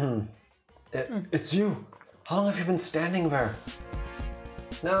 It's you! How long have you been standing there?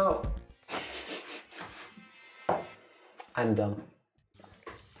 No! I'm done.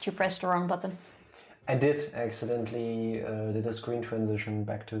 Did you press the wrong button? I did accidentally did a screen transition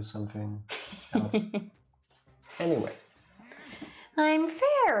back to something else. Anyway. I'm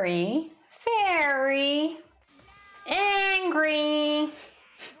very, very angry.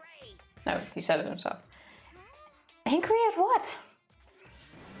 No, he said it himself. Angry at what?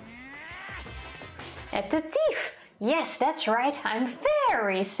 At the thief! Yes, that's right. I'm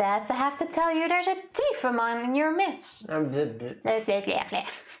very sad to have to tell you there's a thief in your midst.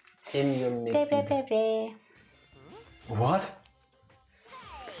 In your midst. What?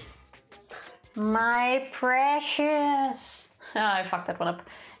 My precious. Oh, I fucked that one up.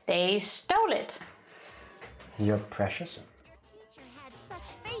 They stole it. You're precious? Teacher had such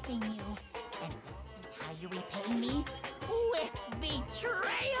faith in you. And this is how you repay me? With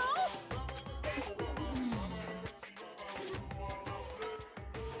betrayal?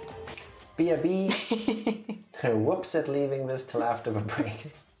 B.I.B. Whoops at leaving this till after the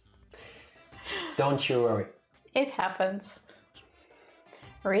break. Don't you worry. It happens.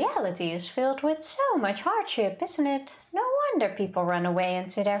 Reality is filled with so much hardship, isn't it? No wonder people run away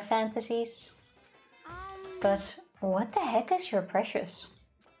into their fantasies. But what the heck is your precious?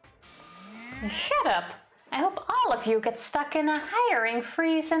 Shut up! I hope all of you get stuck in a hiring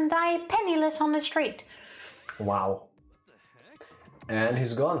freeze and die penniless on the street. Wow. And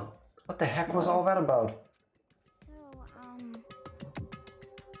he's gone. What the heck was all that about?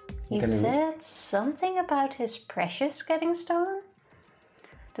 He said something about his precious getting stolen?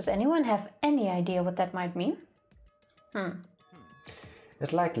 Does anyone have any idea what that might mean?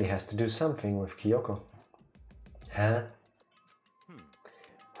 It likely has to do something with Kyoko. Huh?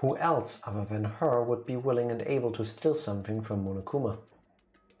 Who else other than her would be willing and able to steal something from Monokuma?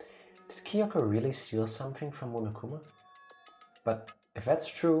 Did Kyoko really steal something from Monokuma? But if that's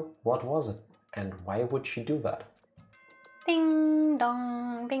true, what was it? And why would she do that? Ding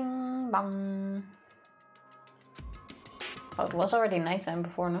dong, bing bong. Oh, it was already nighttime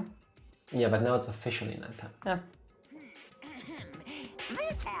before, no? Yeah, but now it's officially nighttime. Yeah.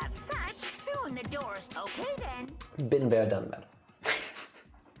 Let's have such soon the doors. Okay then. Been there, done that.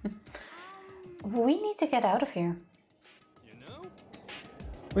 We need to get out of here. You know?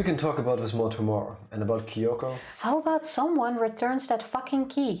 We can talk about this more tomorrow. And about Kyoko. How about someone returns that fucking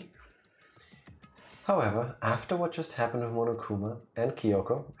key? However, after what just happened with Monokuma and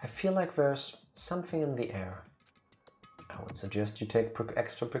Kyoko, I feel like there's something in the air. I would suggest you take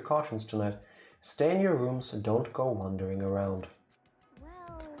extra precautions tonight. Stay in your rooms and don't go wandering around.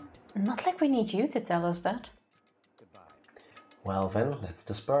 Well, Not like we need you to tell us that. Well then, let's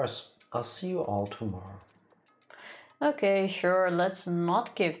disperse. I'll see you all tomorrow. Okay, sure, let's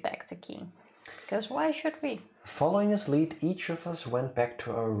not give back the key. Because why should we? Following his lead, each of us went back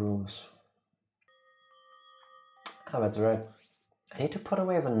to our rooms. Ah, that's right. I need to put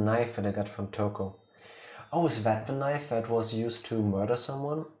away the knife that I got from Toko. Oh, is that the knife that was used to murder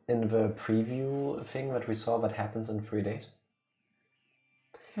someone in the preview thing that we saw that happens in 3 days?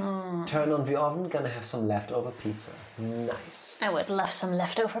 Turn on the oven, gonna have some leftover pizza. Nice. I would love some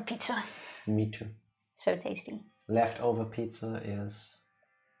leftover pizza. Me too. So tasty. Leftover pizza is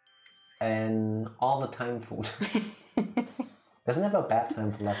an all-the-time food. There's never a bad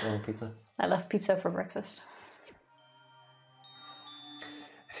time for leftover pizza. I love pizza for breakfast.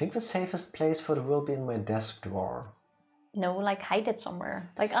 I think the safest place for it will be in my desk drawer. No, like hide it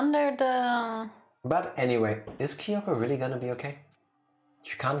somewhere. Like under the... But anyway, is Kyoko really gonna be okay?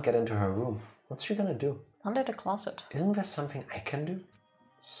 She can't get into her room. What's she gonna do? Under the closet. Isn't there something I can do?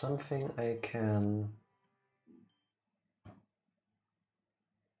 Something I can...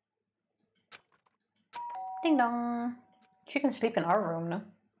 Ding dong. She can sleep in our room, no?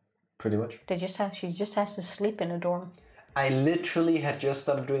 Pretty much. She just has to sleep in a dorm. I literally had just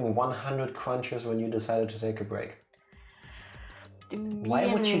started doing 100 crunches when you decided to take a break. Why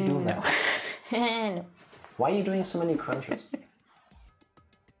would you do that? No. Why are you doing so many crunches?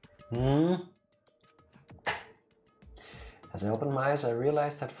 As I opened my eyes, I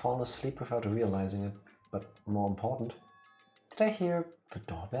realized I'd fallen asleep without realizing it. But more important, did I hear the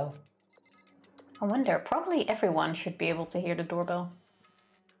doorbell? I wonder, probably everyone should be able to hear the doorbell.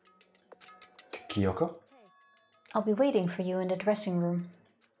 Kyoko? I'll be waiting for you in the dressing room.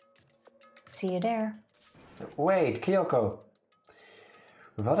 See you there. Wait, Kyoko!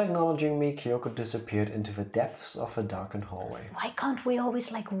 Without acknowledging me, Kyoko disappeared into the depths of a darkened hallway. Why can't we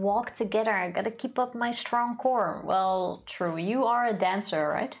always like walk together? I gotta keep up my strong core. Well, true, you are a dancer,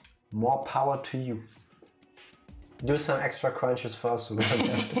 right? More power to you. Do some extra crunches first. So we don't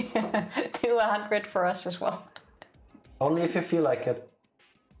have to. Do 100 for us as well. Only if you feel like it.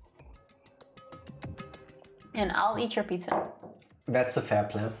 And I'll eat your pizza. That's a fair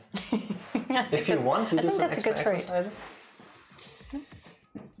plan. If you want, you do some extra exercises.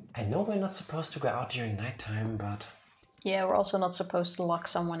 I know we're not supposed to go out during nighttime, but... Yeah, we're also not supposed to lock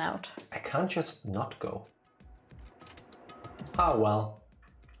someone out. I can't just not go. Ah, well.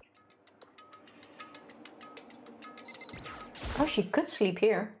 Oh, she could sleep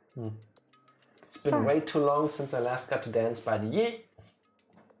here. It's been way too long since I last got to dance by the yee.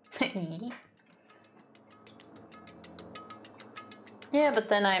 Yeah, but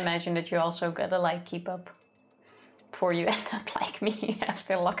then I imagine that you also gotta like keep up before you end up like me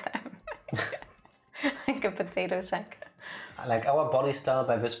after lockdown. Like a potato sack. Like our body style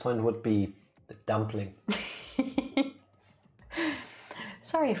by this point would be the dumpling.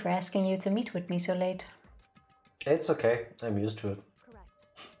 Sorry for asking you to meet with me so late. It's okay, I'm used to it. Correct.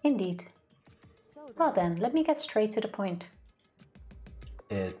 Indeed. Well then, let me get straight to the point.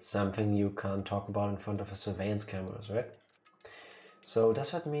 It's something you can't talk about in front of a surveillance cameras, right? So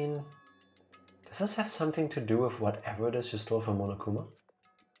does that mean... Does this have something to do with whatever it is you stole from Monokuma?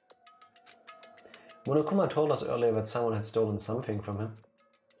 Monokuma told us earlier that someone had stolen something from him.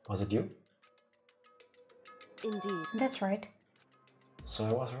 Was it you? Indeed. That's right. So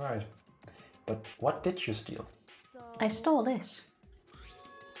I was right. But what did you steal? So I stole this.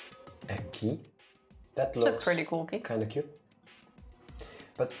 A key? That It's a looks pretty cool key. kind of cute.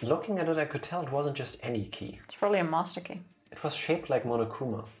 But looking at it, I could tell it wasn't just any key. It's probably a master key. It was shaped like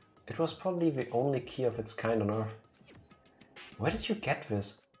Monokuma. It was probably the only key of its kind on Earth. Where did you get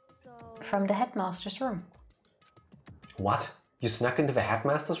this? From the headmaster's room. What? You snuck into the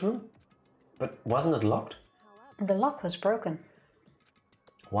headmaster's room? But wasn't it locked? The lock was broken.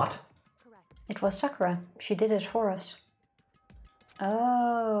 What? It was Sakura. She did it for us.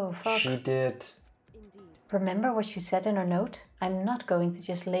 Oh, fuck. She did... Remember what she said in her note? I'm not going to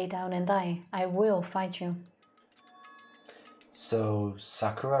just lay down and die. I will fight you. So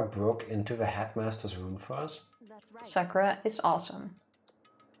Sakura broke into the headmaster's room for us? that's right. Sakura is awesome.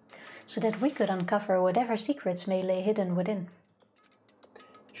 So that we could uncover whatever secrets may lay hidden within.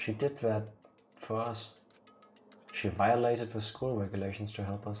 She did that for us. She violated the school regulations to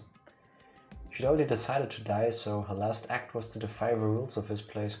help us. She'd already decided to die, so her last act was to defy the rules of this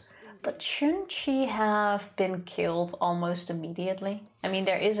place. But shouldn't she have been killed almost immediately? I mean,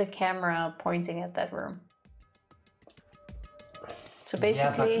 there is a camera pointing at that room. So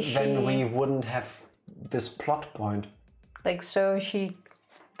basically yeah, but then we wouldn't have this plot point. Like, so she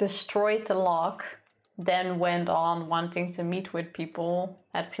destroyed the lock, then went on wanting to meet with people,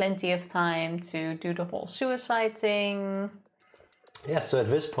 had plenty of time to do the whole suicide thing. Yeah, so at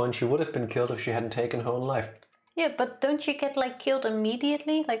this point she would have been killed if she hadn't taken her own life. Yeah, but don't you get like killed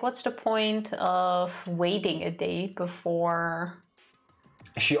immediately? Like, what's the point of waiting a day before?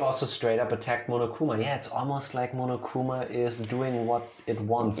 She also straight up attacked Monokuma. Yeah, it's almost like Monokuma is doing what it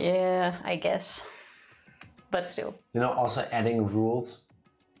wants. Yeah, I guess. But still. You know, also adding rules.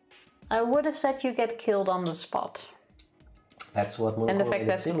 I would have said you get killed on the spot. That's what Monokuma And the fact made it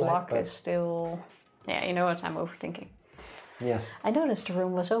that the seem lock like, is still... Yeah, you know what, I'm overthinking. Yes. I noticed the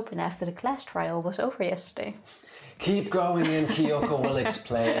room was open after the class trial was over yesterday. Keep going and Kyoko will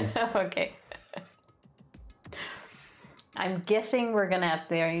explain. Okay. I'm guessing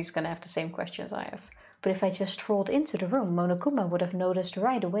he's gonna have the same questions I have. But if I just strolled into the room, Monokuma would have noticed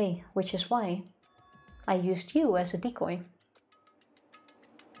right away, which is why I used you as a decoy.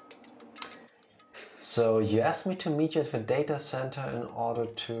 So you asked me to meet you at the data center in order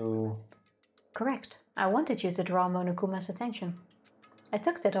to... Correct. I wanted you to draw Monokuma's attention. I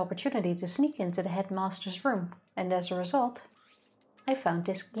took that opportunity to sneak into the headmaster's room, and as a result, I found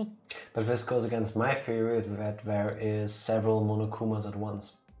this key. But this goes against my theory that there is several Monokumas at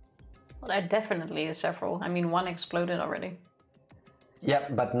once. Well, there definitely is several. I mean, one exploded already. Yeah,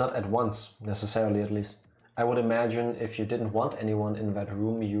 but not at once, necessarily at least. I would imagine if you didn't want anyone in that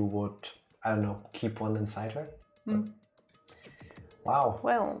room, you would, I don't know, keep one inside her. Wow.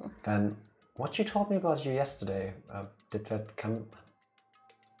 Well... Then what you told me about you yesterday, did that come...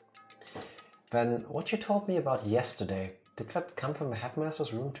 Then what you told me about yesterday, did that come from the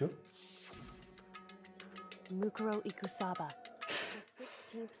headmaster's room too? Mukuro Ikusaba, the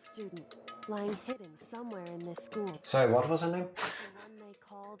 16th student, lying hidden somewhere in this school. Sorry, what was her name? The one they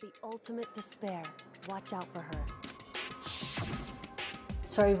call the ultimate despair. Watch out for her.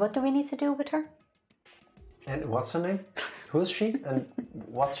 Sorry, what do we need to do with her? And what's her name? Who is she? And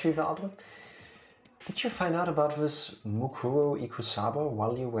what's she the ultimate? Did you find out about this Mukuro Ikusaba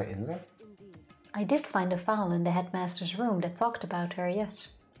while you were in there? Indeed. I did find a file in the headmaster's room that talked about her, yes.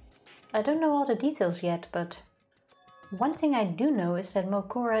 I don't know all the details yet, but one thing I do know is that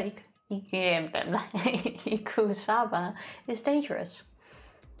Mokura Ikusaba is dangerous.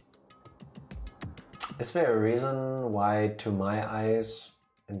 Is there a reason why, to my eyes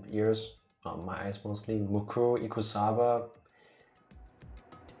and ears, well, my eyes mostly, Mukuro Ikusaba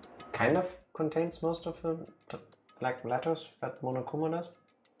kind of contains most of the letters that Monokuma does?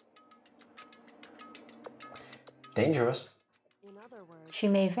 Dangerous. In other words, She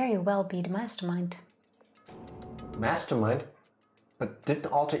may very well be the mastermind. Mastermind? But didn't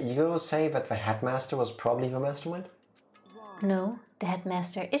Alter Ego say that the headmaster was probably the mastermind? wrong. No, the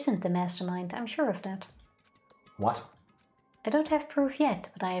headmaster isn't the mastermind, I'm sure of that. What? I don't have proof yet,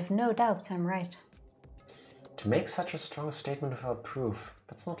 but I have no doubt I'm right. To make such a strong statement without proof,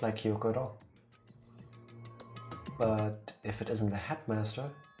 that's not like Kyoko at all. But if it isn't the headmaster,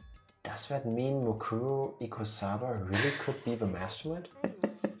 does that mean Mukuro Ikusaba really could be the mastermind?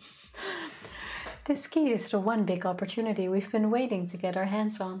 This key is the one big opportunity we've been waiting to get our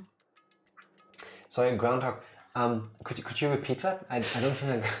hands on. Sorry, Groundhog, could you repeat that? I don't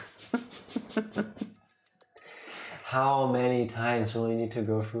think I... How many times will we need to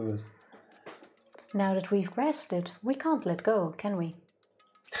go through this? Now that we've grasped it, we can't let go, can we?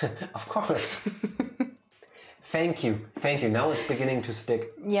 Of course. Thank you. Now it's beginning to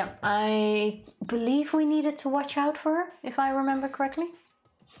stick. Yeah, I believe we needed to watch out for her, if I remember correctly.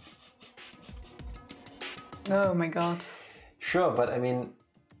 Oh my god. Sure, but I mean,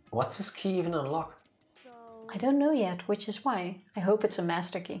 what's this key even unlock? So, I don't know yet, which is why. I hope it's a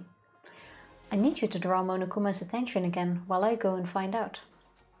master key. I need you to draw Monokuma's attention again while I go and find out.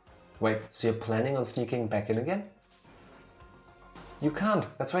 Wait, so you're planning on sneaking back in again? You can't,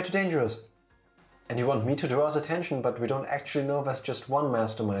 that's way too dangerous. And you want me to draw his attention, but we don't actually know there's just one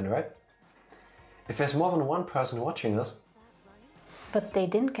mastermind, right? If there's more than one person watching us... But they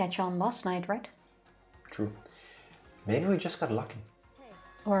didn't catch on last night, right? True. Maybe we just got lucky.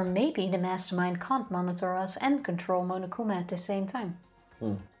 Or maybe the mastermind can't monitor us and control Monokuma at the same time.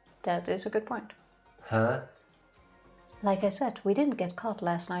 That is a good point. Huh? Like I said, we didn't get caught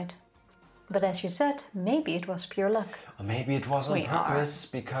last night. But as you said, maybe it was pure luck. Or maybe it was on We are. purpose,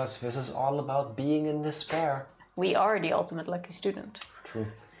 because this is all about being in despair. We are the ultimate lucky student. True.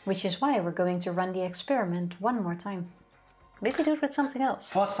 Which is why we're going to run the experiment one more time. Maybe do it with something else.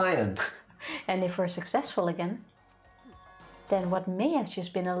 For science. And if we're successful again, then what may have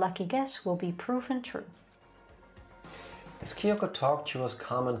just been a lucky guess will be proven true. As Kyoko talked, she was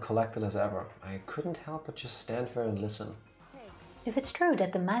calm and collected as ever. I couldn't help but just stand there and listen. If it's true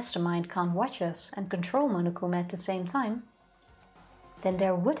that the mastermind can't watch us and control Monokuma at the same time, then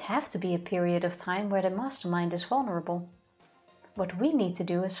there would have to be a period of time where the mastermind is vulnerable. What we need to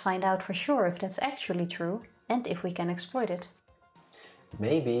do is find out for sure if that's actually true and if we can exploit it.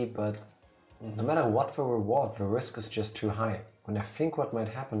 Maybe, but no matter what the reward, the risk is just too high. When I think what might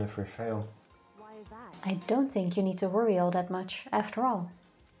happen if we fail. why is that? I don't think you need to worry all that much, after all.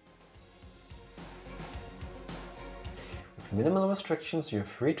 With minimal restrictions, you're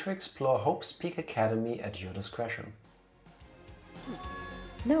free to explore Hope's Peak Academy at your discretion.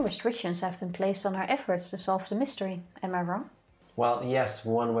 No restrictions have been placed on our efforts to solve the mystery, am I wrong? Well, yes,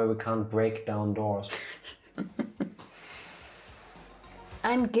 one where we can't break down doors.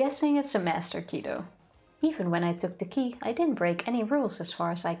 I'm guessing it's a master key though. Even when I took the key, I didn't break any rules as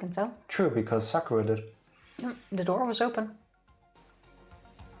far as I can tell. True, because Sakura did. The door was open.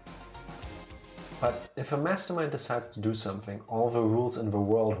 But if a mastermind decides to do something, all the rules in the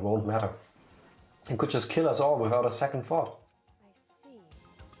world won't matter. It could just kill us all without a second thought. I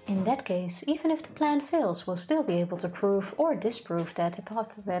see. In that case, even if the plan fails, we'll still be able to prove or disprove that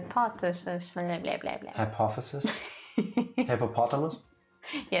hypothesis. Blah, blah, blah, blah. Hypothesis? Hippopotamus?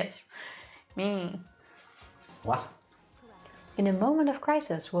 Yes, me. What? In a moment of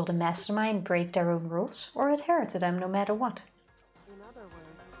crisis, will the mastermind break their own rules or adhere to them no matter what? In other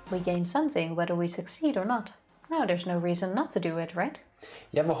words, We gain something whether we succeed or not. Now there's no reason not to do it, right?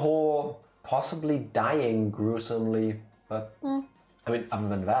 You have a whole possibly dying gruesomely, but I mean, other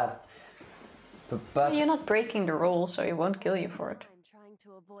than that. But You're not breaking the rules, so it won't kill you for it. I'm trying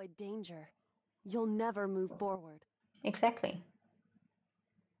to avoid danger. You'll never move forward. Exactly.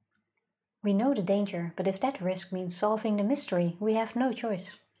 We know the danger, but if that risk means solving the mystery, we have no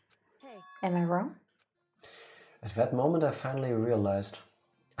choice. Hey, Am I wrong? at that moment I finally realized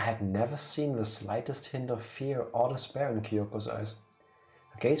I had never seen the slightest hint of fear or despair in Kyoko's eyes.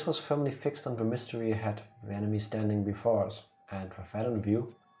 Her gaze was firmly fixed on the mystery ahead, the enemy standing before us, and with that in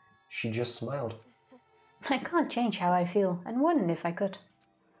view, she just smiled. I can't change how I feel, and wouldn't if I could.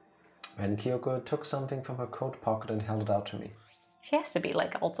 When Kyoko took something from her coat pocket and held it out to me. She has to be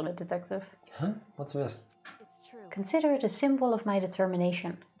like ultimate detective. Huh? What's this? It's true. Consider it a symbol of my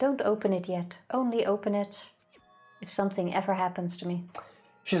determination. Don't open it yet. Only open it if something ever happens to me.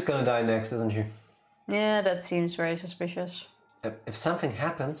 She's gonna die next, isn't she? Yeah, that seems very suspicious. If something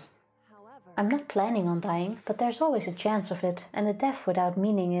happens... However, I'm not planning on dying, but there's always a chance of it, and a death without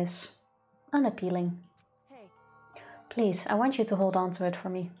meaning is unappealing. hey, Please, I want you to hold on to it for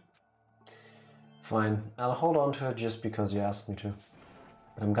me. Fine, I'll hold on to it just because you asked me to.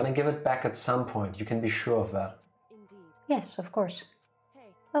 But I'm gonna give it back at some point, you can be sure of that. indeed. Yes, of course. Hey,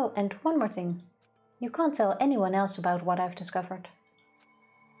 Oh, and one more thing. You can't tell anyone else about what I've discovered.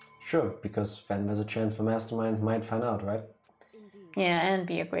 Sure, because then there's a chance the mastermind might find out, right? indeed. Yeah, and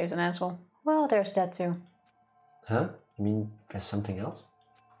be a crazy asshole. Well, there's that too. Huh? You mean there's something else?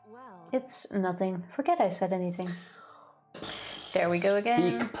 Well, It's nothing. Forget I said anything. There we go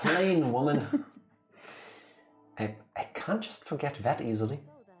again. Speak plain, woman. I can't just forget that easily.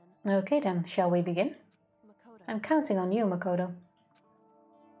 so then, Okay then, shall we begin? Makoto. I'm counting on you, Makoto.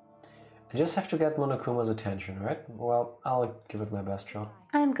 I just have to get Monokuma's attention, right? Well, I'll give it my best shot.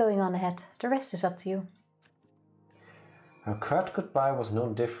 I'm going on ahead. The rest is up to you. Her curt goodbye was no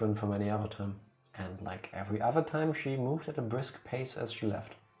different from any other time, and like every other time, she moved at a brisk pace as she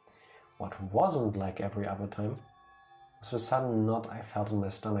left. What wasn't like every other time was the sudden knot I felt in my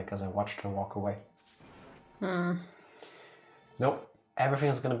stomach as I watched her walk away. Nope,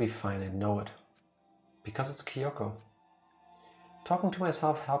 everything's gonna be fine, I know it. Because it's Kyoko. Talking to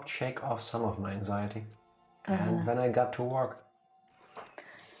myself helped shake off some of my anxiety. And then I got to work.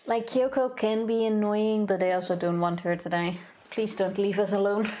 Like, Kyoko can be annoying, but I also don't want her to die. Please don't leave us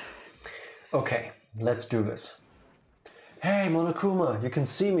alone. Okay, let's do this. Hey, Monokuma, you can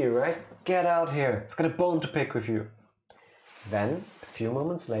see me, right? Get out here. I've got a bone to pick with you. Then, a few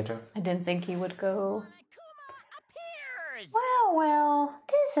moments later, I didn't think he would go. Monokuma appears! Well,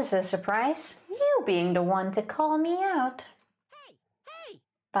 this is a surprise. You being the one to call me out. Hey!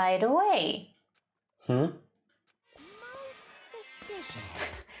 By the way, Most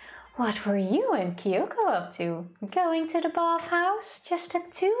suspicious. what were you and Kyoko up to? Going to the bathhouse? Just the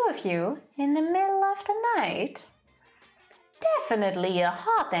two of you in the middle of the night? Definitely a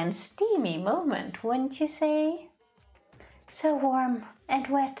hot and steamy moment, wouldn't you say? So warm and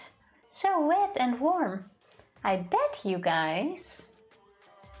wet. So wet and warm. I bet you guys...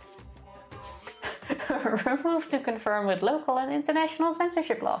 Remove to confirm with local and international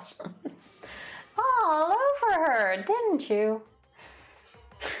censorship laws. All over her, didn't you?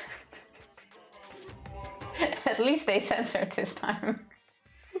 At least they censored this time.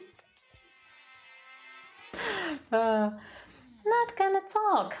 Not gonna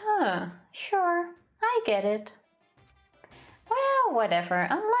talk, huh? Sure, I get it. Well, whatever.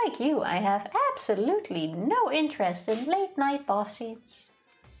 Unlike you, I have absolutely no interest in late night boss seats.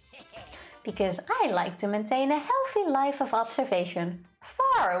 Because I like to maintain a healthy life of observation,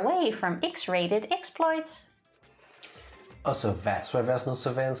 far away from X-rated exploits. oh, so that's why there's no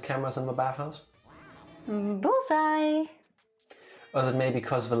surveillance cameras in the bathhouse? Bullseye! Or is it maybe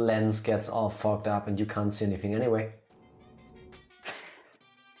because the lens gets all fogged up and you can't see anything anyway?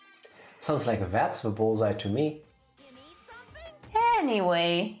 Sounds like that's the bullseye to me. You need something?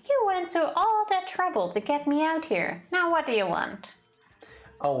 Anyway, you went to all that trouble to get me out here. Now what do you want?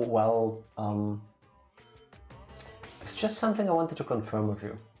 Oh, well, it's just something I wanted to confirm with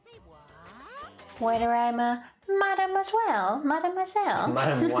you. Say what? Whether I'm a mademoiselle, Mademoiselle.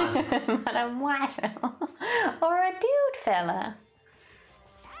 mademoiselle, or a dude fella.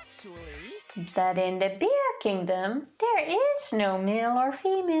 Actually, But in the beer kingdom, there is no male or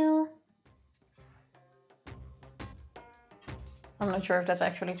female. I'm not sure if that's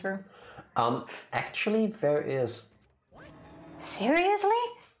actually true. Actually, there is. Seriously?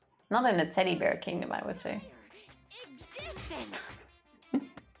 Not in the teddy bear kingdom, I would say. existence! This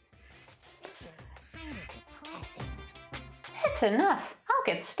is kind of depressing. That's enough. I'll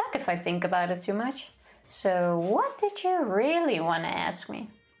get stuck if I think about it too much. So what did you really want to ask me?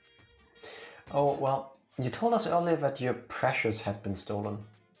 Oh, well, you told us earlier that your precious had been stolen.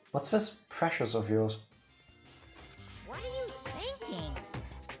 What's this precious of yours? What are you thinking?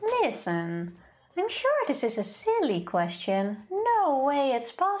 Listen, I'm sure this is a silly question. No way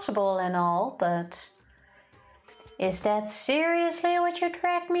it's possible and all, but... Is that seriously what you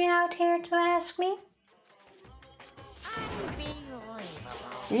dragged me out here to ask me? Unbelievable.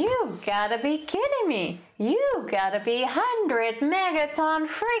 You gotta be kidding me. You gotta be 100 megaton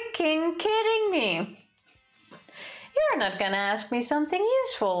freaking kidding me. You're not gonna ask me something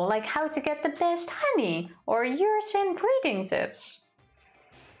useful, like how to get the best honey, or urine breeding tips.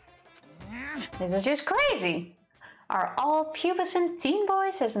 This is just crazy. Are all pubescent teen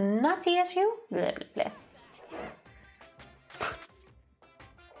boys as nutty as you? Blah, blah, blah.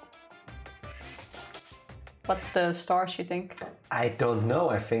 What's the stars you think? I don't know,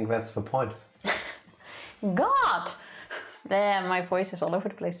 I think that's the point. God! Damn, my voice is all over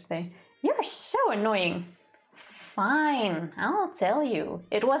the place today. You're so annoying. Fine, I'll tell you.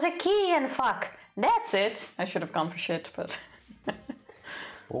 It was a key and fuck. That's it. I should have gone for shit, but...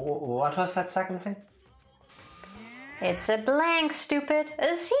 What was that second thing? It's a blank, stupid.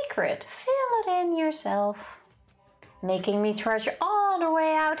 A secret. Fill it in yourself. Making me trudge all the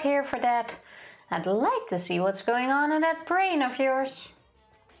way out here for that. I'd like to see what's going on in that brain of yours.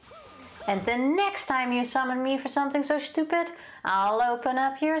 And the next time you summon me for something so stupid, I'll open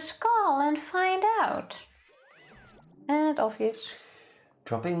up your skull and find out. And obvious.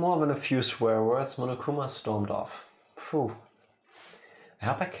 Dropping more than a few swear words, Monokuma stormed off. Phew. I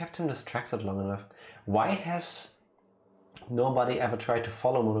hope I kept him distracted long enough. Why has nobody ever tried to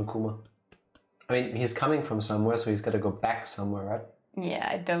follow Monokuma? I mean, he's coming from somewhere, so he's got to go back somewhere, right? Yeah,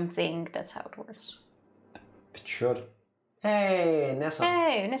 I don't think that's how it works. It should. Hey, Nessa.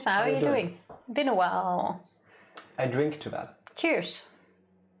 Hey, Nessa, how are you doing? Been a while. I drink to that. Cheers.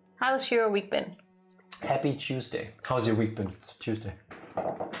 How's your week been? Happy Tuesday. How's your week been? It's Tuesday.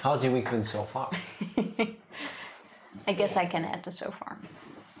 How's your week been so far? I guess I can add the so far.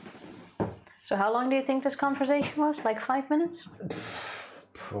 So how long do you think this conversation was? Like 5 minutes?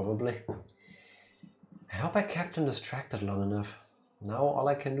 Probably. I hope I kept him distracted long enough. Now all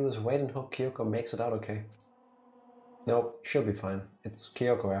I can do is wait and hope Kyoko makes it out okay. No, she'll be fine. It's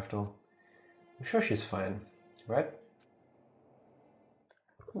Kyoko after all. I'm sure she's fine, right?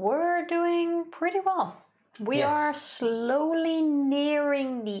 We're doing pretty well. We Yes. are slowly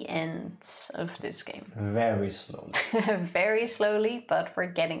nearing the end of this game. Very slowly. Very slowly, but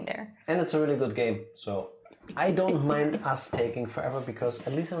we're getting there. And it's a really good game, so I don't mind us taking forever because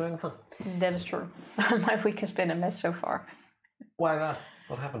at least I'm having fun. That is true. My week has been a mess so far. Why that?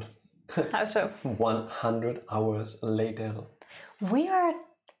 What happened? How so? 100 hours later. We are...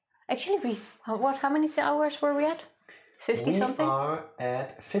 Actually, how many hours were we at? 50 something? We are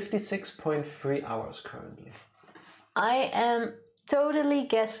at 56.3 hours currently. I am totally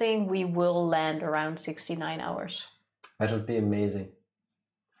guessing we will land around 69 hours. That would be amazing.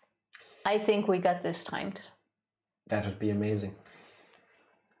 I think we got this timed. That would be amazing.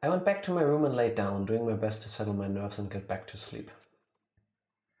 I went back to my room and laid down, doing my best to settle my nerves and get back to sleep.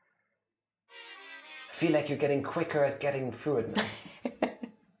 I feel like you're getting quicker at getting through it now.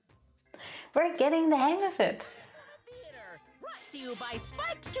 We're getting the hang of it. Theater, brought to you by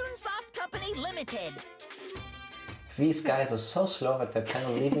Spike Toonsoft Company Limited. These guys are so slow that they plan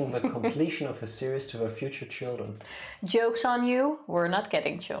on leaving the completion of a series to their future children. Joke's on you, we're not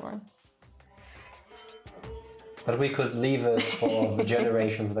getting children. But we could leave it for the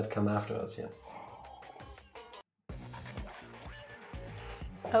generations that come after us, yes.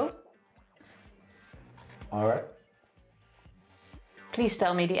 Oh? Alright. Please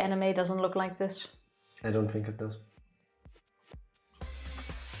tell me the anime doesn't look like this. I don't think it does.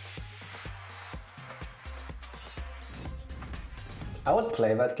 I would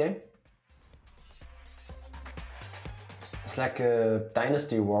play that game. It's like a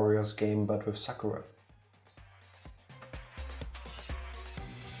Dynasty Warriors game, but with Sakura.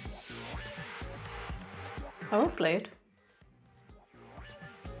 I will play it.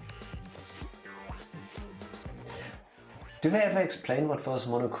 Do they ever explain what those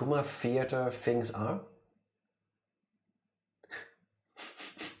Monokuma theater things are?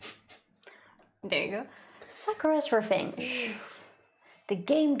 There you go. Sakura's Revenge. The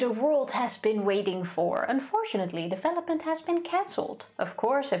game the world has been waiting for. Unfortunately, development has been cancelled. Of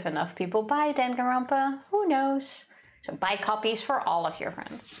course, if enough people buy Danganronpa, who knows? So buy copies for all of your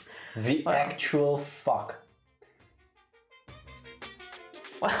friends. The actual fuck.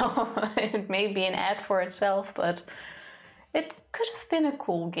 Well, it may be an ad for itself, but it could have been a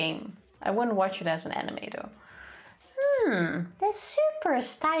cool game. I wouldn't watch it as an anime though. The super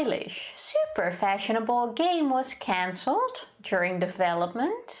stylish, super fashionable game was cancelled during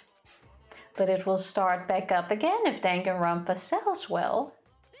development. But it will start back up again if Danganronpa sells well.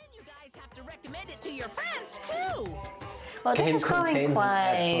 Then you guys have to recommend it to your friends too. Well, Game this is going contains an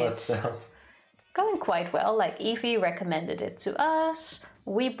ad for quite, itself. going quite well. Like Evie recommended it to us.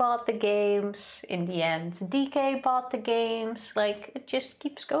 We bought the games. In the end, DK bought the games. Like, it just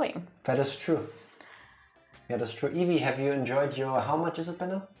keeps going. That is true. Yeah, that's true. Evie, have you enjoyed your... How much is it,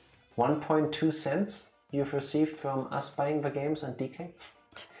 Benna? 1.2 cents? you've received from us buying the games and DK?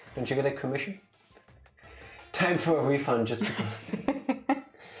 Don't you get a commission? Time for a refund just because.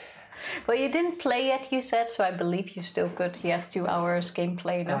 Well, you didn't play yet, you said, so I believe you still could. You have 2 hours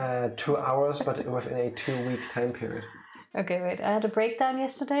gameplay now. 2 hours, but within a 2-week time period. Okay, wait. I had a breakdown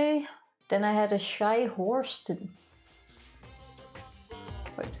yesterday. Then I had a shy horse to...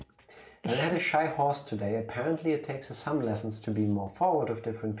 Wait. I had a shy horse today. Apparently it takes her some lessons to be more forward with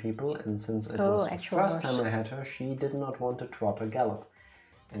different people, and since it was the first time I had her, she did not want to trot or gallop.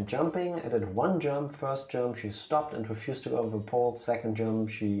 And jumping, I did one jump. First jump she stopped and refused to go over the pole. Second jump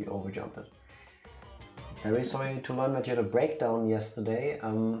she overjumped it. Very sorry to learn that you had a breakdown yesterday.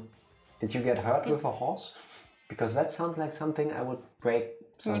 Did you get hurt with a horse? Because that sounds like something I would break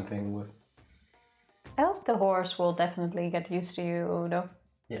something with. I hope the horse will definitely get used to you, Udo.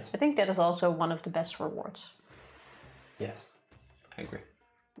 Yes. I think that is also one of the best rewards. Yes, I agree.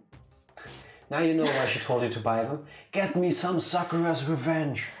 Now you know why she told you to buy them. Get me some Sakura's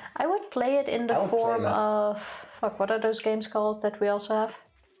Revenge! I would play it in the form of... Fuck, what are those games called that we also have?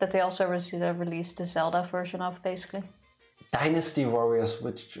 That they also released the Zelda version of, basically. Dynasty Warriors,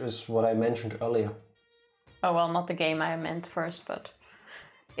 which is what I mentioned earlier. Oh, well, not the game I meant first, but...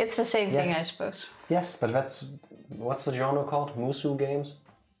 It's the same thing, I suppose. Yes, but that's... What's the genre called? Musu games?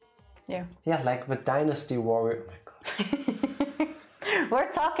 Yeah. Yeah, like the Dynasty Warrior... Oh my god.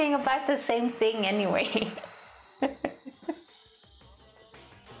 We're talking about the same thing anyway.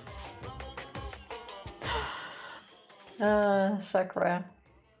 Sakura.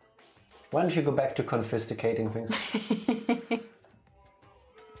 Why don't you go back to confiscating things?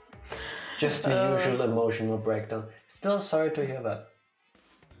 Just the usual emotional breakdown. Still sorry to hear that.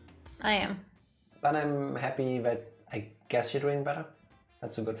 I am. But I'm happy that I guess you're doing better.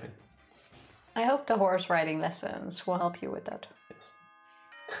 That's a good thing. I hope the horse riding lessons will help you with that. Yes.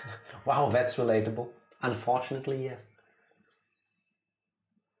 Wow, that's relatable. Unfortunately, yes.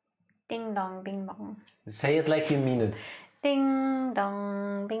 Ding dong, bing bong. Say it like you mean it. Ding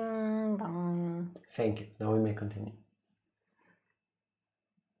dong, bing bong. Thank you. Now we may continue.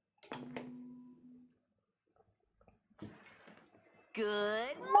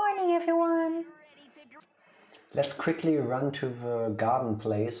 Good Morning, everyone. Let's quickly run to the garden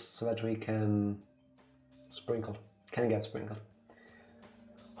place so that we can get sprinkled.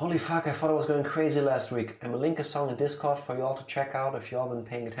 Holy fuck, I thought I was going crazy last week. I'm gonna link a song in Discord for you all to check out if you all been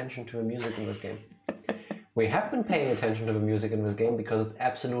paying attention to the music in this game. We have been paying attention to the music in this game because it's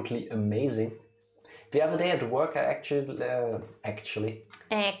absolutely amazing. The other day at work I actually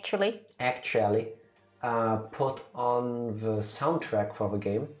put on the soundtrack for the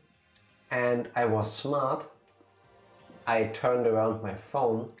game, and I was smart. I turned around my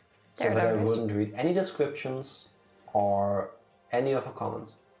phone so that I wouldn't read any descriptions or any of the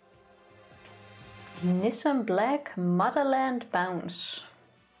comments. Nissan Black Motherland Bounce.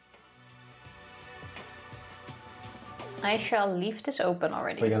 I shall leave this open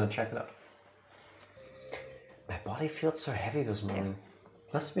already. We're gonna check it out. My body feels so heavy this morning.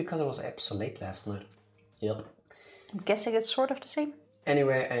 Must be because I was up so late last night. Yep. I'm guessing it's sort of the same.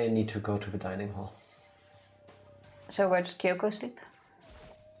 Anyway, I need to go to the dining hall. So where did Kyoko sleep?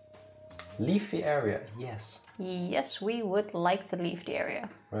 Leave the area, yes. Yes, we would like to leave the area.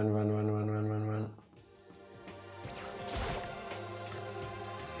 Run, run, run, run, run, run, run.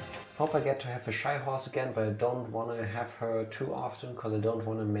 Hope I get to have a shy horse again, but I don't want to have her too often because I don't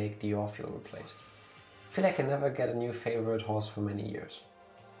want to make the Orpheus replaced. I feel like I never get a new favorite horse for many years.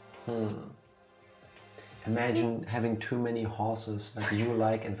 Imagine having too many horses that you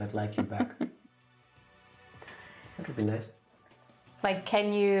like and that like you back. That would be nice. Like,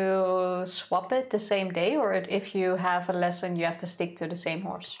 can you swap it the same day, or if you have a lesson you have to stick to the same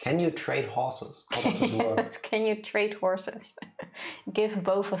horse? Can you trade horses? How does this work? Yes, can you trade horses? Give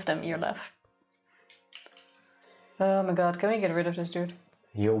both of them your love. Oh my god, can we get rid of this dude?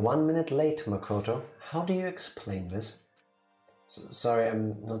 You're 1 minute late, Makoto. How do you explain this? Sorry,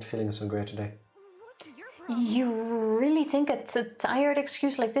 I'm not feeling so great today. You really think a tired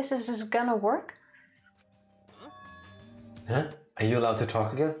excuse like this is gonna work? Huh? Are you allowed to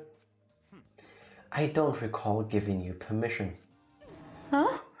talk again? I don't recall giving you permission.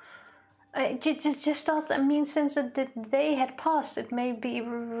 Huh? I just thought, I mean, since the day had passed, it may be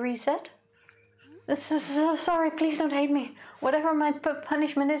reset. So sorry, please don't hate me. Whatever my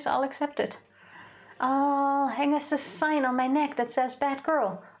punishment is, I'll accept it. I'll hang us a sign on my neck that says bad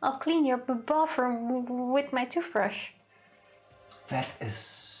girl. I'll clean your bathroom with my toothbrush. That is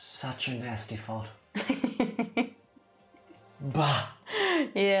such a nasty thought. Bah!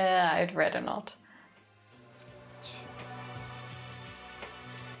 Yeah, I'd rather not.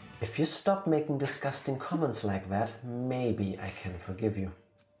 If If you stop making disgusting comments like that, maybe I can forgive you.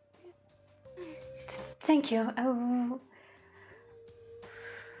 Thank you. I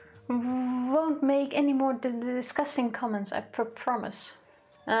won't make any more disgusting comments, I promise.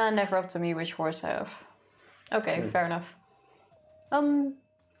 Never up to me which horse I have. Okay, fair enough.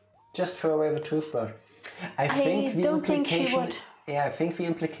 Just throw away the toothbrush. I don't think she would. Yeah, I think the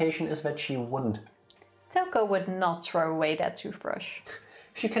implication is that she wouldn't. Toko would not throw away that toothbrush.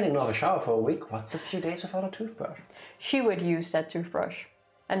 She can ignore the shower for a week. What's a few days without a toothbrush? She would use that toothbrush.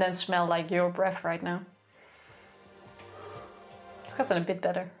 And then smell like your breath right now. It's gotten a bit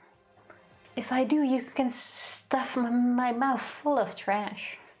better. If I do, you can stuff my mouth full of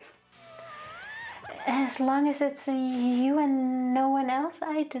trash. As long as it's you and no one else,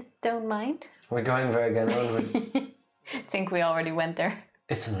 I don't mind. We're going there again, aren't we? I think we already went there.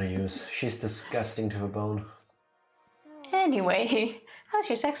 It's no use. She's disgusting to the bone. Anyway, how's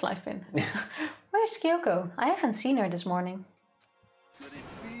your sex life been? Where's Kyoko? I haven't seen her this morning.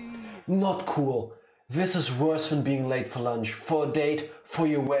 Not cool. This is worse than being late for lunch, for a date, for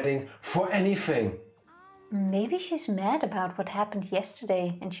your wedding, for anything. Maybe she's mad about what happened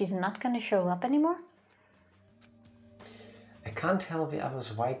yesterday and she's not gonna show up anymore? I can't tell the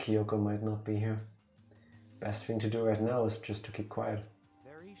others why Kyoko might not be here. Best thing to do right now is just to keep quiet.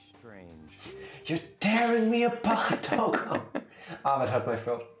 Very strange. You're tearing me apart, Toko! Ah, that hurt my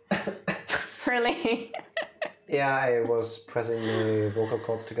throat. Really? Yeah, I was pressing my vocal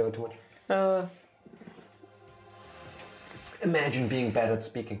cords together too much. Imagine being bad at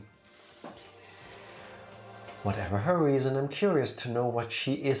speaking. Whatever her reason, I'm curious to know what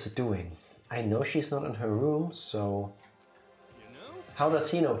she is doing. I know she's not in her room, so... You know? How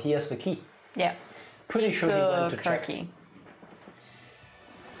does he know? He has the key. Yeah. Pretty sure he went to check. Key.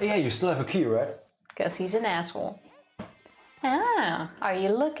 Yeah, you still have a key, right? Guess he's an asshole. Ah, are you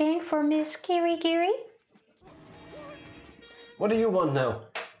looking for Miss Kirigiri? What do you want now?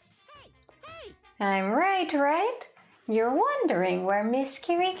 I'm right? You're wondering where Miss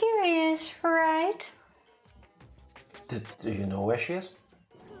Kirigiri is, right? Do you know where she is?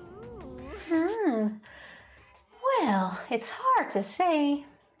 Well, it's hard to say.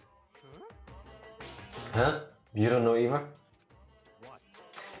 Huh? You don't know either? What?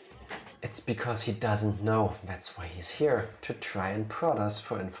 It's because he doesn't know. That's why he's here, to try and prod us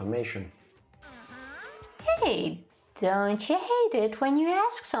for information. Hey, don't you hate it when you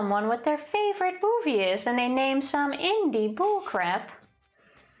ask someone what their favorite movie is and they name some indie bullcrap?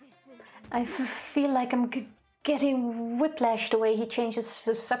 I feel like I'm getting whiplash the way he changes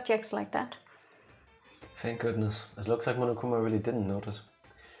his subjects like that. Thank goodness. It looks like Monokuma really didn't notice.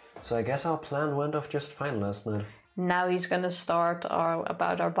 So I guess our plan went off just fine last night. Now he's gonna start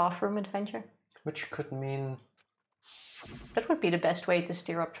about our bathroom adventure. Which could mean... That would be the best way to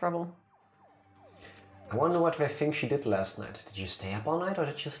stir up trouble. I wonder what they think she did last night. Did you stay up all night or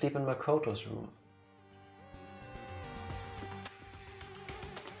did you sleep in Makoto's room?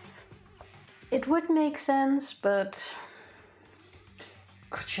 It would make sense, but...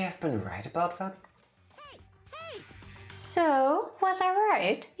 Could she have been right about that? So, was I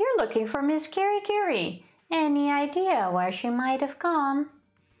right? You're looking for Miss Kirigiri. Any idea where she might have gone?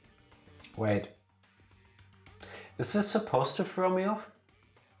 Wait. Is this supposed to throw me off?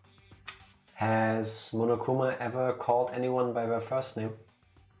 Has Monokuma ever called anyone by their first name?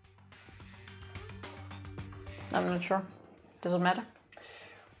 I'm not sure. Does it matter?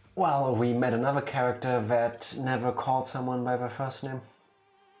 Well, we met another character that never called someone by their first name.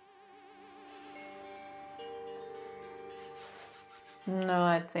 No,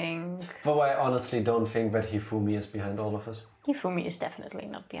 I think... Though I honestly don't think that Hifumi is behind all of this. Hifumi is definitely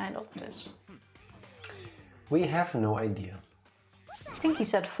not behind all of this. We have no idea. I think he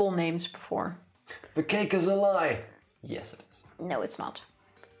said full names before. The cake is a lie! Yes, it is. No, it's not.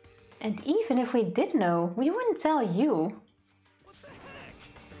 And even if we did know, we wouldn't tell you.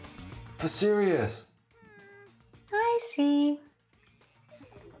 For serious? I see.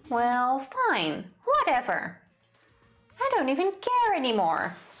 Well, fine. Whatever. I don't even care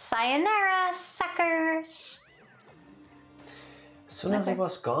anymore. Sayonara, suckers! As soon as he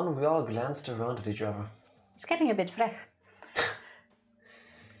was gone, we all glanced around at each other. It's getting a bit frech.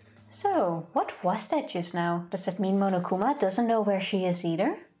 So, what was that just now? Does that mean Monokuma doesn't know where she is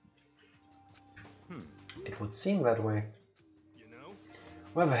either? It would seem that way. You know?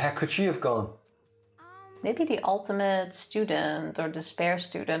 Where the heck could she have gone? Maybe the ultimate student or the spare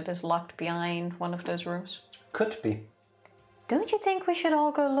student is locked behind one of those rooms. Could be. Don't you think we should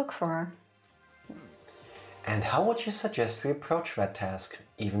all go look for her? And how would you suggest we approach that task?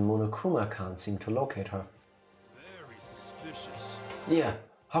 Even Monokuma can't seem to locate her. Very suspicious. Yeah,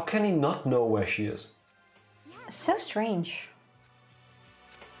 How can he not know where she is? So strange.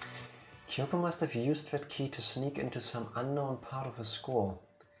 Kyoko must have used that key to sneak into some unknown part of the school.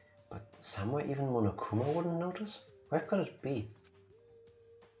 But somewhere even Monokuma wouldn't notice? Where could it be?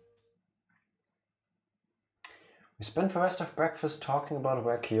 We spent the rest of breakfast talking about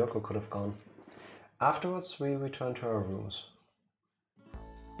where Kyoko could have gone. Afterwards, we returned to our rooms.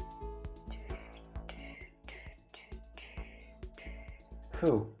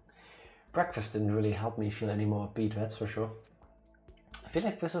 Phew. Breakfast didn't really help me feel any more upbeat, that's for sure. I feel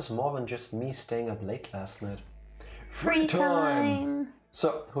like this is more than just me staying up late last night. Free time!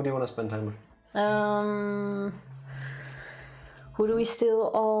 So, who do you want to spend time with? Who do we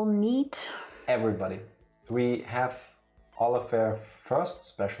still all need? Everybody. We have all of their first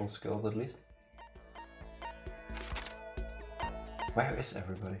special skills at least. Where is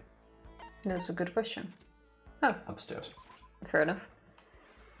everybody? That's a good question. Oh, Upstairs. fair enough.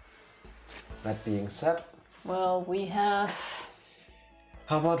 That being said, Well, we have...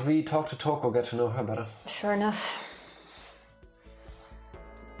 how about we talk to Toko, get to know her better? Fair enough.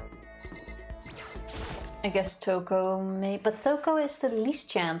 I guess Toko may... But Toko is the least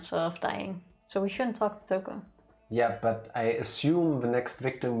chance of dying. So we shouldn't talk to Toko. Yeah, but I assume the next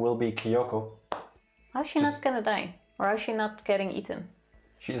victim will be Kyoko. How's she not gonna die? Or how's she not getting eaten?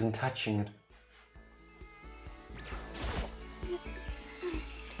 She isn't touching it.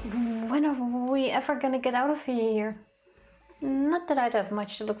 When are we ever gonna get out of here? Not that I'd have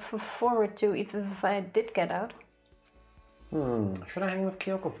much to look forward to even if I did get out. Should I hang with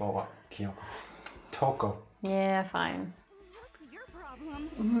Kyoko for a while? Kyoko. Toko. Yeah, fine. What's your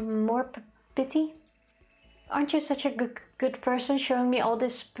problem? More pity? Aren't you such a good person showing me all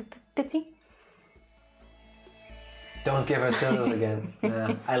this pity? Don't give her scissors again.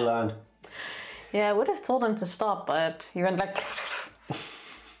 Nah, I learned. Yeah, I would have told him to stop, but he went like...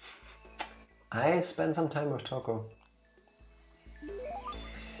 I spent some time with Toko.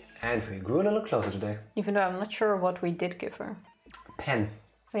 And we grew a little closer today. Even though I'm not sure what we did give her. Pen.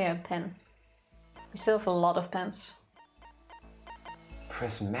 Oh yeah, pen. We still have a lot of pens.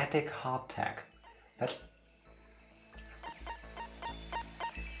 Prismatic hardtack. That...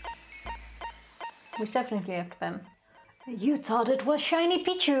 We definitely have the pen. You thought it was Shiny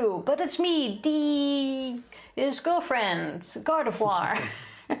Pichu, but it's me, his girlfriend, God of War.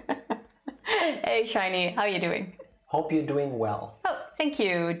 Hey Shiny, how you doing? Hope you're doing well. Oh, thank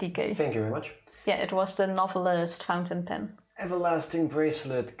you, DK. Thank you very much. Yeah, it was the novelist fountain pen. Everlasting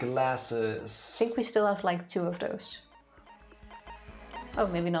bracelet, glasses. I think we still have like 2 of those. Oh,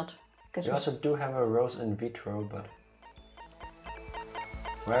 maybe not. We also do have a rose in vitro, but...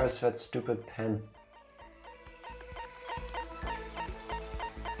 where is that stupid pen?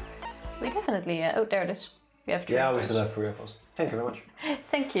 We definitely, oh, there it is. We have 3 Yeah, of we those. still have 3 of us. Thank you very much.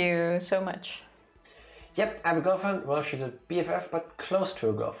 Thank you so much. Yep, I have a girlfriend. Well, she's a BFF, but close to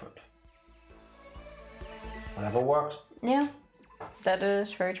a girlfriend. Whatever works. Yeah, that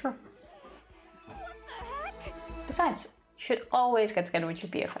is very true. Besides, you should always get together with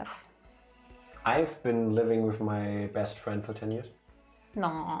your BFF. I've been living with my best friend for 10 years.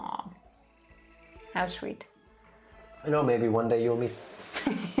 No, how sweet. I know, maybe one day you'll meet.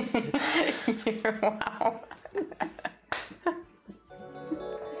 Wow.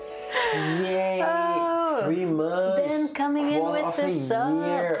 Yay! Oh, 3 months! Ben coming in with the sub.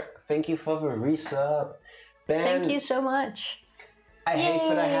 Year. Thank you for the resub. Ben, Thank you so much. I hate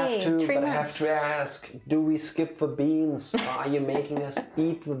that I have to, 3 but I have months. to ask, do we skip the beans? Or are you making us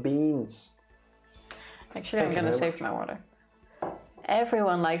eat the beans? Actually, I'm Thank you gonna very save my water.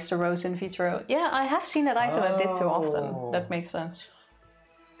 Everyone likes the rose in vitro. Yeah, I have seen that item a bit too often. That makes sense.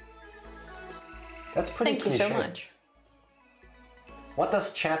 That's pretty Thank you so cliche. much. What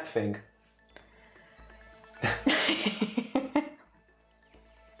does chat think?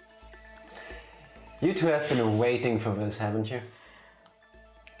 You two have been waiting for this, haven't you?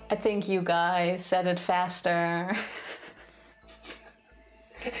 I think you guys said it faster.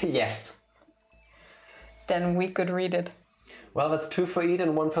 Yes. Then we could read it. Well, that's 2 for Eat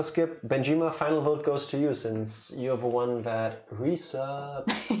and 1 for Skip. Benjima, final vote goes to you since you're the one that resub.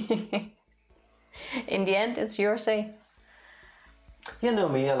 In the end, it's your say. You know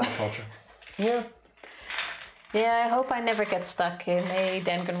me, I like culture. Yeah. Yeah, I hope I never get stuck in a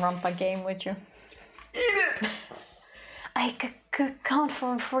Danganronpa game with you. Eat it! I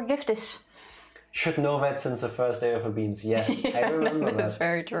can't forgive this. Should know that since the first day of the beans. Yes, I remember That's that.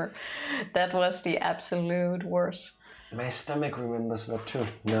 very true. That was the absolute worst. My stomach remembers that too.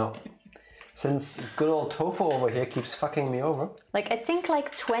 No. Since good old Tofu over here keeps fucking me over. Like, I think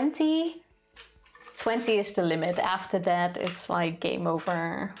like 20 20 is the limit. After that, it's like game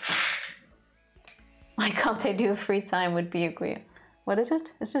over. Why can't they do free time with Byakuya? What is it?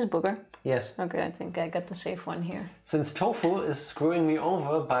 Is this Booger? Yes. Okay, I think I got the safe one here. Since Tofu is screwing me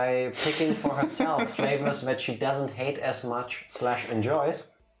over by picking for herself flavors that she doesn't hate as much /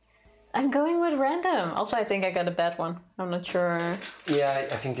 enjoys. I'm going with random. Also, I think I got a bad one. I'm not sure. Yeah,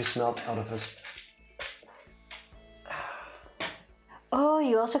 I think you smelled out of this. Oh,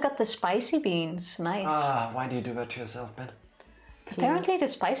 you also got the spicy beans. Nice. Why do you do that to yourself, Ben? Apparently the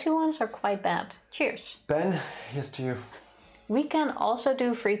spicy ones are quite bad. Cheers. Ben, here's to you. We can also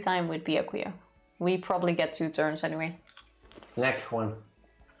do free time with Byakuya. We probably get 2 turns anyway. Neck one.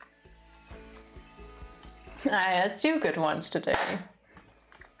 I had 2 good ones today.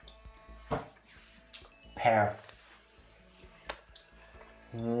 Pear.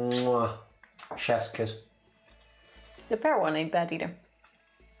 Mwah. Chef's kiss. The pear one ain't bad either.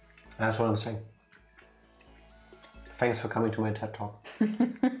 That's what I'm saying. Thanks for coming to my TED Talk.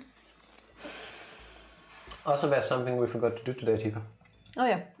 Also, there's something we forgot to do today, Tifa. Oh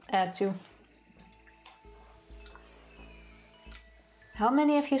yeah, add 2. How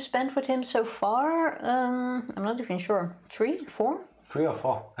many have you spent with him so far? I'm not even sure. 3? 4? 3 or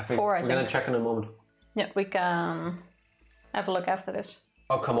 4? I think 4, I we're think. gonna check in a moment. Yeah, we can have a look after this.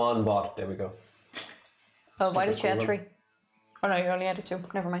 Oh, come on, bot. There we go. Oh, why did you add Stupid 3? Oh no, you only added 2.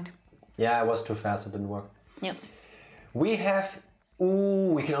 Never mind. Yeah, I was too fast. It didn't work. Yeah. We have...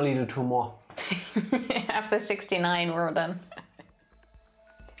 Ooh, we can only do 2 more. After 69, we're done.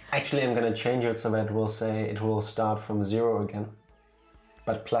 Actually, I'm gonna change it so that it will say it will start from 0 again.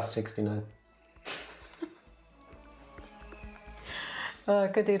 But plus 69. I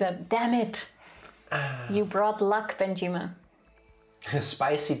could do that. Damn it! You brought luck, Benjima.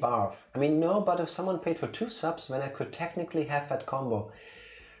 Spicy barf. I mean, no, but if someone paid for 2 subs, then I could technically have that combo.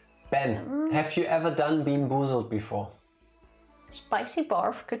 Ben, have you ever done Bean Boozled before? Spicy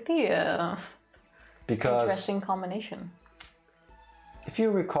barf could be a Because interesting combination. if you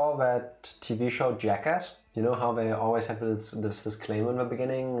recall that TV show Jackass, you know how they always have this disclaimer in the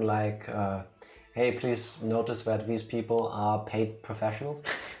beginning, like, hey, please notice that these people are paid professionals.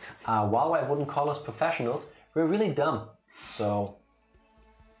 While I wouldn't call us professionals, we're really dumb. So,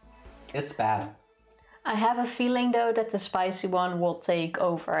 it's bad. I have a feeling though that the spicy one will take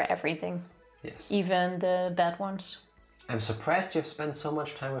over everything. Yes. Even the bad ones. I'm surprised you've spent so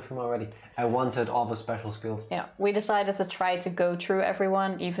much time with him already. I wanted all the special skills. Yeah, we decided to try to go through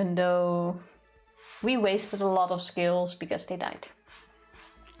everyone, even though we wasted a lot of skills because they died.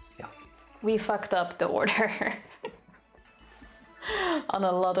 Yeah. We fucked up the order on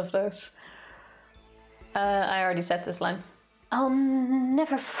a lot of those. I already said this line. I'll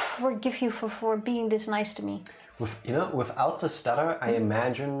never forgive you for being this nice to me. Without the stutter, I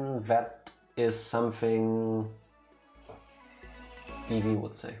imagine that is something Evie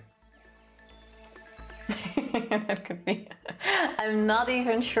would say. That could be. I'm not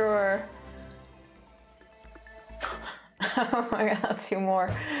even sure. Oh my god, 2 more.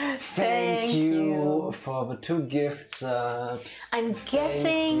 Thank you for the 2 gift subs. I'm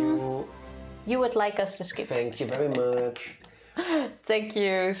guessing you would like us to skip. Thank you very much. Thank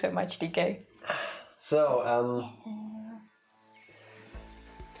you so much, DK. So,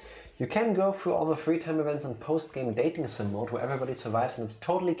 you can go through all the free time events and post-game dating sim mode where everybody survives and it's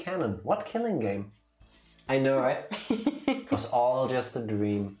totally canon. What killing game? I know, right? It was all just a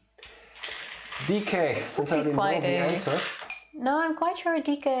dream. DK, since I already know the answer. No, I'm quite sure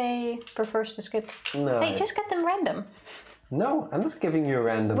DK prefers to skip. No. Hey, just get them random. No, I'm not giving you a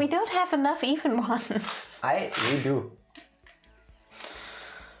random. We don't have enough even ones. We do.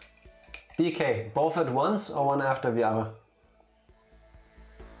 DK, both at once or one after the other?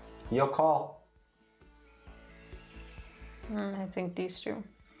 Your call. I think these 2.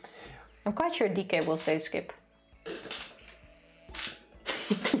 I'm quite sure DK will say skip.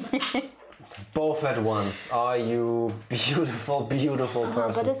 Both at once. Are you beautiful, beautiful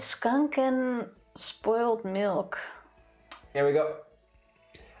person? But it's skunk and spoiled milk. Here we go.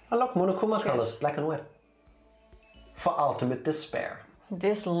 Unlock Monokuma colors, black and white. For ultimate despair.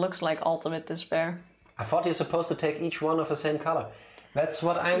 This looks like ultimate despair. I thought you're supposed to take each one of the same color. That's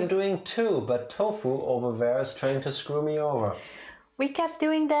what I'm doing too, but Tofu over there is trying to screw me over. We kept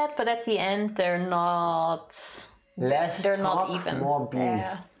doing that, but at the end they're not... they're not even. More beef.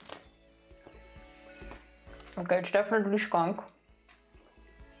 Yeah. Okay, it's definitely skunk.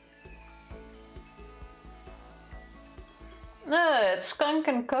 No, it's skunk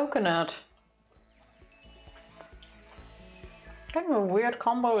and coconut. What kind of a weird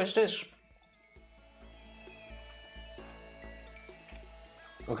combo is this?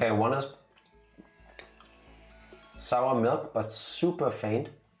 Okay, one is Sour milk, but super faint.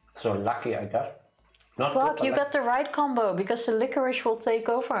 So lucky I got. Not Fuck, good, you but got the right combo because the licorice will take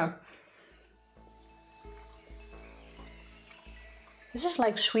over. This is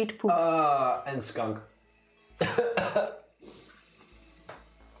like sweet poop. And skunk.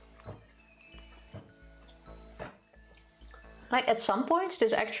 Like at some points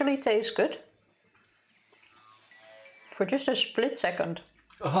this actually tastes good. For just a split second.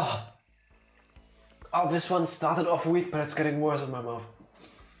 Oh, this one started off weak, but it's getting worse in my mouth.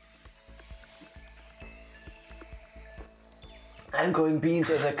 I'm going beans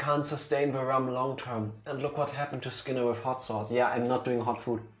as I can't sustain the rum long term. And look what happened to Skinner with hot sauce. Yeah, I'm not doing hot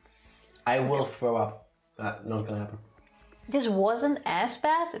food. I will throw up. Not gonna happen. This wasn't as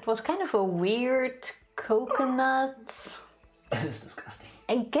bad. It was kind of a weird coconut. This is disgusting.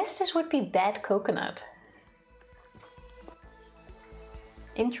 I guess this would be bad coconut.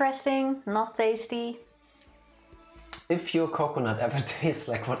 Interesting, not tasty. If your coconut ever tastes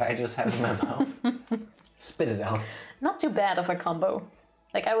like what I just had in my mouth, spit it out. Not too bad of a combo.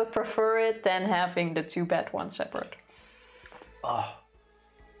 Like I would prefer it than having the two bad ones separate. Oh.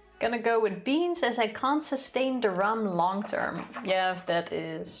 Gonna go with beans as I can't sustain the rum long term. Yeah, that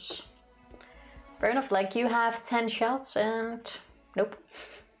is fair enough. Like you have 10 shots and nope.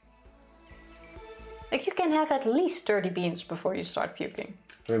 Like you can have at least 30 beans before you start puking.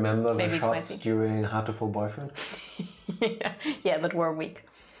 Remember Maybe the shots 20. during Hard to Full Boyfriend? Yeah, but we're weak.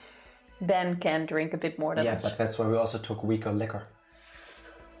 Ben can drink a bit more than us. Yeah, but that's why we also took weaker liquor.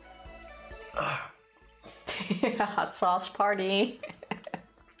 Hot sauce party.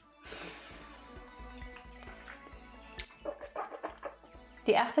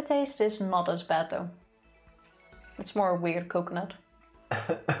 The aftertaste is not as bad though. It's more weird coconut.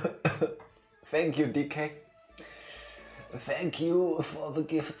 Thank you, DK. Thank you for the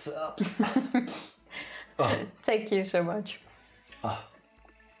gift subs. Thank you so much.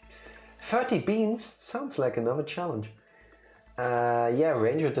 30 beans sounds like another challenge. Yeah,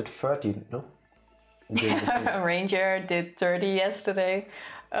 Ranger did 30, no? Ranger did 30 yesterday.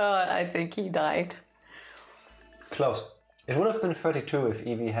 I think he died. Close. It would have been 32 if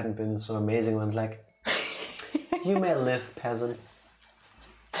Evie hadn't been so amazing and like, you may live, peasant.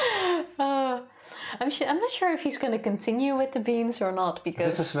 I'm not sure if he's going to continue with the beans or not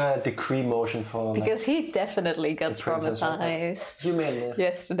because This is the decree motion for like, because he definitely got the princess, right? traumatized You may live.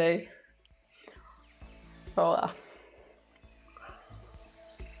 yesterday. Oh,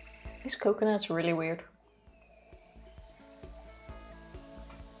 this coconut's really weird.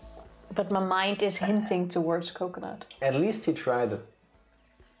 But my mind is hinting towards coconut. At least he tried it.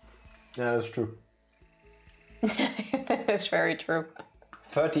 Yeah, that's true. That's very true.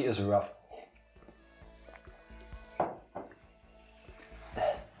 30 is rough.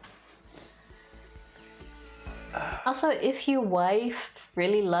 Also, if your wife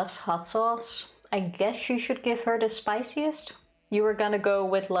really loves hot sauce, I guess you should give her the spiciest. You were gonna go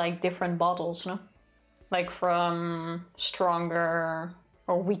with like different bottles, no? Like from stronger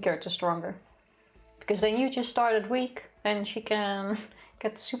or weaker to stronger. Because then you just started weak and she can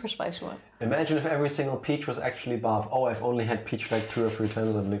get the super spicy one. Imagine if every single peach was actually barf. Oh, I've only had peach like 2 or 3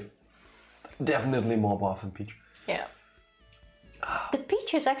 times, I believe. Definitely more barf than peach. Yeah. The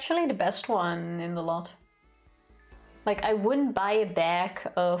peach is actually the best one in the lot. Like, I wouldn't buy a bag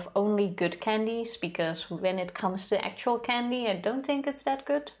of only good candies because when it comes to actual candy, I don't think it's that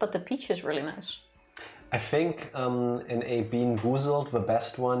good. But the peach is really nice. I think in a Bean Boozled, the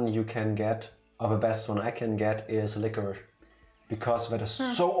best one you can get, or the best one I can get, is licorice. Because that is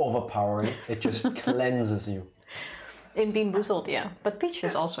so overpowering, it just cleanses you. In Bean Boozled, yeah. But peach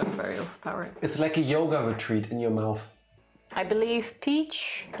is also very overpowering. It's like a yoga retreat in your mouth. I believe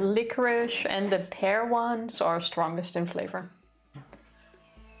peach, licorice and the pear ones are strongest in flavor.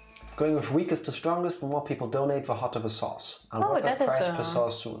 Going with weakest to strongest, the more people donate, the hotter the sauce. I'll work that a is price a- per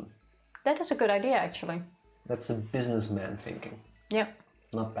sauce soon. That is a good idea, actually. That's a businessman thinking. Yeah.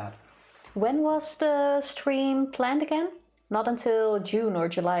 Not bad. When was the stream planned again? Not until June or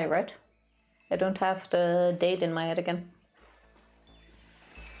July, right? I don't have the date in my head again.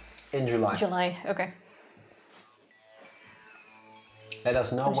 In July. July, okay. Let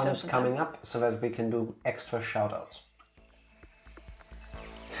us know I'm when so it's sorry. coming up so that we can do extra shoutouts.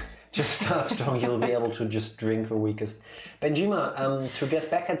 Just start strong, you'll be able to just drink the weakest. Benjima, to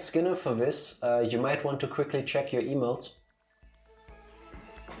get back at Skinner for this, you might want to quickly check your emails.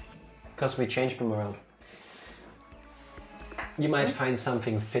 Because we changed them around. You might find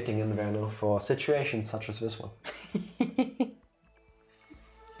something fitting in there now for situations such as this one.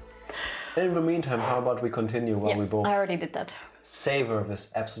 In the meantime, how about we continue while we both... I already did that. savor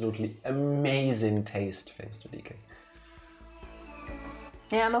this absolutely amazing taste thanks to DK.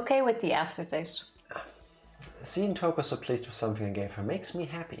 Yeah, I'm okay with the aftertaste. Seeing Toko so pleased with something I gave her makes me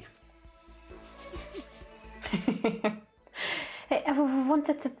happy. Hey, I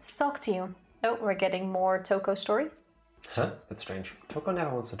wanted to talk to you. Oh, we're getting more Toko story? Huh? That's strange. Toko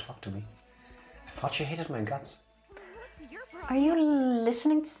never wants to talk to me. I thought she hated my guts. What's your Are problem? you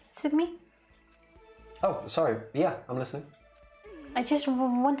listening to me? Oh, sorry. Yeah, I'm listening. I just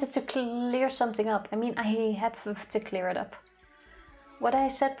wanted to clear something up. I mean, I have to clear it up. What I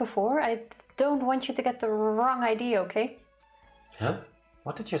said before, I don't want you to get the wrong idea, okay? Huh?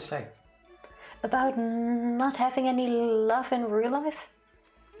 What did you say? About not having any love in real life?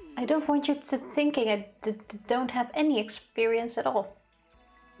 I don't want you to thinking I don't have any experience at all.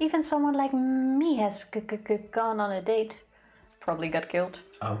 Even someone like me has gone on a date. Probably got killed.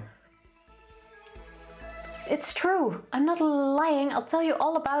 Oh. It's true. I'm not lying. I'll tell you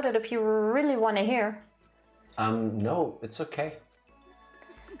all about it if you really want to hear. No, it's okay.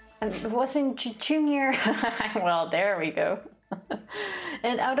 It was in junior... well, there we go.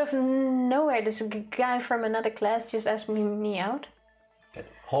 And out of nowhere, this guy from another class just asked me out. Okay,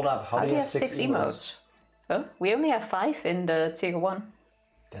 hold up, how do you have 6 emotes? Oh, we only have 5 in the tier 1.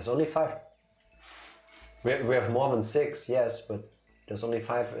 There's only 5. We have more than 6, yes, but there's only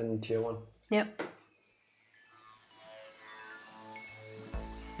 5 in tier 1. Yep.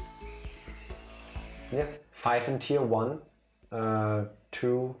 Yeah, 5 in tier 1,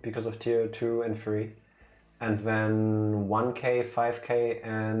 2 because of tier 2 and 3, and then 1k, 5k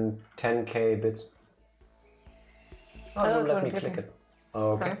and 10k bits. Oh, Oh, don't let it me won't click let it.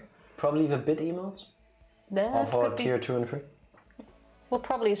 Okay. Huh? Probably the bit emotes? That For could be. tier 2 and 3? We'll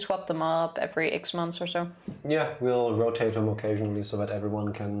probably swap them up every X months or so. Yeah, we'll rotate them occasionally so that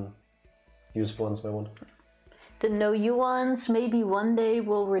everyone can use ones by one. The know you ones, maybe one day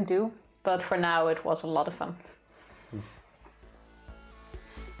we'll redo. But for now, it was a lot of fun.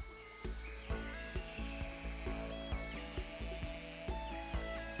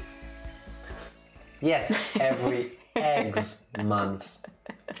 Yes, every X month.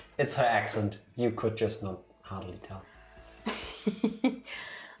 It's her accent. You could just not hardly tell.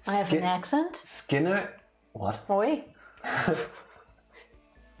 I have an accent? Skinner? What? Oi,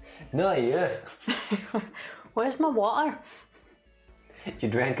 No, yeah. where's my water? You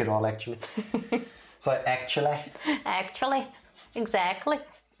drank it all actually. So actually, Actually, exactly.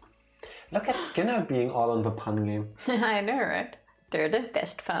 look at Skinner being all on the pun game. I know, right? They're the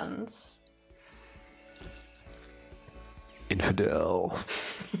best fans. Infidel.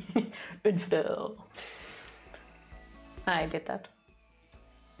 Infidel. I did that.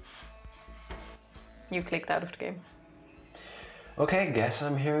 You clicked out of the game. Okay, guess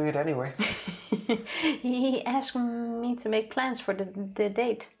I'm hearing it anyway. He asked me to make plans for the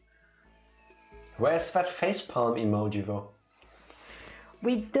date. Where's that facepalm emoji though?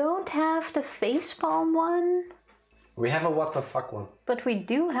 We don't have the facepalm one, We have a what the fuck one. but we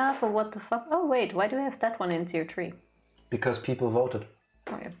do have a what the fuck. Oh wait, why do we have that one in tier 3? Because people voted.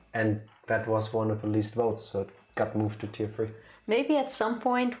 Oh yeah. And that was one of the least votes, so it got moved to tier 3. Maybe at some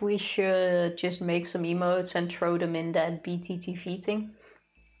point we should just make some emotes and throw them in that BTTV thing.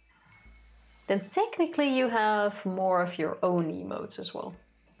 Then technically you have more of your own emotes as well.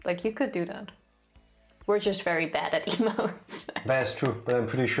 Like you could do that. We're just very bad at emotes. That's true, but I'm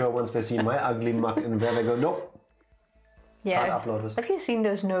pretty sure once they see my ugly mug in there, they go, nope, Yeah. can't upload this. Have you seen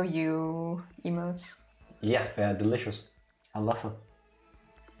those know you emotes? Yeah, they're delicious. I love them.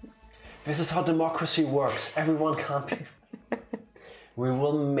 This is how democracy works. Everyone can't be. We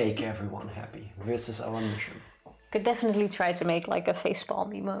will make everyone happy. This is our mission. Could definitely try to make like a facepalm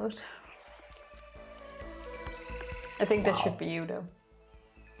emote. I think that should be you though.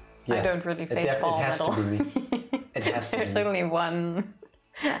 I Yes, don't really it facepalm has at all. to be me. It has to be There's me. only one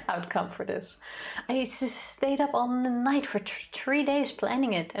outcome for this. I stayed up all night for 3 days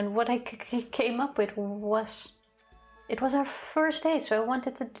planning it, and what I came up with was... It was our first date, so I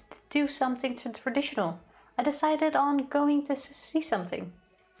wanted to do something traditional. I decided on going to see something.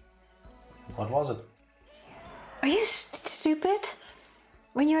 What was it? Are you stupid?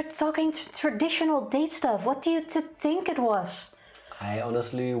 When you're talking traditional date stuff, what do you think it was? I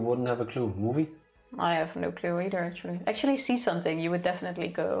honestly wouldn't have a clue. Movie? I have no clue either, actually. Actually, see something, you would definitely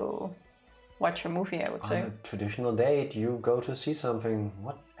go watch a movie, I would On say. a traditional date, you go to see something.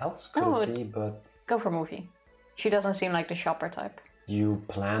 What else could Oh, it be but Go for a movie. She doesn't seem like the shopper type. you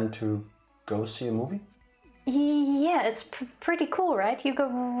plan to go see a movie? Yeah, it's pretty cool, right? You go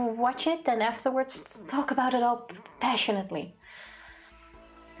watch it, then afterwards talk about it all passionately.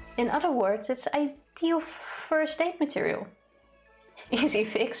 In other words, it's ideal first date material. Easy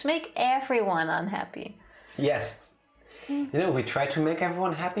fix, make everyone unhappy. Yes. You know, we try to make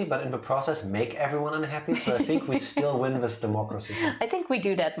everyone happy, but in the process make everyone unhappy, so I think we still win this democracy. I think we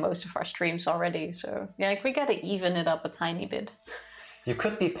do that most of our streams already, so yeah, like we gotta even it up a tiny bit. You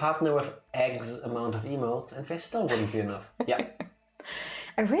could be partner with X amount of emotes and they still wouldn't be enough. Yeah.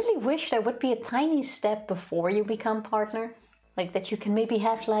 I really wish there would be a tiny step before you become partner. Like that you can maybe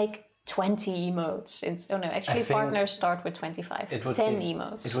have like 20 emotes. Oh no, actually partners start with 25. 10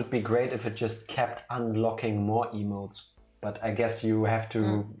 emotes. It would be great if it just kept unlocking more emotes. But I guess you have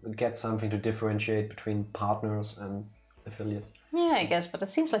to get something to differentiate between partners and affiliates. Yeah, I guess, but it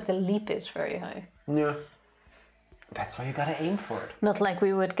seems like the leap is very high. Yeah. That's why you gotta aim for it. Not like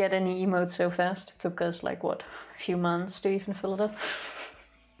we would get any emotes so fast. It took us like, what, a few months to even fill it up?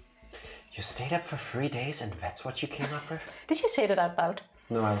 You stayed up for 3 days and that's what you came up with? Did you say that out loud?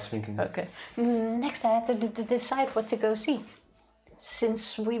 No, I was thinking. Okay. Next I had to decide what to go see.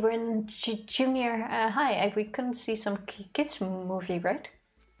 Since we were in junior high, we couldn't see some kids movie, right?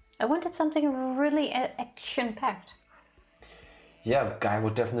 I wanted something really action-packed. Yeah, a guy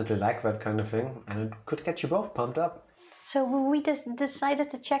would definitely like that kind of thing, and it could get you both pumped up. So we just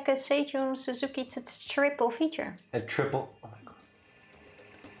decided to check a Seijun Suzuki triple feature. A triple... Oh my god.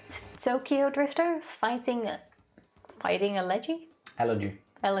 Tokyo Drifter fighting a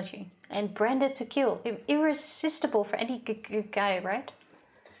Elegy. And Branded to Kill. Irresistible for any guy, right?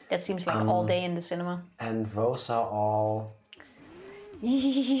 That seems like all day in the cinema. And those are all...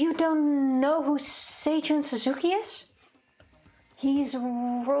 You don't know who Seijun Suzuki is? He's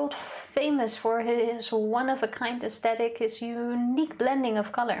world famous for his one-of-a-kind aesthetic, his unique blending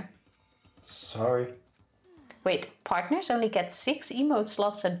of color. Sorry. Wait, partners only get 6 emote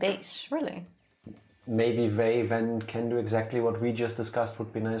slots at base, really? Maybe they then can do exactly what we just discussed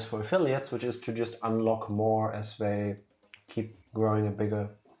would be nice for affiliates, which is to just unlock more as they keep growing a bigger...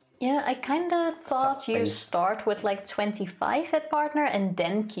 Yeah, I kinda thought you start with like 25 at partner and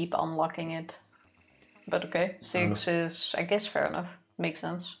then keep unlocking it. But okay, 6 is, I guess, fair enough. Makes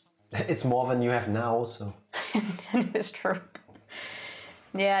sense. It's more than you have now, so... It's true.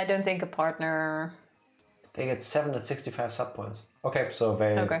 Yeah, I don't think a partner... They get 765 sub points. Okay, so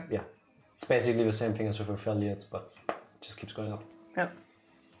they... Okay. Yeah. It's basically the same thing as with affiliates, but it just keeps going up. Yep.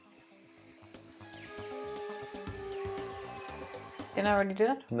 Didn't I already do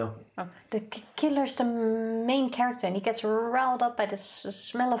that? No. Oh. The killer's the main character and he gets riled up by the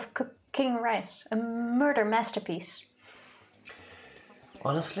smell of cooking rice. A murder masterpiece.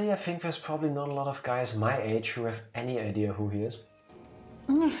 Honestly, I think there's probably not a lot of guys my age who have any idea who he is.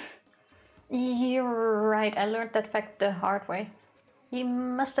 You're right, I learned that fact the hard way. He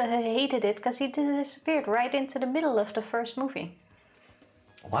must have hated it because he disappeared right into the middle of the first movie.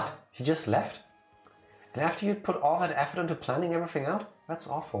 What? He just left? And after you'd put all that effort into planning everything out? That's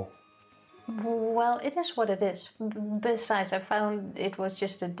awful. Well, it is what it is. Besides, I found it was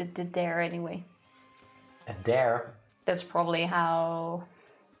just a dare anyway. A dare? That's probably how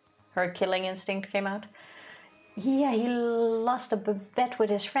her killing instinct came out. Yeah, he lost a bet with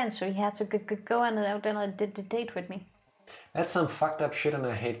his friends, so he had to go out on a date with me. That's some fucked up shit and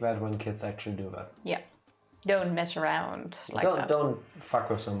I hate that when kids actually do that. Yeah. Don't mess around like that. Don't fuck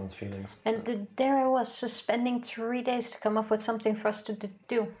with someone's feelings. And there I was, spending 3 days to come up with something for us to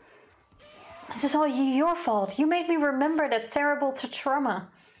do. This is all your fault. You made me remember that terrible trauma.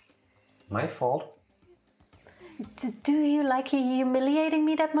 My fault? Do you like humiliating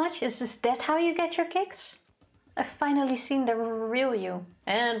me that much? Is that how you get your kicks? I've finally seen the real you.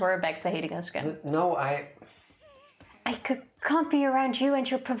 And we're back to hating us again. No, I can't be around you and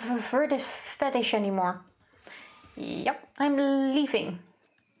your perverted fetish anymore. Yep, I'm leaving.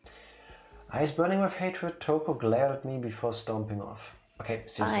 Eyes burning with hatred, Toko glared at me before stomping off. Okay,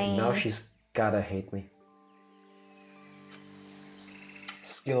 seriously, now she's gotta hate me.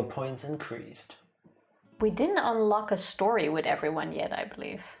 Skill points increased. We didn't unlock a story with everyone yet, I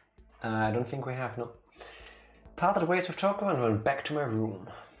believe. I don't think we have, no. Parted ways with Toko and went back to my room.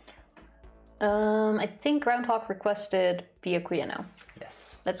 I think Groundhog requested Byakuya now.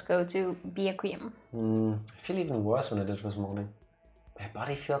 Yes. Let's go to Byakuya. I feel even worse than I did this morning. My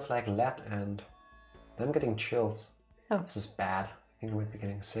body feels like lead and I'm getting chills. Oh. This is bad. I think I might be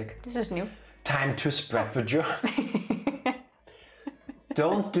getting sick. This is new. Time to spread the joy.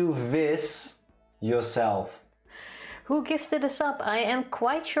 Don't do this yourself. Who gifted us up? I am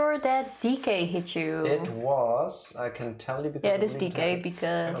quite sure that DK hit you. It was, I can tell you because... Yeah, it is DK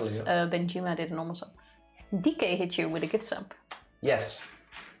because Benjima did a normal sub. DK hit you with a gift sub. Yes.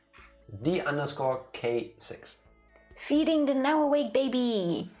 D_K6. Feeding the now awake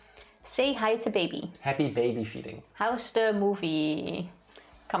baby. Say hi to baby. Happy baby feeding. How's the movie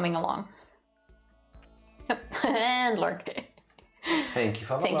coming along? And lurk. Thank you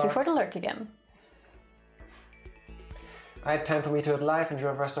for the Thank lurk. you for the lurk again. Alright, time for me to hit live.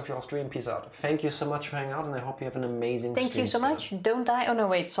 Enjoy the rest of your stream. Peace out. Thank you so much for hanging out, and I hope you have an amazing stream. Thank you so still. much. Don't die. Oh no,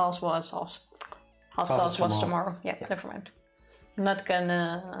 wait. Sauce was sauce. Hot sauce was tomorrow. Yeah, never mind. I'm not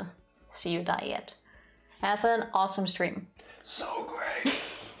gonna see you die yet. Have an awesome stream. So great.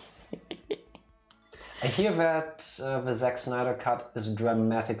 I hear that the Zack Snyder cut is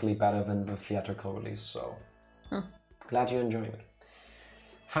dramatically better than the theatrical release, so glad you're enjoying it.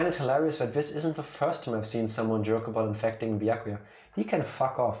 Find it hilarious that this isn't the first time I've seen someone joke about infecting Byakuya. He can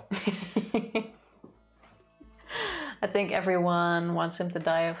fuck off. I think everyone wants him to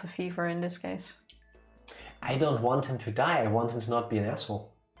die of a fever in this case. I don't want him to die, I want him to not be an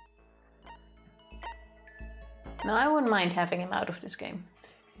asshole. No, I wouldn't mind having him out of this game.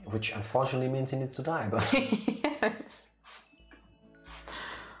 Which unfortunately means he needs to die, but... Yes.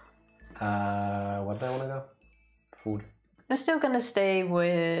 What do I want to go? Food. I'm still gonna stay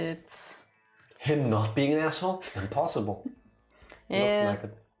with... Him not being an asshole? Impossible. Yeah. Looks like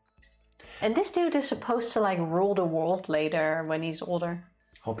it. And this dude is supposed to like rule the world later when he's older.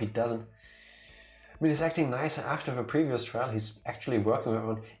 Hope he doesn't. I mean, he's acting nicer after the previous trial. He's actually working with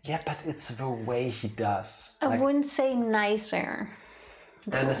everyone. Yeah, but it's the way he does. I wouldn't say nicer.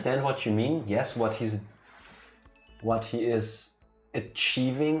 I understand what you mean. Yes, what he is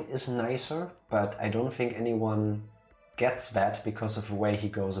achieving is nicer, but I don't think anyone gets that because of the way he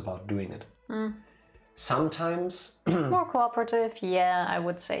goes about doing it. Sometimes... More cooperative, yeah, I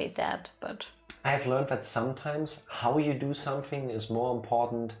would say that, but... I've learned that sometimes how you do something is more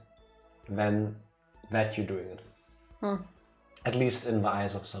important than that you're doing it. At least in the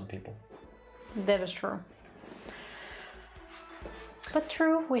eyes of some people. That is true. But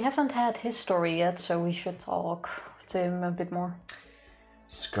true, we haven't had his story yet, so we should talk to him a bit more.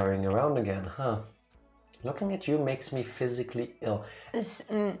 Scurrying around again, huh? Looking at you makes me physically ill. It's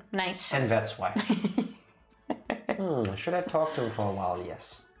nice. And that's why. Should I talk to him for a while?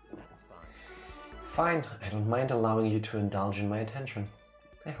 Yes. Fine, I don't mind allowing you to indulge in my attention.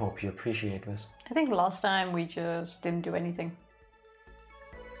 I hope you appreciate this. I think last time we just didn't do anything.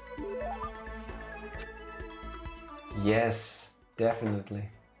 Yes, definitely.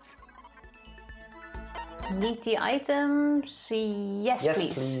 Need the items? Yes, Yes,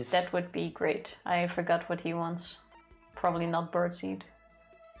 please. please. That would be great. I forgot what he wants. Probably not birdseed.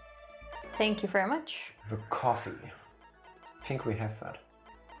 Thank you very much. The coffee. I think we have that.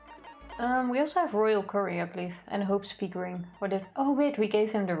 We also have royal curry, I believe, and Hope's peak ring. Or did... Oh wait, we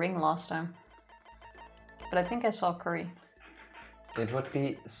gave him the ring last time. But I think I saw curry. It would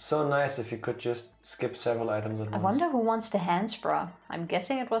be so nice if you could just skip several items at once. I wonder who wants the hand bra. I'm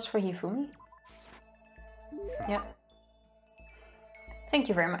guessing it was for Hifumi. Yeah. Thank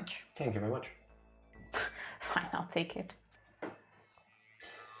you very much. Thank you very much. Fine, I'll take it.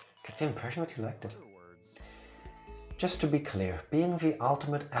 Get the impression that you liked it. Just to be clear, being the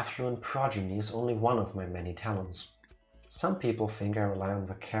ultimate affluent progeny is only one of my many talents. Some people think I rely on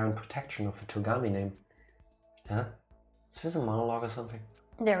the care and protection of the Togami name. Huh? Is this a monologue or something?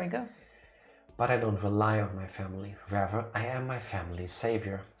 There we go. But I don't rely on my family. Rather, I am my family's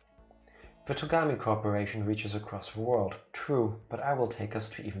savior. The Togami Corporation reaches across the world. True, but I will take us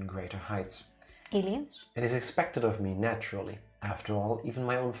to even greater heights. Aliens? It is expected of me naturally. After all, even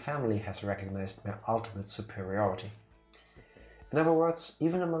my own family has recognized my ultimate superiority. In other words,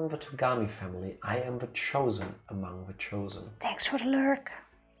 even among the Togami family, I am the chosen among the chosen. Thanks for the lurk.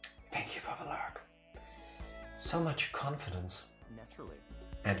 Thank you for the lurk. So much confidence. Naturally.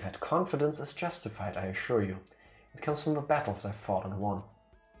 And that confidence is justified, I assure you. It comes from the battles I've fought and won.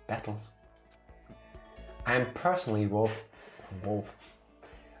 Battles? I am personally worth over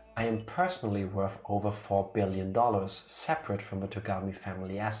 $4 billion, separate from the Togami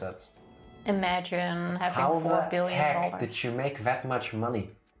family assets. Imagine having How $4 the billion. heck did you make that much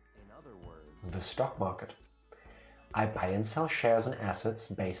money? In other words, The stock market. I buy and sell shares and assets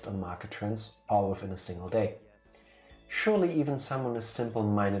based on market trends, all within a single day. Surely even someone as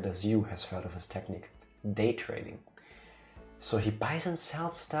simple-minded as you has heard of this technique, day trading. So he buys and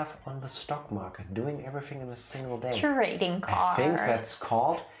sells stuff on the stock market, doing everything in a single day. Trading cards. I think that's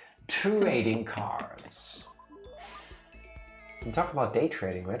called trading cards. You talk about day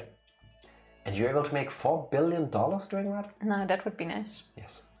trading, right? And you're able to make $4 billion doing that? No, that would be nice.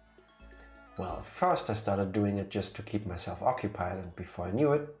 Yes. Well, at first I started doing it just to keep myself occupied, and before I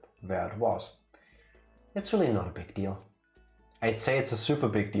knew it, there it was. It's really not a big deal. I'd say it's a super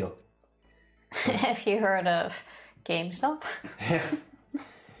big deal. Have you heard of GameStop? Yeah.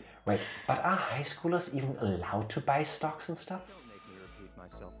 Wait, but are high schoolers even allowed to buy stocks and stuff? Don't make me repeat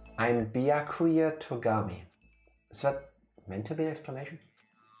myself. I'm Byakuya Togami. Is that meant to be an explanation?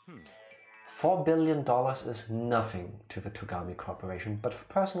 $4 billion is nothing to the Togami Corporation, but for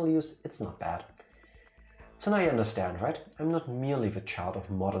personal use, it's not bad. So now you understand, right? I'm not merely the child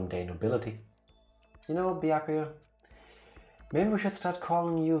of modern-day nobility. You know, Byakuya, maybe we should start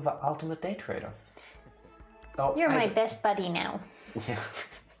calling you the ultimate day trader. Oh, You're my best buddy now. Yeah.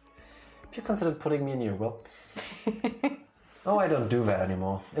 Have you considered putting me in your will? Oh, I don't do that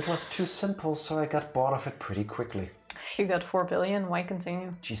anymore. It was too simple, so I got bored of it pretty quickly. If you got 4 billion, why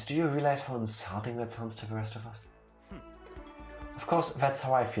continue? Jeez, do you realize how insulting that sounds to the rest of us? Of course, that's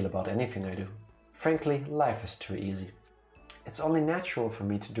how I feel about anything I do. Frankly, life is too easy. It's only natural for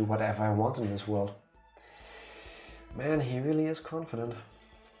me to do whatever I want in this world. Man, he really is confident.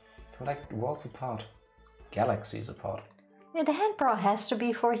 We're like worlds apart. Galaxies apart. Yeah, the hand bra has to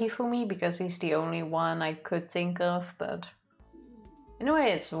be for Hifumi because he's the only one I could think of, but in a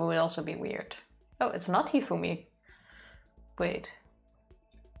way it would also be weird. Oh, it's not Hifumi. Wait.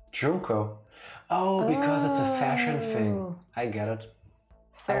 Junko. Oh, because it's a fashion thing. Oh. I get it.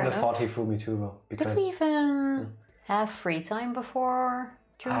 Fair I would have enough. thought Hifumi too, though. Did Because we even have free time before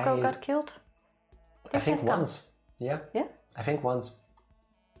Junko I- got killed? I think have come. once. Yeah? Yeah? I think once.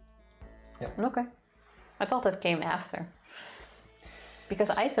 Okay. I thought that came after. Because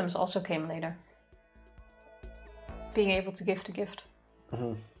items also came later. Being able to gift a gift.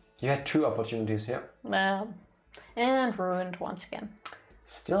 You had 2 opportunities, yeah. And ruined once again.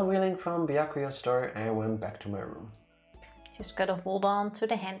 Still reeling from Byakuya's story, I went back to my room. Just gotta hold on to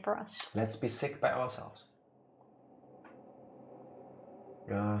the hand bras. Let's be sick by ourselves.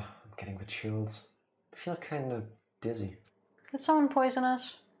 I'm getting the chills. I feel kinda dizzy. Did someone poison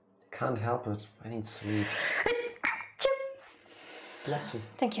us? Can't help it. I need sleep. Bless you.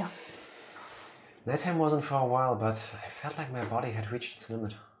 Thank you. Nighttime wasn't for a while, but I felt like my body had reached its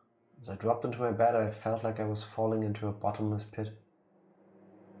limit. As I dropped into my bed, I felt like I was falling into a bottomless pit.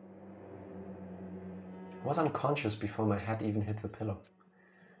 I was unconscious before my head even hit the pillow.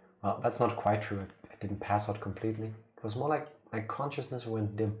 Well, that's not quite true. I didn't pass out completely. It was more like my consciousness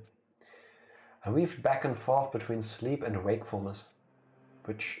went dim. I weaved back and forth between sleep and wakefulness,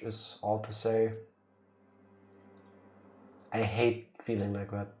 which is all to say, I hate feeling like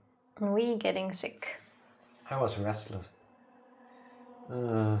that. We getting sick. I was restless.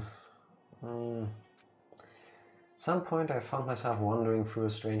 At some point I found myself wandering through a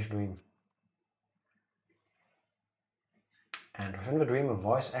strange dream. And within the dream a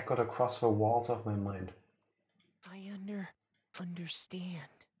voice echoed across the walls of my mind. I understand.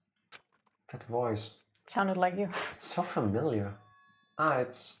 That voice, Sounded like you. it's so familiar.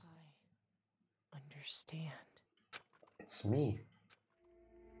 It's I understand. me.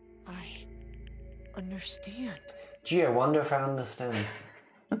 I understand. Gee, I wonder if I understand.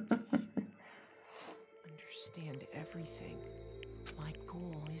 Understand everything. My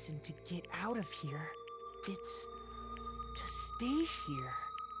goal isn't to get out of here. It's to stay here.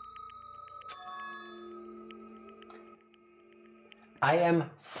 I am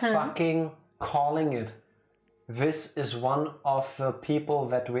fucking calling it. This is one of the people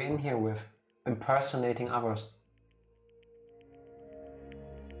that we're in here with, impersonating others.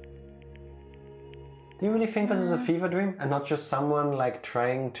 Do you really think this is a fever dream and not just someone like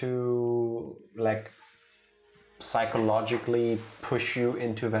trying to like psychologically push you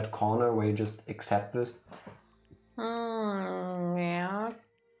into that corner where you just accept this? Yeah.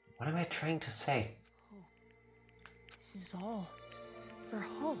 What am I trying to say? This is all for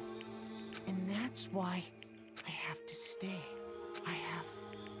hope. And that's why I have to stay. I have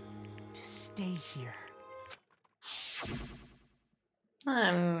to stay here.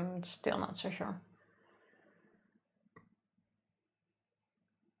 I'm still not so sure.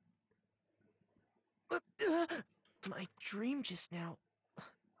 My dream just now.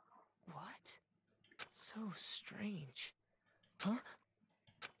 What? So strange. Huh?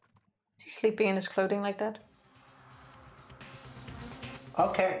 Is he sleeping in his clothing like that?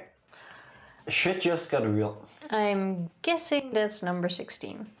 Okay. Shit just got real. I'm guessing that's number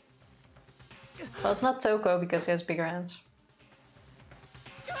 16. Well, it's not Toko because he has bigger hands.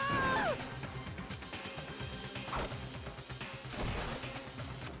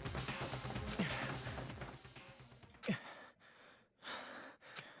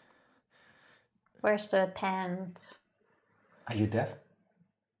 Where's the pants? Are you deaf?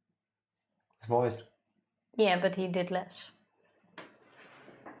 It's voiced. Yeah, but he did less.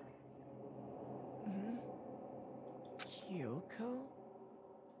 Kyoko?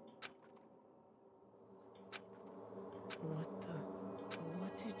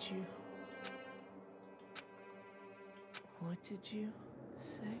 What did What did you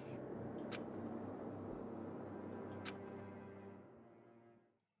say?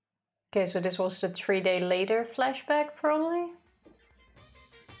 Okay, so this was the 3 day later flashback, probably?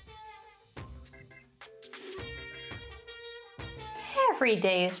 Every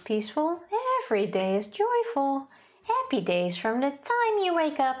day is peaceful, every day is joyful. Happy days from the time you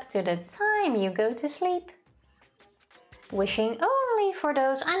wake up to the time you go to sleep. Wishing only for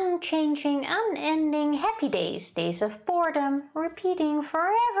those unchanging, unending happy days, days of boredom, repeating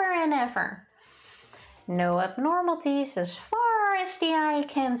forever and ever. No abnormalities as far as the eye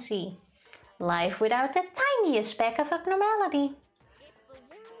can see. Life without the tiniest speck of abnormality. If the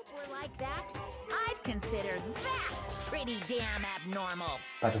world were like that, I'd consider that pretty damn abnormal.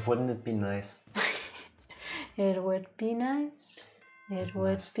 But wouldn't it be nice? It would be nice. It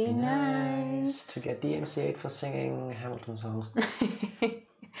would Must be nice. to get DMCA'd for singing Hamilton songs.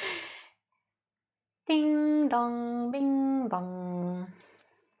 Ding dong, bing bong.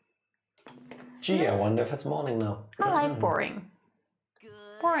 Gee, I wonder if it's morning now. I like boring.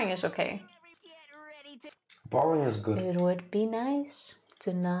 Boring is okay. Boring is good. It would be nice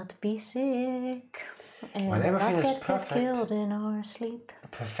to not be sick and When everything not is get perfect, killed in our sleep.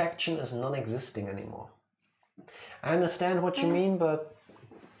 Perfection is non-existing anymore. I understand what you mean, but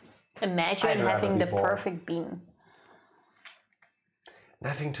Imagine I'd rather having be the bored. perfect bean.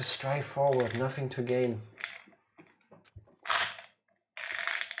 nothing to strive forward, nothing to gain.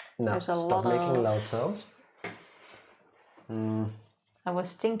 No, There's a stop lot making of- loud sounds. I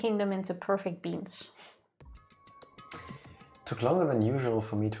was thinking them into perfect beans. Took longer than usual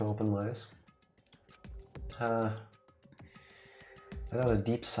for me to open my eyes. Let out a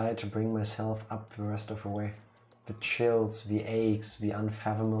deep sigh to bring myself up the rest of the way. The chills, the aches, the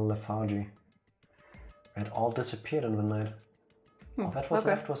unfathomable lethargy. It all disappeared in the night. All that was okay.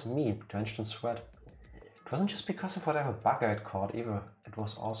 left was me, drenched in sweat. It wasn't just because of whatever bug I'd caught either. It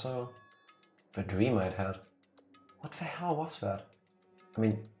was also the dream I'd had. What the hell was that? I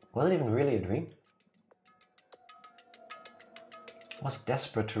mean, was it even really a dream? I was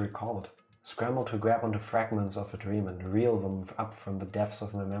desperate to recall it. Scrambled to grab onto fragments of a dream and reel them up from the depths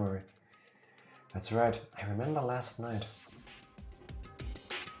of my memory. That's right, I remember last night.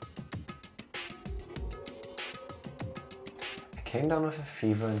 I came down with a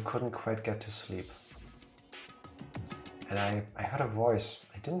fever and couldn't quite get to sleep. And I heard a voice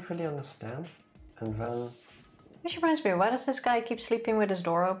I didn't really understand, and then Which reminds me, why does this guy keep sleeping with his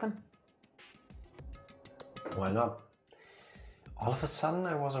door open? why not? All of a sudden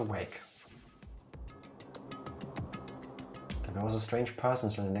I was awake. And there was a strange person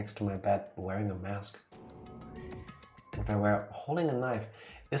standing next to my bed wearing a mask. And they were holding a knife.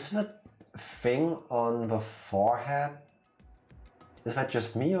 Is that thing on the forehead? Is that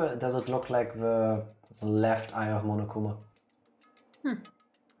just me, or does it look like the left eye of Monokuma? You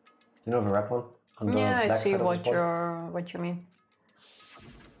know the red one? On the Yeah, I black see side of his body? what you mean.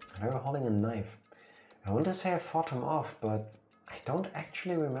 They were holding a knife. I want to say I fought him off, but I don't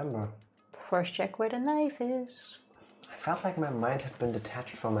actually remember. First check where the knife is. I felt like my mind had been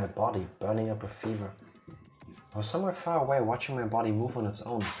detached from my body, burning up with fever. I was somewhere far away watching my body move on its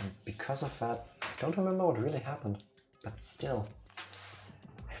own, and because of that, I don't remember what really happened. But still,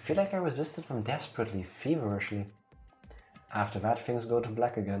 I feel like I resisted them desperately, feverishly. After that, things go to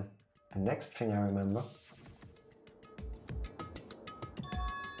black again. The next thing I remember,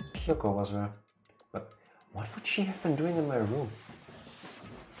 Kyoko was there. But what would she have been doing in my room?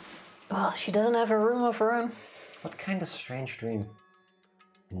 Well, she doesn't have a room of her own. What kind of strange dream?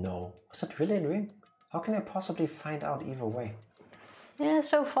 No. Was it really a dream? How can I possibly find out either way? Yeah,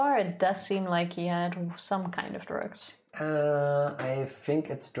 so far it does seem like he had some kind of drugs. I think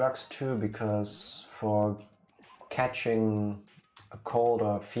it's drugs too, because for catching a cold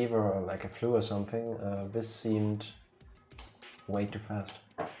or a fever or like a flu or something, this seemed way too fast.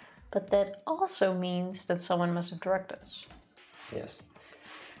 But that also means that someone must have drugged us. Yes.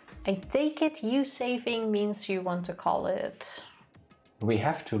 I take it you saving means you want to call it... We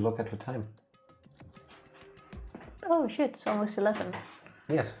have to look at the time. Oh shit, it's almost 11.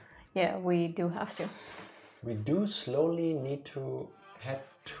 Yes. Yeah, we do have to. We do slowly need to head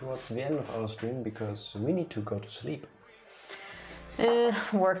towards the end of our stream because we need to go to sleep.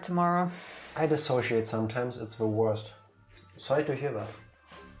 Work tomorrow. I dissociate sometimes, it's the worst. Sorry to hear that.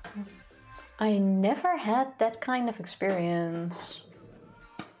 I never had that kind of experience.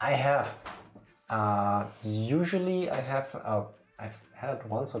 I have. Usually I've had it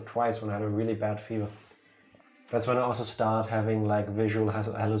once or twice when I had a really bad fever. That's when I also start having like visual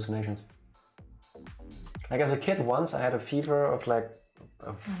hallucinations. Like as a kid once I had a fever of like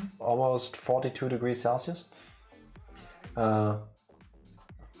almost 42 degrees Celsius. Don't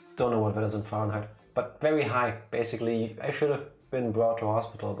know what that is in Fahrenheit, but very high. Basically, I should have been brought to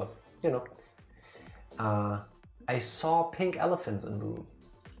hospital, but you know. I saw pink elephants in the room.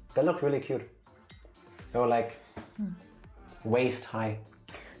 They looked really cute. They were like waist high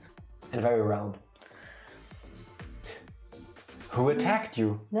and very round. Who attacked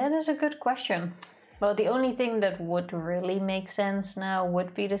you? That is a good question. Well, the only thing that would really make sense now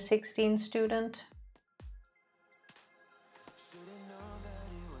would be the 16 student.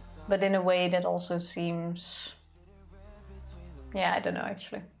 But in a way that also seems... Yeah, I don't know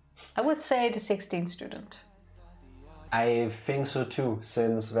actually. I would say the 16 student. I think so too,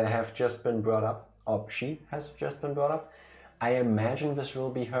 since they have just been brought up, or she has just been brought up. I imagine this will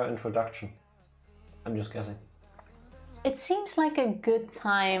be her introduction. I'm just guessing. It seems like a good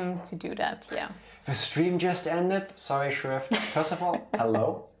time to do that, yeah. The stream just ended. Sorry, Shrift. First of all,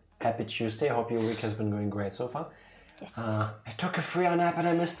 hello. Happy Tuesday. Hope your week has been going great so far. Yes. I took a 3-hour nap and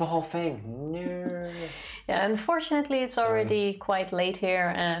I missed the whole thing. No. Yeah, unfortunately it's already quite late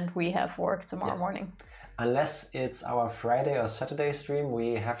here and we have work tomorrow morning. Unless it's our Friday or Saturday stream,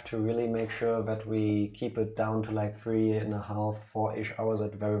 we have to really make sure that we keep it down to like 3.5, 4-ish hours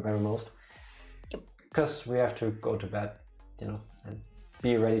at the very, very most. Because we have to go to bed, you know, and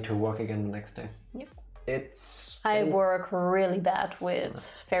be ready to work again the next day. Yep. I work really bad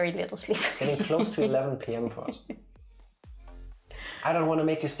with very little sleep. Getting close to 11 p.m. for us. I don't want to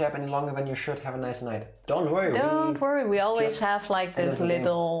make you stay up any longer than you should. Have a nice night. Don't worry. Don't worry. We always have like this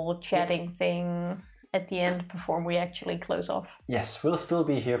little chatting thing at the end before we actually close off. Yes, we'll still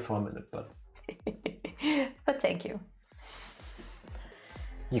be here for a minute, but... But thank you.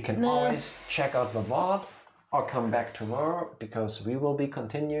 You can always check out the VOD or come back tomorrow because we will be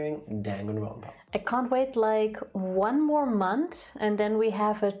continuing Danganronpa. I can't wait like 1 more month and then we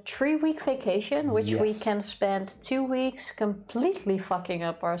have a 3-week vacation which we can spend 2 weeks completely fucking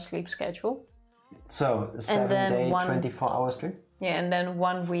up our sleep schedule. So, 7-day, 24-hour stream? Yeah, and then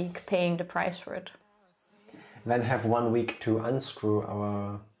 1 week paying the price for it. Then have 1 week to unscrew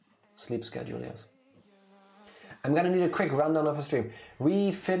our sleep schedule, yes. I'm gonna need a quick rundown of the stream.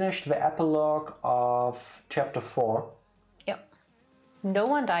 We finished the epilogue of chapter 4. Yep. No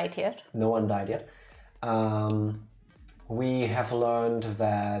one died yet. No one died yet. We have learned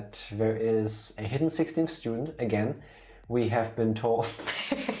that there is a hidden 16th student again. We have been told...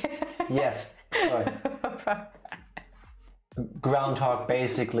 Yes, sorry. Groundhog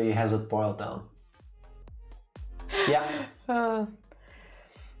basically has it boiled down. Yeah.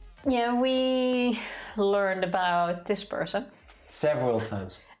 Yeah, we learned about this person. Several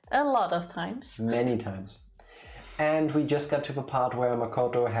times. A lot of times. Many times. And we just got to the part where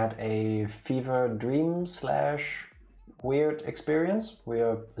Makoto had a fever dream / weird experience. We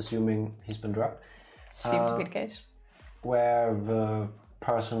are assuming he's been drugged. Seemed to be the case. Where the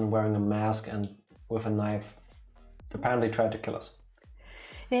person wearing a mask and with a knife apparently tried to kill us.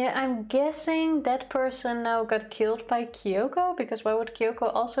 Yeah, I'm guessing that person now got killed by Kyoko, because why would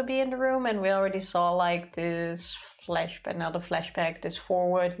Kyoko also be in the room? And we already saw like this flashback, not a flashback, this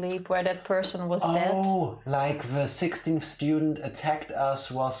forward leap where that person was dead. Oh, like the 16th student attacked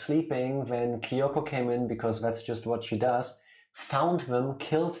us while sleeping when Kyoko came in, because that's just what she does. Found them,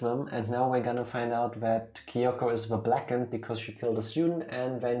 killed them, and now we're gonna find out that Kyoko is the blackened because she killed a student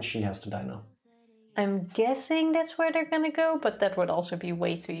and then she has to die now. I'm guessing that's where they're gonna go, but that would also be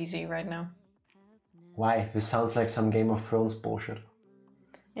way too easy right now. Why? This sounds like some Game of Thrones bullshit.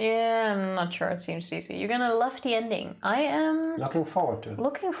 Yeah, I'm not sure it seems easy. You're gonna love the ending. I am... Looking forward to it.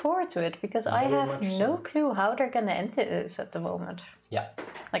 Looking forward to it, because I have no clue how they're gonna end this at the moment. Yeah.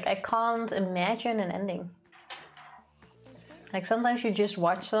 Like, I can't imagine an ending. Like, sometimes you just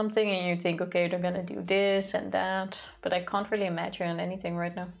watch something and you think, okay, they're gonna do this and that, but I can't really imagine anything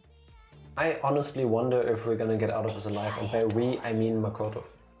right now. I honestly wonder if we're gonna get out of this alive, and by we, I mean Makoto.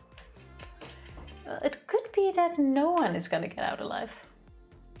 It could be that no one is gonna get out alive.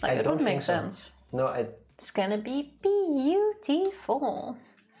 Like, it would make sense. No, It's gonna be beautiful.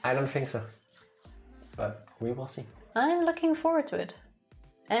 I don't think so. But we will see. I'm looking forward to it.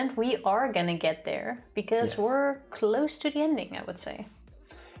 And we are gonna get there, because we're close to the ending, I would say.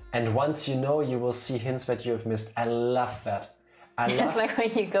 And once you know, you will see hints that you have missed. I love that. It's like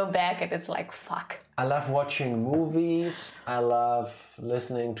when you go back and it's like, fuck. I love watching movies, I love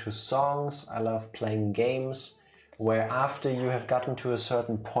listening to songs, I love playing games, where after you have gotten to a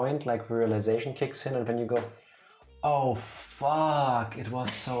certain point, like the realization kicks in and then you go, oh fuck, it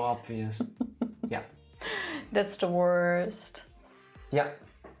was so obvious. Yeah. That's the worst. Yeah.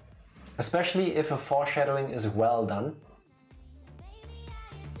 Especially if a foreshadowing is well done.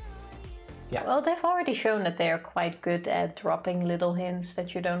 Yeah. Well, they've already shown that they are quite good at dropping little hints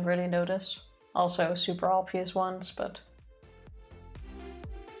that you don't really notice. Also super obvious ones, but...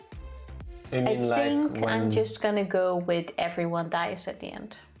 You mean I like think when... I'm just gonna go with everyone dies at the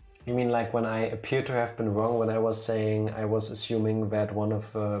end. You mean like when I appear to have been wrong when I was saying I was assuming that one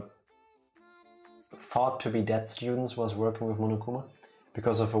of thought to be dead students was working with Monokuma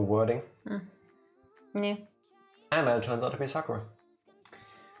because of a wording? Yeah. And then it turns out to be Sakura.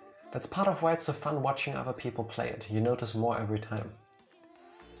 That's part of why it's so fun watching other people play it. You notice more every time.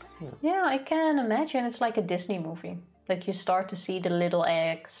 Yeah, I can imagine it's like a Disney movie. Like you start to see the little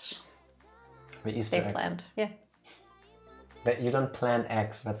eggs The Easter they eggs. planned. Yeah. But you don't plant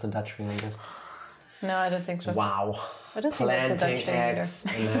eggs, that's a Dutch thing, I guess. No, I don't think so. Wow. I don't think that's a Dutch thing eggs.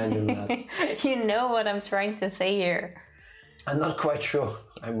 Imagine that. You know what I'm trying to say here. I'm not quite sure.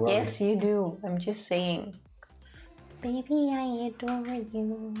 I'm worried. Yes, you do. I'm just saying. Baby, I adore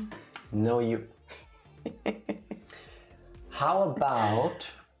you. No, you. How about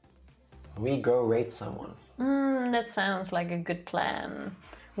we go rate someone? That sounds like a good plan.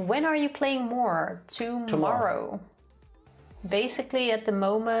 When are you playing more? Tomorrow. Basically, at the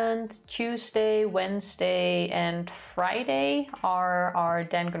moment, Tuesday, Wednesday, and Friday are our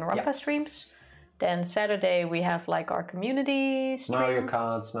Danganronpa streams. Then Saturday we have like our community stream. Mario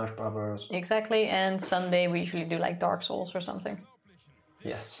Kart, Smash Brothers. Exactly, and Sunday we usually do like Dark Souls or something.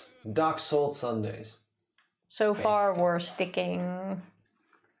 Yes. Dark Souls Sundays. So far we're sticking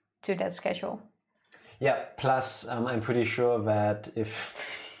to that schedule. Yeah, plus I'm pretty sure that if...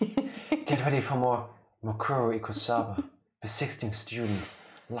 Get ready for more Mokuro Ikusawa, the 16th student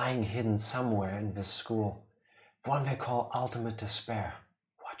lying hidden somewhere in this school. One they call Ultimate Despair.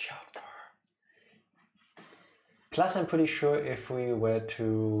 Watch out for her. Plus I'm pretty sure if we were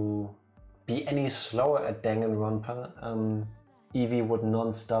to be any slower at Danganronpa, Evie would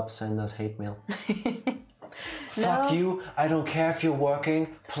non-stop send us hate mail. Fuck you, I don't care if you're working,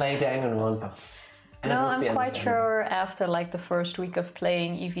 play Danganronpa. And no, I'm quite sure after like the first week of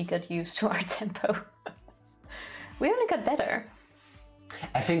playing, Evie got used to our tempo. We only got better.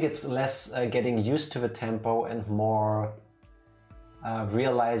 I think it's less getting used to the tempo and more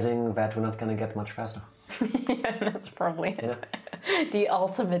realizing that we're not gonna get much faster. Yeah, that's probably it. The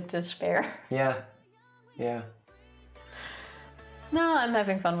ultimate despair. Yeah, yeah. No, I'm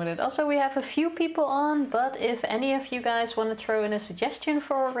having fun with it. Also, we have a few people on, but if any of you guys want to throw in a suggestion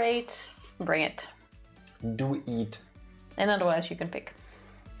for a raid, bring it. Do eat. And otherwise you can pick.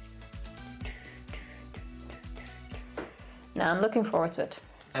 Now I'm looking forward to it.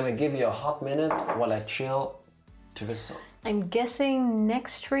 I'm gonna give you a hot minute while I chill to this song. I'm guessing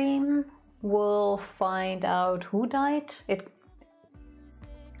next stream we'll find out who died.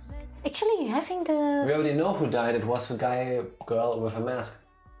 Actually, having the... We already know who died. It was the girl with a mask.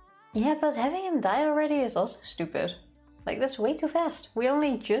 Yeah, but having him die already is also stupid. Like, that's way too fast. We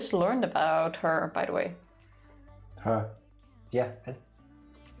only just learned about her, by the way. Her. Yeah.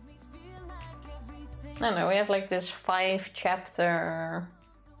 No, we have like this 5-chapter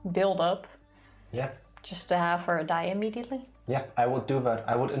build-up. Yeah. Just to have her die immediately. Yeah, I would do that.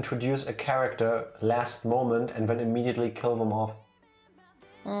 I would introduce a character last moment and then immediately kill them off.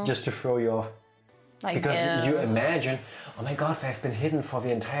 Just to throw you off. Because you imagine, oh my god, they've been hidden for the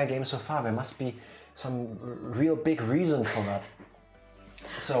entire game so far. There must be some real big reason for that.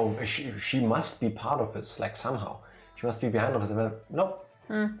 So she must be part of this, like somehow. She must be behind all this. Nope,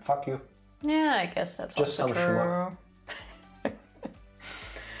 fuck you. Yeah, I guess that's Just also some true.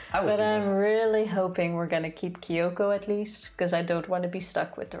 But I'm really hoping we're gonna keep Kyoko at least, because I don't want to be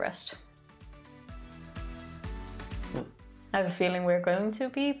stuck with the rest. I have a feeling we're going to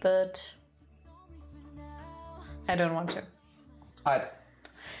be, but I don't want to. Alright,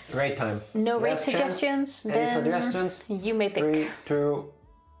 great time. No raid Last chance. suggestions? Any Then suggestions? you may pick. 3, 2,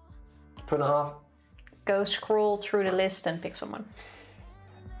 2.5. Go scroll through the list and pick someone.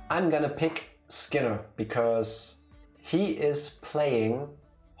 I'm gonna pick Skinner because he is playing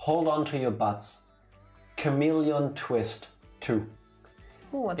Hold On To Your Butts, Chameleon Twist 2. Ooh,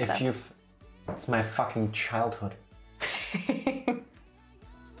 what's that? It's my fucking childhood.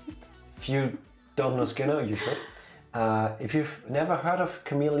 If you don't know Skinner, you should. If you've never heard of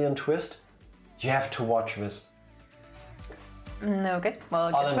Chameleon Twist, you have to watch this. No, okay.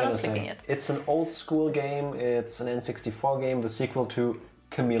 Well, I guess we're not skipping it. It's an old school game. It's an N64 game, the sequel to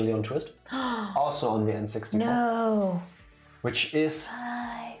Chameleon Twist. Also on the N64. No. Which is...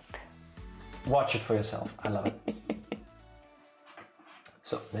 Hype. Watch it for yourself. I love it.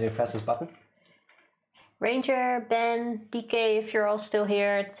 So, now you press this button. Ranger, Ben, DK, if you're all still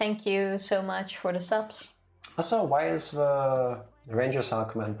here, thank you so much for the subs. Also, why is the Ranger SAR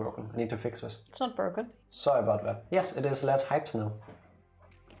command broken. I need to fix this. It's not broken. Sorry about that. Yes, it is less hypes now.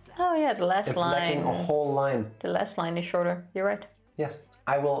 Oh yeah, the last It's line. lacking a whole line. The last line is shorter. You're right. Yes,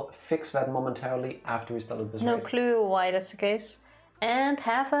 I will fix that momentarily after we started this No raid. clue why that's the case. And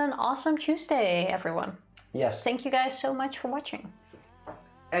have an awesome Tuesday, everyone. Yes. Thank you guys so much for watching.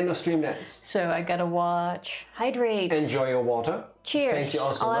 End of stream dance. So I gotta watch Hydrate. Enjoy your water. Cheers. Thank you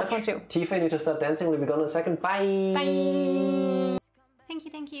all so I'll much. have one too. Tifa, you need to start dancing. We'll be gone in a second. Bye. Bye. Thank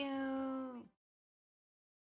you, thank you.